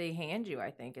that they hand you, I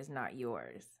think, is not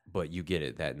yours. But you get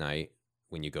it that night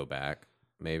when you go back.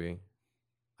 Maybe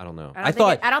I don't know. I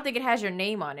don't think it has your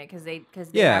name on it because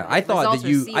Yeah, I thought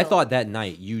that I thought that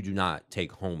night you do not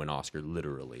take home an Oscar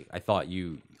literally. I thought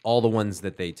all the ones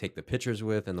that they take the pictures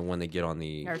with and the one they get on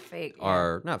the are fake. Yeah.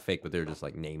 are not fake, but they're just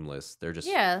like nameless. They're just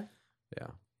Yeah. yeah.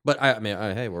 But I mean,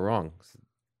 hey, we're wrong.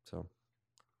 So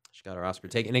she got her Oscar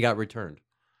taken, and it got returned.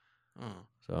 I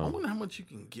So wonder how much you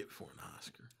can get for an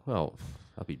Oscar. well,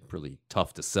 that'd be really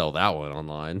tough to sell that one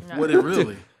online. No. Would it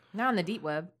really? Not on the deep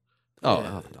web. Oh,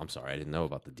 Yeah. I'm sorry, I didn't know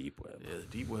about the deep web. Yeah, the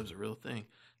deep web's a real thing.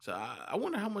 So I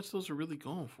wonder how much those are really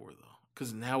going for though,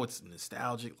 because now it's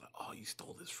nostalgic. Like, oh, you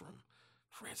stole this from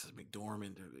Frances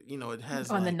McDormand. You know, it has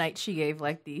On the like- night she gave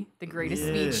like the greatest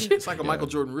Yeah, speech. It's like a Yeah. Michael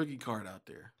Jordan rookie card out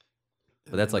there.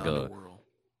 But that's in like the a- underworld.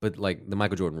 But like the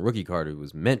Michael Jordan rookie card, it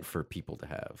was meant for people to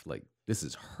have. Like this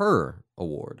is her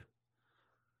award.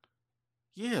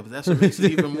 Yeah, but that's what makes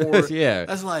it even more. Yeah.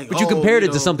 That's like. But you oh, compared it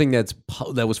know, to something that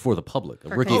was for the public. A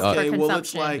For rookie. culture. Okay, for well,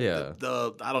 it's consumption. like Yeah.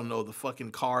 the I don't know, the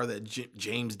fucking car that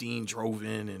James Dean drove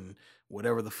in, and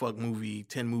whatever the fuck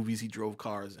 10 movies he drove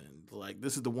cars in. Like,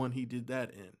 this is the one he did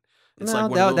that in. It's No,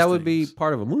 like one of that those would be things.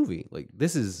 part of a movie. Like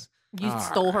this is You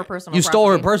stole her personal. you stole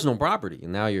her property. personal property,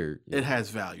 and now you're. It has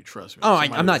value, trust me. Oh,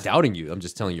 Somebody I'm not was- doubting you. I'm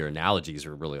just telling you your analogies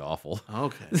are really awful.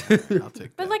 Okay, I'll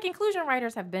take that. But like inclusion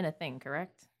writers have been a thing,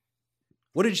 correct?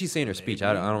 What did she say in her speech?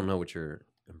 I Maybe. don't know what you're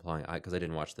implying because I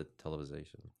didn't watch the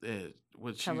television. Yeah,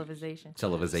 what she, Television.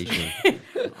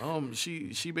 Television.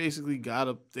 she basically got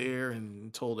up there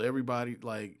and told everybody,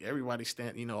 like, everybody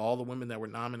stand, all the women that were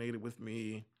nominated with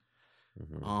me.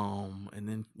 Mhm. And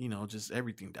then just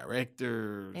everything,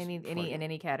 directors, in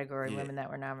any category, Yeah. women that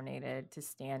were nominated to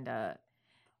stand up.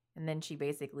 And then she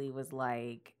basically was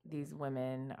like, these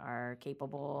women are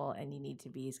capable and you need to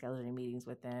be scheduling meetings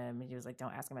with them. And she was like,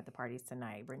 don't ask them at the parties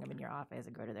tonight. Bring them in your office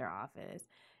or go to their office.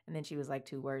 And then she was like,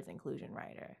 2 words, inclusion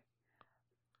writer.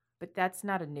 But that's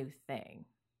not a new thing.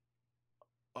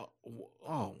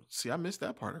 See, I missed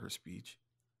that part of her speech.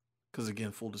 Because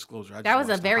again, full disclosure, I That was just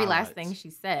the watched very highlights. last thing she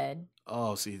said.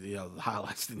 Oh, see, the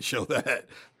highlights didn't show that.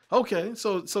 Okay,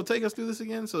 so take us through this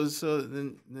again. So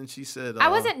then she said, I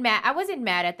wasn't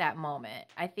mad at that moment.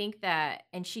 I think that,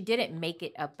 and she didn't make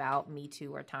it about Me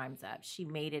Too or Time's Up. She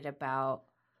made it about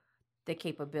the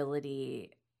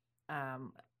capability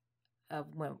of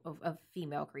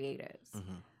female creatives.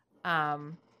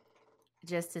 Mhm.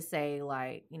 Just to say,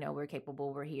 like, we're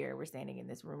capable, we're here, we're standing in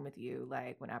this room with you.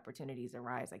 Like, when opportunities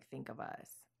arise, like, think of us.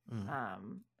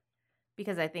 Mhm.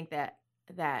 Because I think that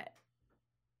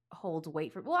holds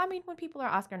weight for, when people are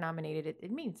Oscar nominated,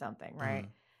 it means something, right?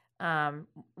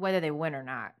 Whether they win or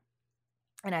not.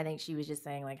 And I think she was just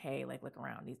saying, like, hey, like, look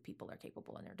around, these people are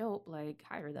capable and they're dope, like,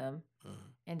 hire them.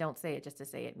 And don't say it just to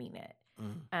say it, mean it.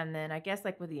 And then I guess,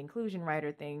 like, with the inclusion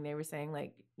writer thing, they were saying,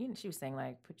 like, she was saying,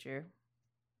 like, put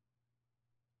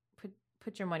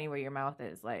your money where your mouth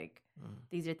is. Like,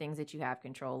 these are things that you have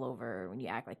control over when you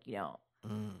act like you don't.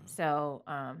 So,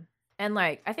 and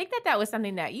like, I think that was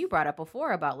something that you brought up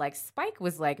before about, like, Spike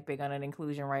was like big on an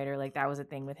inclusion writer. Like, that was a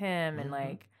thing with him. And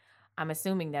like, I'm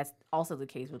assuming that's also the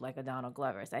case with like a Donald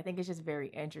Glover. So I think it's just very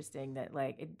interesting that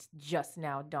like, it's just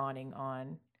now dawning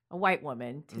on a white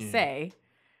woman to say,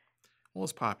 Well,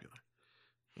 it's popular.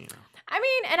 I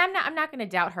mean, and I'm not going to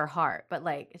doubt her heart, but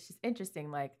like, it's just interesting.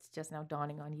 Like, it's just now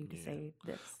dawning on you to say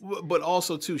this. But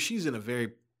also too, she's in a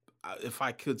very, if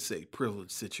I could say,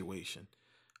 privileged situation,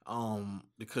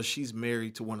 because she's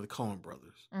married to one of the Coen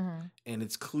brothers, and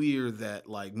it's clear that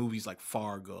like movies like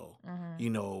Fargo,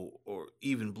 or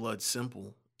even Blood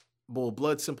Simple, well,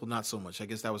 Blood Simple not so much. I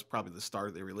guess that was probably the start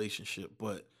of their relationship.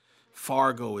 But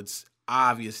Fargo, it's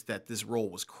obvious that this role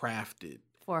was crafted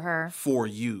For her. for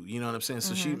you. You know what I'm saying?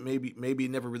 So she Mm-hmm. maybe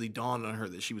it never really dawned on her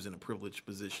that she was in a privileged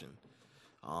position.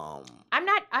 I'm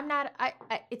not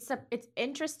it's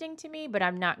interesting to me, but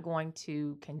I'm not going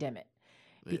to condemn it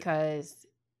because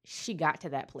she got to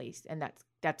that place, and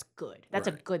that's good. That's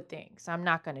a Right. good thing. So I'm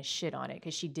not going to shit on it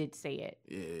because she did say it,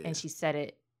 Yeah, and she said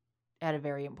it at a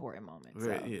very important moment.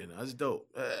 So. yeah, no, that's dope.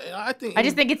 I think I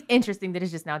just think it's interesting that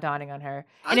it's just now dawning on her.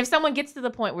 And if someone gets to the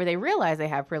point where they realize they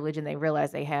have privilege and they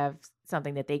realize they have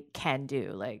something that they can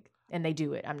do, like, and they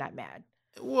do it, I'm not mad.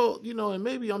 well, and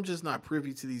maybe I'm just not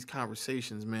privy to these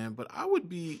conversations, man. But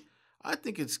I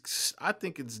think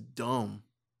it's dumb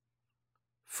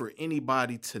for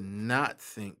anybody to not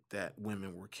think that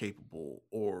women were capable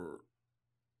or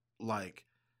like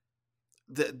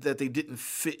that they didn't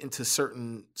fit into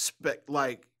certain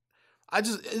like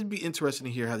it'd be interesting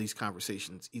to hear how these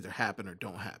conversations either happen or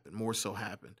don't happen, more so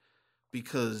happen,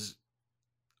 because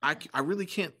I really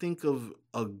can't think of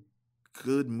a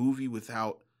good movie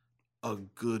without a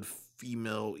good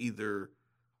female either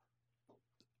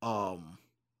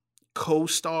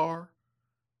co-star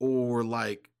or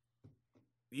like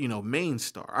main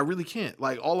star. I really can't.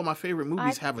 Like all of my favorite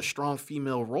movies have a strong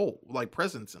female role, like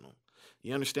presence in them.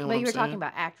 You understand what But I'm you were saying? talking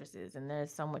about actresses, and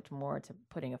there's so much more to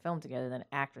putting a film together than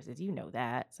actresses. You know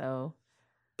that. So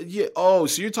Yeah. Oh,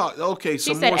 so you're talking. Okay.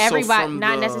 So she said more so everybody, from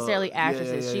not the- necessarily yeah,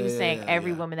 actresses. yeah, she was yeah, saying yeah,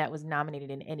 every yeah. woman that was nominated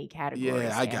in any category. Yeah,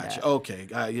 I stand got you. up. Okay.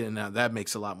 Yeah. Now that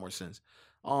makes a lot more sense.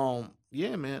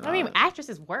 Yeah, man. I mean,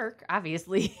 actresses work,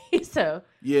 obviously. So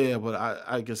yeah, but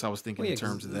I guess I was thinking Well, in yeah, 'cause,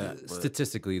 terms of that. But,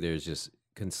 statistically, there's just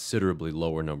considerably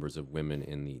lower numbers of women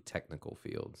in the technical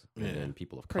fields Yeah. and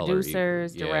people of color.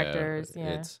 Producers, directors,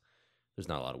 yeah. There's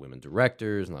not a lot of women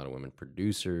directors, not a lot of women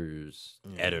producers,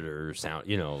 Yeah. editors, sound.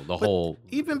 The but whole.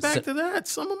 even back to that,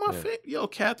 some of my Yeah.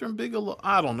 Catherine Bigelow.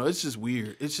 I don't know. It's just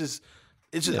weird. It's just.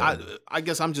 Yeah. I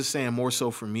guess I'm just saying more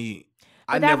so for me.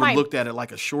 I that never might- looked at it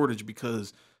like a shortage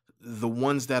because the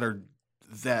ones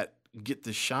that get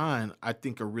the shine, I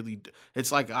think are really.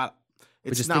 It's like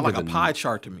it's just not think like of a the- pie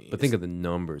chart to me. But think of the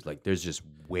numbers. Like, there's just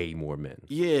way more men.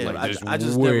 Yeah, Like, there's I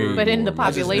just way never. but in the more men.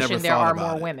 I just never population, there thought are about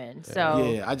more it. women.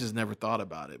 So Yeah, I just never thought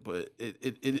about it, but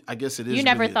it I guess it is. you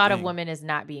never really a thought of thing. women as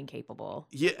not being capable.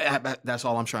 Yeah, that's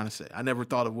all I'm trying to say. I never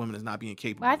thought of women as not being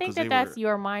capable. But I think because that's they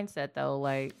your mindset, though.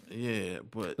 Like, were, yeah,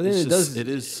 but But then it's it just, does- it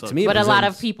is to me, it but a lot of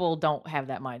presents- people don't have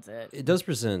that mindset. It does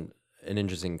present an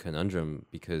interesting conundrum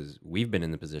because we've been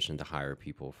in the position to hire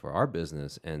people for our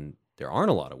business, and there aren't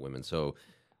a lot of women. So,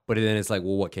 but then it's like,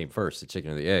 well, what came first, the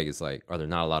chicken or the egg? It's like, are there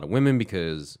not a lot of women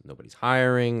because nobody's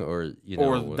hiring, or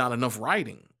or not enough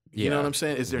writing. You know Yeah. what I'm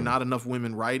saying? Is there not enough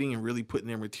women writing and really putting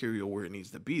their material where it needs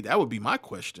to be? That would be my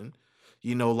question.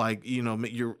 Like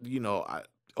you're,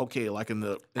 okay, like in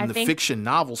the I think- fiction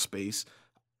novel space,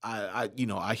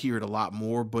 I hear it a lot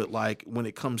more. But like when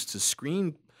it comes to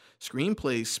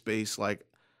screenplay space, like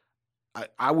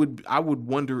I would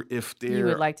wonder if there. You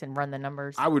would like to run the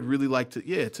numbers. I would really like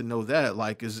to know that.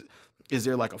 Like, is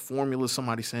there like a formula?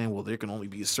 Somebody saying, well, there can only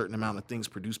be a certain amount of things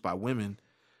produced by women,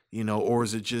 or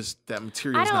is it just that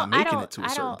material's not making it to a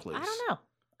certain place?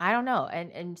 I don't know.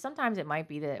 And sometimes it might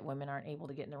be that women aren't able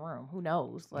to get in the room. Who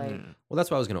knows? Like, Well,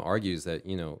 that's what I was going to argue is that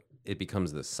it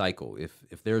becomes the cycle.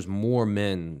 If there's more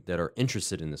men that are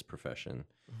interested in this profession,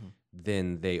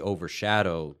 then they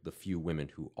overshadow the few women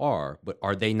who are. But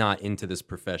are they not into this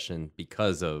profession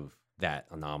because of that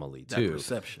anomaly That too?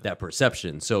 perception. That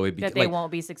perception. So it that they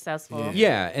won't be successful.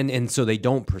 Yeah, and so they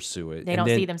don't pursue it. They and don't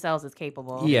then- see themselves as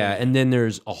capable. Yeah, and then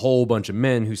there's a whole bunch of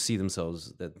men who see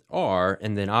themselves that are,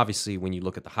 and then obviously when you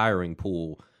look at the hiring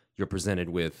pool, you're presented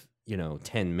with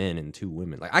 10 men and 2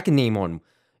 women. Like I can name on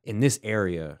in this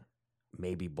area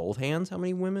maybe both hands how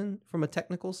many women from a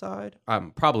technical side.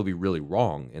 I'm probably really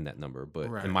wrong in that number, but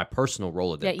Right. in my personal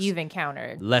Rolodex, That you've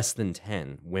encountered. less than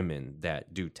 10 women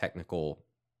that do technical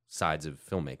sides of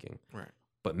filmmaking. Right.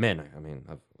 But men, I mean,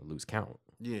 I lose count.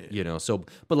 Yeah. So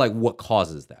but like what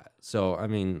causes that? So I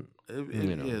mean,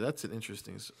 Yeah, that's an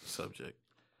interesting subject.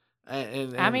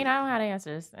 And I mean, I don't know how to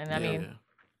answer this. And I mean,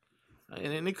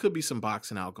 and it could be some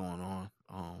boxing out going on.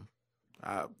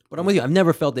 but I'm with you. I've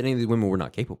never felt that any of these women were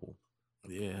not capable.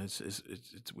 Yeah, it's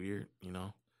weird,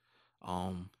 One I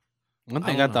thing don't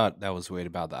I know. thought that was weird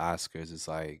about the Oscars is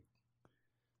like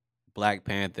Black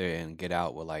Panther and Get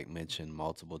Out were like mentioned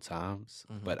multiple times,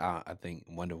 Mhm. but I think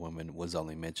Wonder Woman was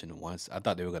only mentioned once. I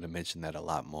thought they were going to mention that a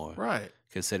lot more. Right.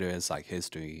 Consider it's like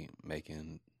history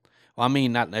making. Well, I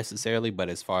mean, not necessarily, but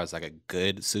as far as like a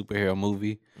good superhero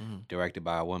movie Mhm. directed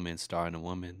by a woman, starring a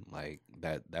woman, like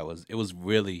it was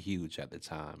really huge at the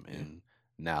time, and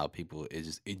now people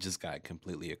it just got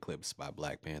completely eclipsed by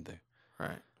Black Panther.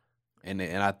 Right. And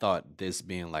I thought this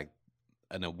being like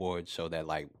an award show that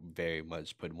like very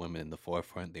much put women in the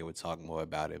forefront, they would talk more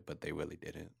about it, but they really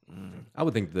didn't. I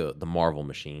would think the Marvel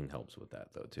machine helps with that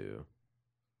though too.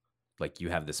 Like you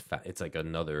have this, it's like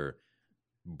another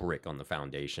brick on the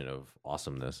foundation of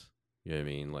awesomeness. You know what I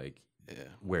mean? Like,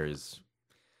 whereas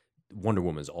Wonder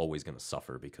Woman is always going to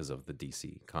suffer because of the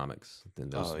DC comics. Then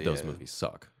those movies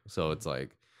suck. So it's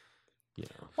like, you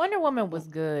know, Wonder Woman was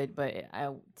good, but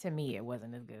to me, it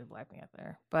wasn't as good as Black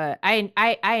Panther. But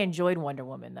I enjoyed Wonder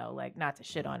Woman though, like not to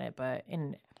shit on it, but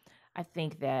I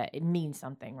think that it means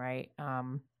something, right?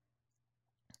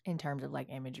 In terms of like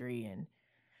imagery and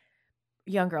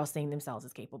young girls seeing themselves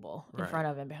as capable in front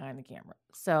of and behind the camera.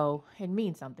 So it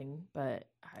means something, but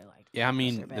I like. Yeah, I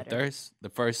mean the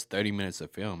first 30 minutes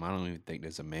of film, I don't even think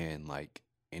there's a man like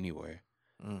anywhere.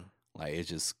 Like it's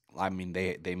just, I mean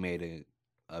they made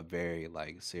a very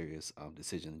like serious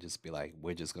decision to just be like,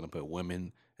 we're just gonna put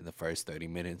women in the first 30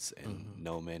 minutes and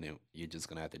no men, and you're just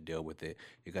gonna have to deal with it.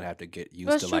 You're gonna have to get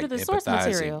used to like the source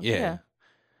material. empathizing. Yeah.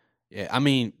 I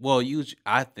mean, well,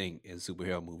 I think in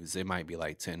superhero movies there might be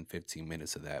like 10, 15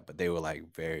 minutes of that, but they were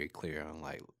like very clear on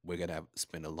like, we're gonna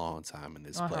spend a long time in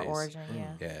this on place. her origin,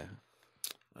 Yeah.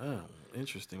 Oh,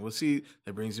 interesting. Well, see,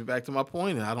 that brings me back to my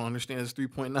point. I don't understand this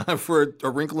 3.9 for A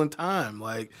Wrinkle in Time.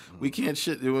 Like, we can't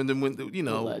shit when you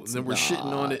know, then we're shitting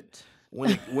on it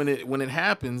when it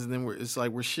happens, and then it's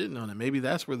like we're shitting on it. Maybe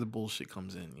that's where the bullshit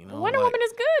comes in. You know, Wonder Woman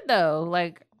is good though.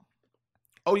 Like,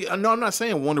 oh yeah, no, I'm not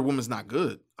saying Wonder Woman's not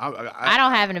good. I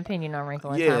don't have an opinion on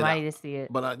Wrinkle in Time. I need to see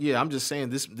it. But I'm just saying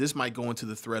this might go into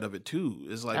the thread of it too.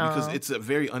 It's like because it's a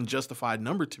very unjustified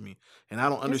number to me, and I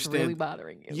don't understand. It's really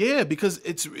bothering you. Yeah, because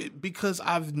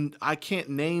I can't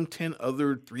name 10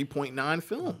 other 3.9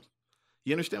 films.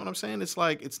 You understand what I'm saying? It's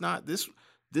like it's not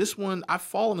this one. I've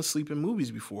fallen asleep in movies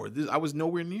before. I was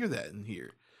nowhere near that in here.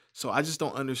 So I just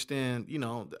don't understand. You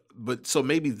know, but so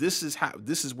maybe this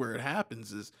is where it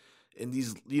happens is in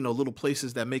these, you know, little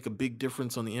places that make a big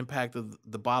difference on the impact of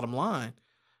the bottom line.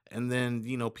 And then,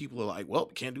 you know, people are like, well,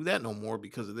 we can't do that no more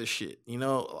because of this shit. You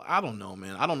know, I don't know,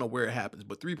 man. I don't know where it happens,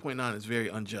 but 3.9 is very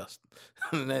unjust.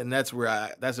 And that's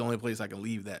that's the only place I can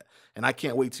leave that. And I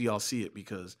can't wait till y'all see it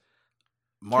because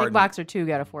Kickboxer 2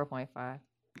 got a 4.5.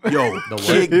 Yo,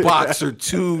 Kickboxer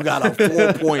 2 got a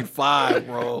 4.5,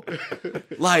 bro.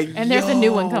 Like, and there's a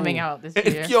new one coming out this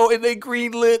year. Yo, and they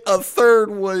greenlit a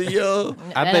third one, yo.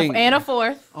 And a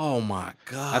fourth. Oh my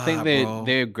god. I think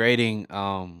they're grading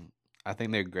I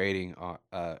think they're grading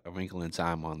A Wrinkle in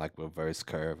Time on like reverse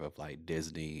curve of like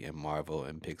Disney and Marvel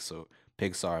and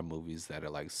Pixar movies that are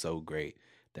like so great.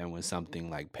 Then when something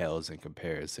like pales in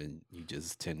comparison, you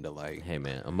just tend to like. Hey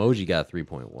man, Emoji got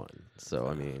 3.1. So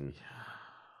I mean,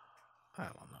 I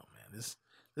don't know, man.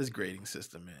 This grading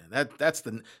system, man. That's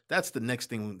the next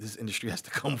thing this industry has to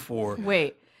come for.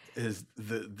 Wait, is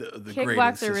the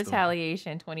Kickboxer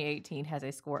Retaliation 2018 has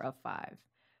a score of 5,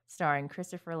 starring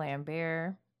Christopher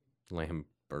Lambert. Lambert.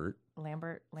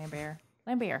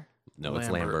 No, it's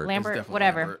Lambert. Lambert,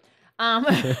 whatever.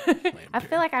 Lambert. I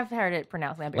feel like I've heard it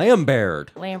pronounced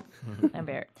Lambert.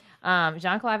 Lambert.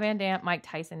 Jean-Claude Van Damme, Mike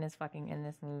Tyson is fucking in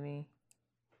this movie.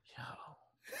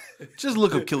 Just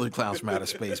look up Killer Clowns from Outer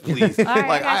Space, please.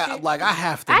 Right, I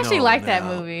have to. I actually know like now. that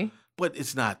movie. But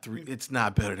it's not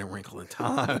better than Wrinkle in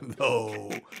Time,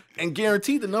 though. And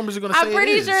guaranteed the numbers are going to say I'm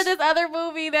pretty it is. sure this other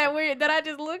movie that I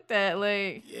just looked at,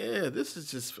 like, yeah, this is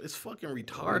just it's fucking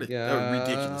retarded, Yeah.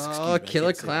 ridiculous. Oh,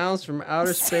 Killer Clowns from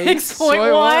Outer Space.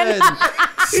 6.1.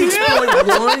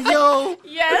 6.1, yo.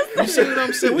 Yes. You see what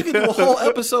I'm saying? We could do a whole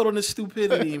episode on this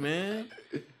stupidity, man.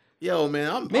 Yo,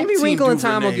 man, Maybe I'm Wrinkle in Team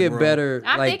Time will DuVernay, get bro. better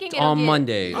I'm like thinking it'll on get-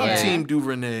 Monday. I'm Yeah. Team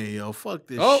DuVernay, yo. Fuck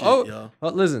this shit, yo. Oh,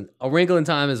 listen, A Wrinkle in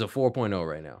Time is a 4.0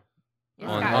 right now It's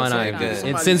on got- IMDb. good.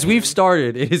 And since we've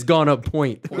started, it has gone up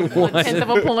 0.1. 1/10 of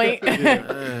a point.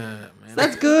 Man.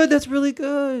 That's good. That's really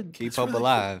good. Keep hope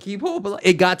alive. Keep hope alive.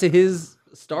 It got to his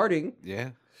starting. Yeah.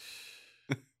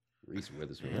 Reese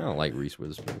Witherspoon. I don't like Reese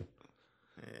Witherspoon.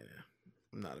 Yeah,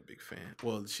 I'm not a big fan.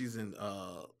 Well, she's in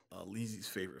Lizzy's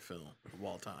favorite film of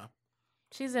all time.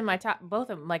 She's in my top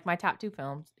 2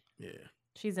 films. Yeah.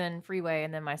 She's in Freeway,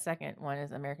 and then my second one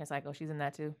is American Psycho. She's in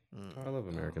that too. I love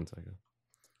American Psycho.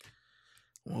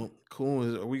 Well,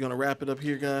 cool. Are we gonna wrap it up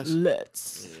here, guys?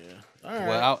 Let's. Yeah. All right.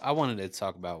 Well, I wanted to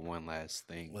talk about one last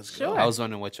thing. Let's Sure. go. I was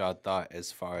wondering what y'all thought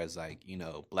as far as like,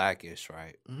 Blackish,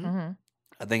 right? Mm-hmm.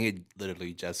 I think it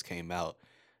literally just came out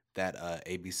that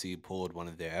ABC pulled one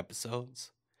of their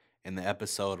episodes, And the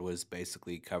episode was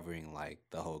basically covering like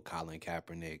the whole Colin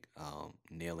Kaepernick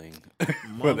kneeling.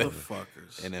 for the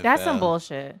Motherfuckers. NFL. That's some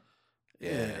bullshit.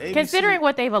 Yeah. ABC Considering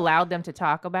what they've allowed them to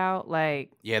talk about,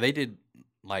 like, Yeah, they did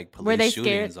like Were they police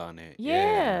shootings scared? on it.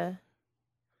 yeah.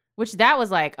 Which that was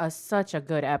like such a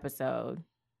good episode.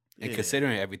 And Yeah.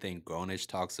 considering everything Grownish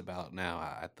talks about now,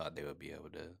 I thought they would be able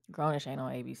to. Grownish ain't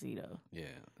on ABC though. Yeah,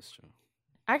 that's true.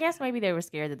 I guess maybe they were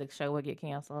scared that the show would get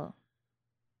canceled.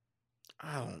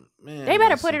 I don't, man. They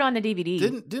better listen. put it on the DVD.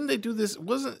 Didn't they do this?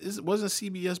 Wasn't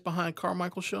CBS behind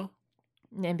Carmichael's show?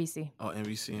 NBC. Oh,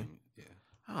 NBC. Yeah.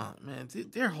 Oh man,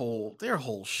 their whole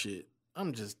shit.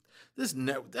 I'm just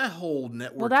that whole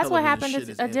network. Well, that's what television happened shit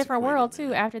to is A Different antiquated, World too.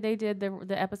 man. After they did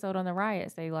the episode on the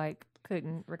riots, they like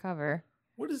couldn't recover.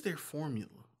 What is their formula?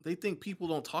 They think people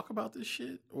don't talk about this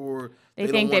shit, or They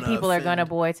don't think that wanna people are gonna offend?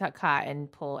 boycott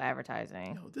and pull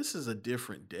advertising. Yo, this is a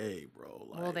different day, bro.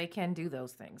 Like, Well, they can do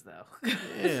those things though.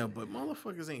 yeah, but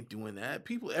motherfuckers ain't doing that.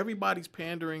 Everybody's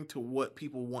pandering to what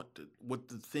people want to, what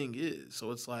the thing is. So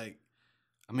it's like,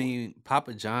 I mean,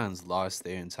 Papa John's lost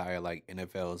their entire like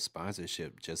NFL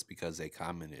sponsorship just because they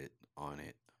commented on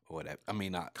it or whatever. I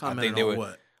mean, I commenting think they on were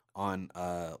what?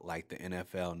 on like the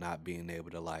NFL not being able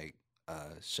to like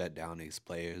shut down these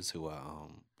players who are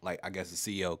like I guess the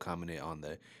CEO commented on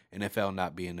the NFL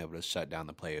not being able to shut down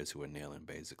the players who were kneeling.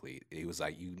 Basically, he was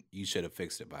like, "You should have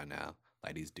fixed it by now.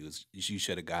 Like these dudes, you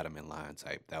should have got them in line."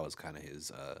 Type. That was kind of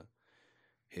his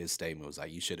statement. Was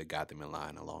like, "You should have got them in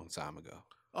line a long time ago."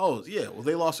 Oh yeah, well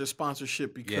they lost their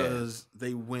sponsorship because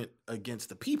they went against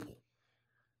the people.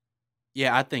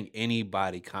 Yeah, I think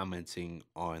anybody commenting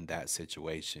on that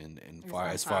situation and It's as not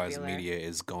far as popular. media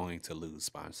is going to lose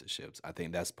sponsorships. I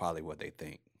think that's probably what they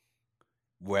think.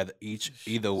 Whether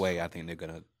either way, I think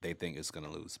they think it's gonna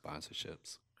lose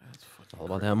sponsorships. That's fucking All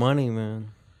about that money,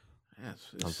 man. That's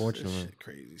Unfortunately. shit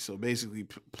crazy. So basically,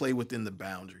 play within the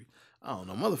boundary. I don't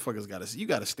know, motherfuckers you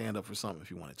got to stand up for something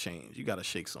if you want to change. You got to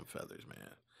shake some feathers, man.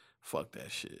 Fuck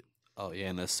that shit. Oh yeah,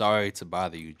 and the Sorry to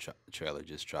Bother You trailer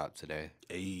just dropped today.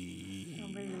 Hey,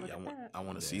 Oh, baby, look at that. I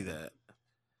want to see that.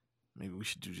 Maybe we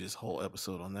should do this whole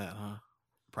episode on that, huh?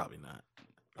 Probably not.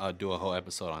 I'll do a whole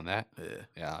episode on that. Yeah,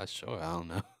 Yeah, sure. I don't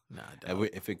know nah, I doubt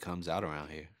it. if it comes out around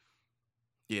here.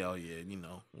 Yeah, oh yeah, you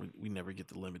know, we never get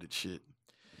the limited shit.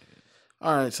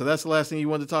 All right, so that's the last thing you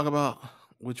wanted to talk about,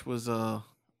 which was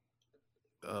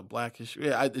Blackish.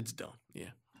 Yeah, it's done. Yeah.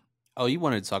 Oh, you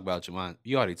wanted to talk about Jumanji?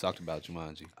 You already talked about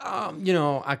Jumanji. You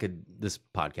know, this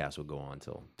podcast would go on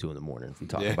till 2 a.m. if we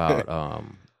talk Yeah. about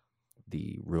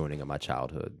the ruining of my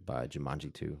childhood by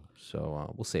Jumanji 2.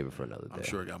 So we'll save it for another day. I'm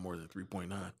sure it got more than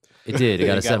 3.9. It did. It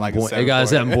got a It got like a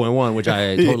 7.1, which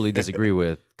I totally disagree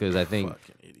with because I think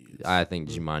Fucking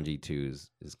idiots. Jumanji 2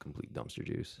 is complete dumpster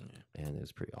juice, and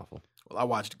it's pretty awful. Well, I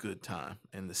watched Good Time,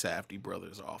 and the Safdie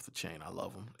brothers are off the chain. I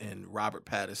love them. And Robert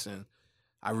Pattinson,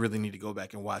 I really need to go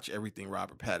back and watch everything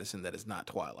Robert Pattinson that is not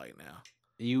Twilight now.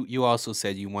 You also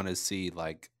said you want to see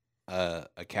like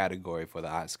a category for the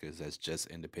Oscars that's just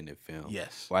independent film.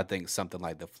 Yes. Well, I think something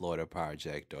like The Florida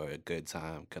Project or A Good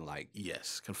Time can like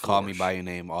Yes. Can Call Me flourish. by Your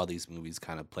Name. All these movies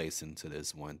kind of place into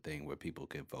this one thing where people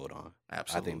can vote on.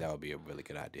 Absolutely. I think that would be a really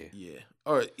good idea. Yeah.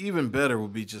 Or even better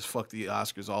would be just fuck the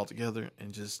Oscars altogether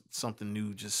and just something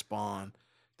new just spawn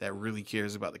that really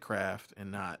cares about the craft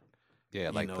and not. Yeah,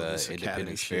 You like know, the this Academy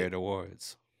Independent shit. Spirit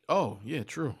Awards. Oh, yeah,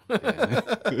 true. Yeah.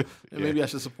 And maybe I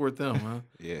should support them, huh?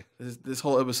 Yeah. This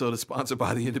whole episode is sponsored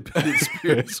by the Independent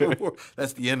Spirit Award.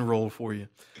 That's the end roll for you.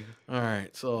 All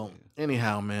right. So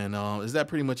anyhow, man, is that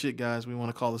pretty much it, guys? We want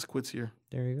to call this quits here.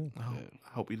 There you go.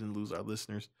 I hope we didn't lose our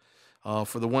listeners.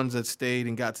 For the ones that stayed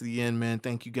and got to the end, man,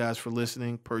 thank you guys for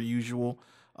listening, per usual.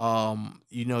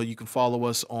 You know, you can follow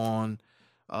us on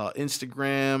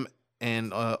Instagram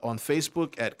and on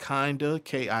Facebook at Kinda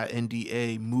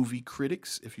Movie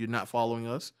Critics if you're not following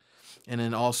us. And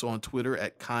then also on Twitter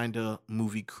at Kinda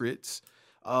Movie Crits.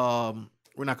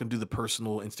 We're not going to do the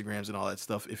personal Instagrams and all that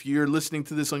stuff. If you're listening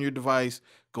to this on your device,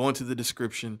 go into the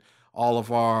description. All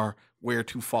of our where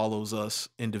to follows us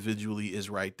individually is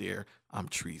right there. I'm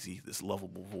Treasy, this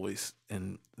lovable voice,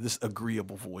 and this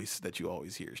agreeable voice that you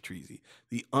always hear is Treasy.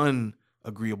 The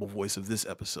unagreeable voice of this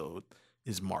episode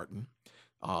is Martin.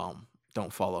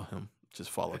 Don't follow him, just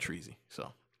follow Treasy.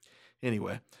 So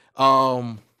anyway,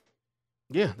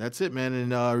 yeah, that's it, man.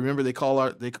 And remember,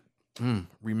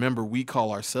 we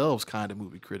call ourselves Kinda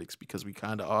Movie Critics because we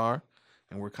kinda are,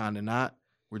 and we're kinda not.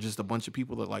 We're just a bunch of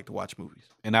people that like to watch movies.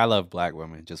 And I love black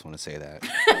women. Just want to say that.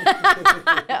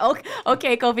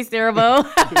 Okay, Kofi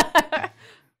Cerebo.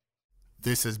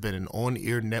 This has been an On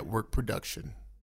Ear Network production.